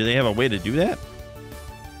standing. Do they have a way to do that?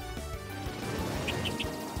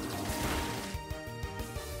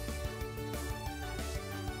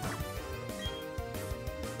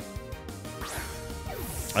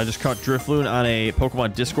 I just caught Drifloon on a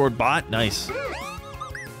Pokemon Discord bot. Nice. I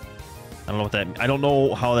don't know what that. I don't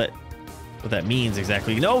know what that means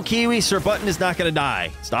exactly. No, Kiwi, Sir Button is not gonna die.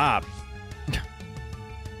 Stop.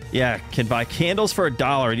 Yeah, can buy candles for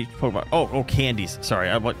 $1 at each Pokemon. Oh, candies. Sorry,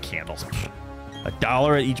 I want candles.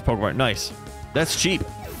 $1 at each Pokemon. Nice. That's cheap.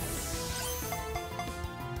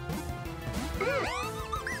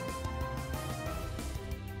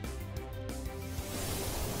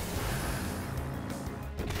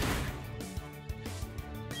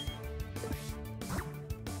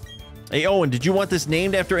 Hey, Owen, did you want this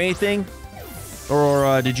named after anything?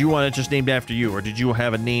 Or did you want it just named after you? Or did you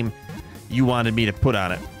have a name you wanted me to put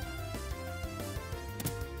on it?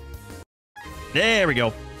 There we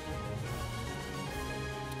go.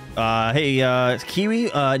 Hey,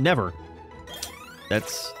 Kiwi, never.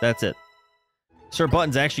 That's it. Sir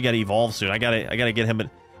Button's actually got to evolve soon. I gotta get him.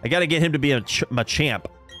 I gotta get him to be a champ.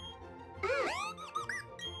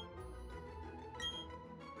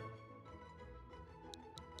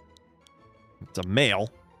 It's a male.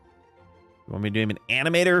 You want me to do him an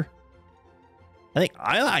animator? I think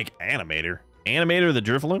I like animator. Animator the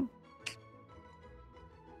Drifloon?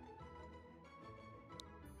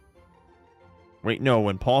 Wait, no.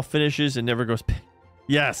 When Paul finishes, it never goes...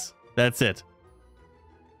 Yes, that's it.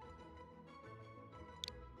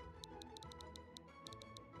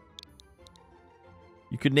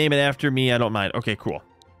 You could name it after me. I don't mind. Okay, cool.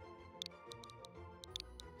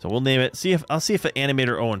 So we'll name it. I'll see if an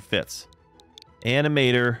animator Owen fits.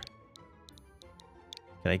 Animator.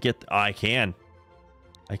 Can I get... Oh, I can.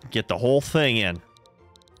 I can get the whole thing in.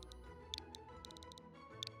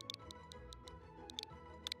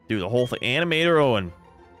 Do the whole thing. Animator Owen.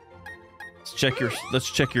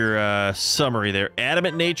 Let's check your summary there.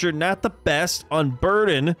 Adamant nature, not the best.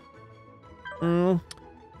 Unburden. You'll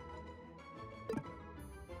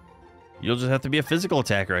just have to be a physical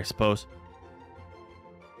attacker, I suppose.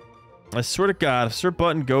 I swear to God, if Sir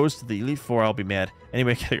Button goes to the Elite Four, I'll be mad.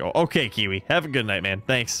 Anyway, gotta go. Okay, Kiwi. Have a good night, man.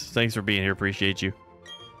 Thanks for being here. Appreciate you.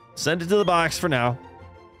 Send it to the box for now.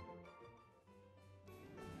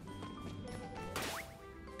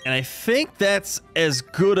 And I think that's as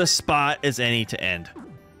good a spot as any to end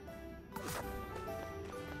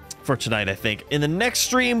for tonight, I think. In the next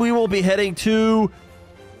stream, we will be heading to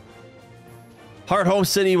Heart Home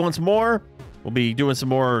City once more. We'll be doing some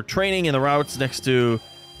more training in the routes next to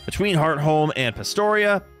between Heart Home and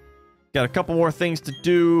Pastoria. Got a couple more things to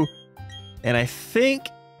do. And I think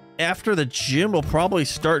after the gym, we'll probably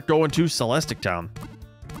start going to Celestic Town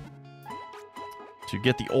to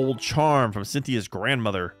get the old charm from Cynthia's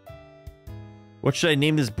grandmother. What should I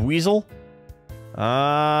name this Buizel?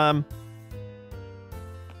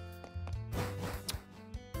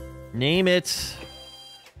 Name it.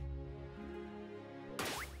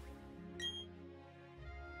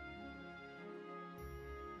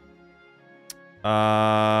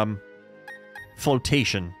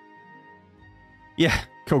 Flotation. Yeah,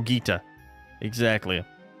 Kogita. Exactly.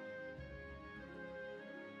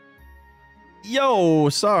 Yo,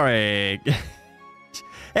 sorry.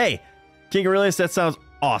 Hey, King Aurelius, that sounds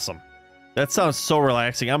awesome. That sounds so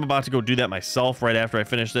relaxing. I'm about to go do that myself right after I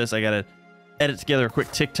finish this. I gotta edit together a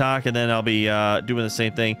quick TikTok, and then I'll be doing the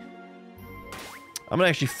same thing. I'm gonna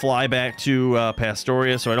actually fly back to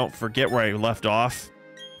Pastoria so I don't forget where I left off.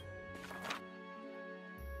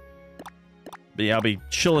 But yeah, I'll be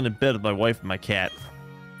chilling in bed with my wife and my cat.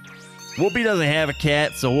 Whoopi doesn't have a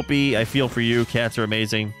cat, so Whoopi, I feel for you. Cats are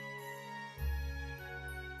amazing.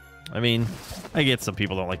 I mean, I get some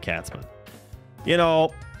people don't like cats, but you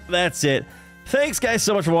know, that's it. Thanks, guys,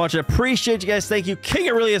 so much for watching. Appreciate you guys. Thank you, King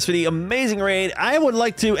Aurelius, for the amazing raid. I would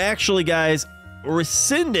like to actually, guys,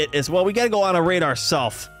 rescind it as well. We got to go on a raid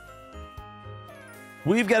ourselves.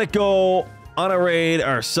 We've got to go on a raid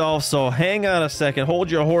ourselves, so hang on a second. Hold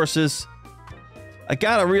your horses. I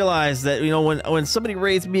gotta realize that, you know, when somebody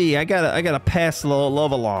raids me, I gotta pass the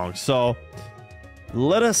love along. So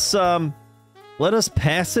let us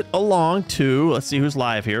pass it along to, let's see who's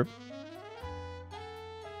live here.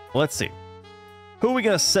 Let's see. Who are we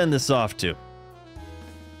gonna send this off to?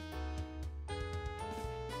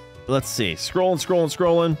 Let's see.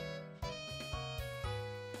 Scrolling.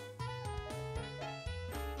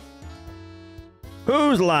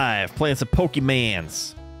 Who's live? Playing some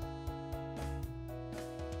Pokemons.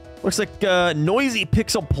 Looks like Noisy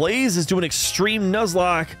Pixel Plays is doing Extreme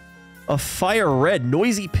Nuzlocke of Fire Red.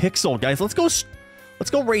 Noisy Pixel, guys. Let's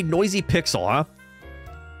go raid Noisy Pixel, huh?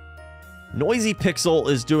 Noisy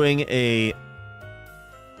Pixel is doing a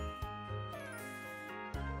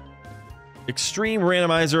Extreme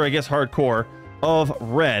Randomizer, I guess hardcore, of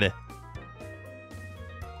Red.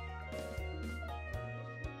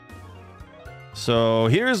 So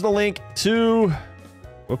here's the link to...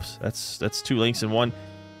 Whoops, that's two links in one.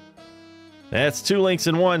 That's two links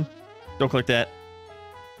in one. Don't click that.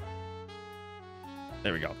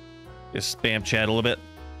 There we go. Just spam chat a little bit.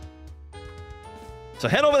 So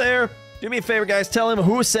head over there. Do me a favor, guys. Tell him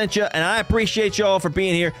who sent you, and I appreciate you all for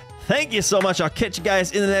being here. Thank you so much. I'll catch you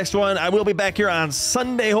guys in the next one. I will be back here on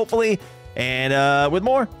Sunday, hopefully, and with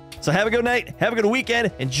more. So have a good night. Have a good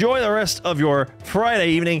weekend. Enjoy the rest of your Friday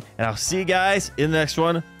evening, and I'll see you guys in the next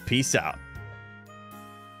one. Peace out.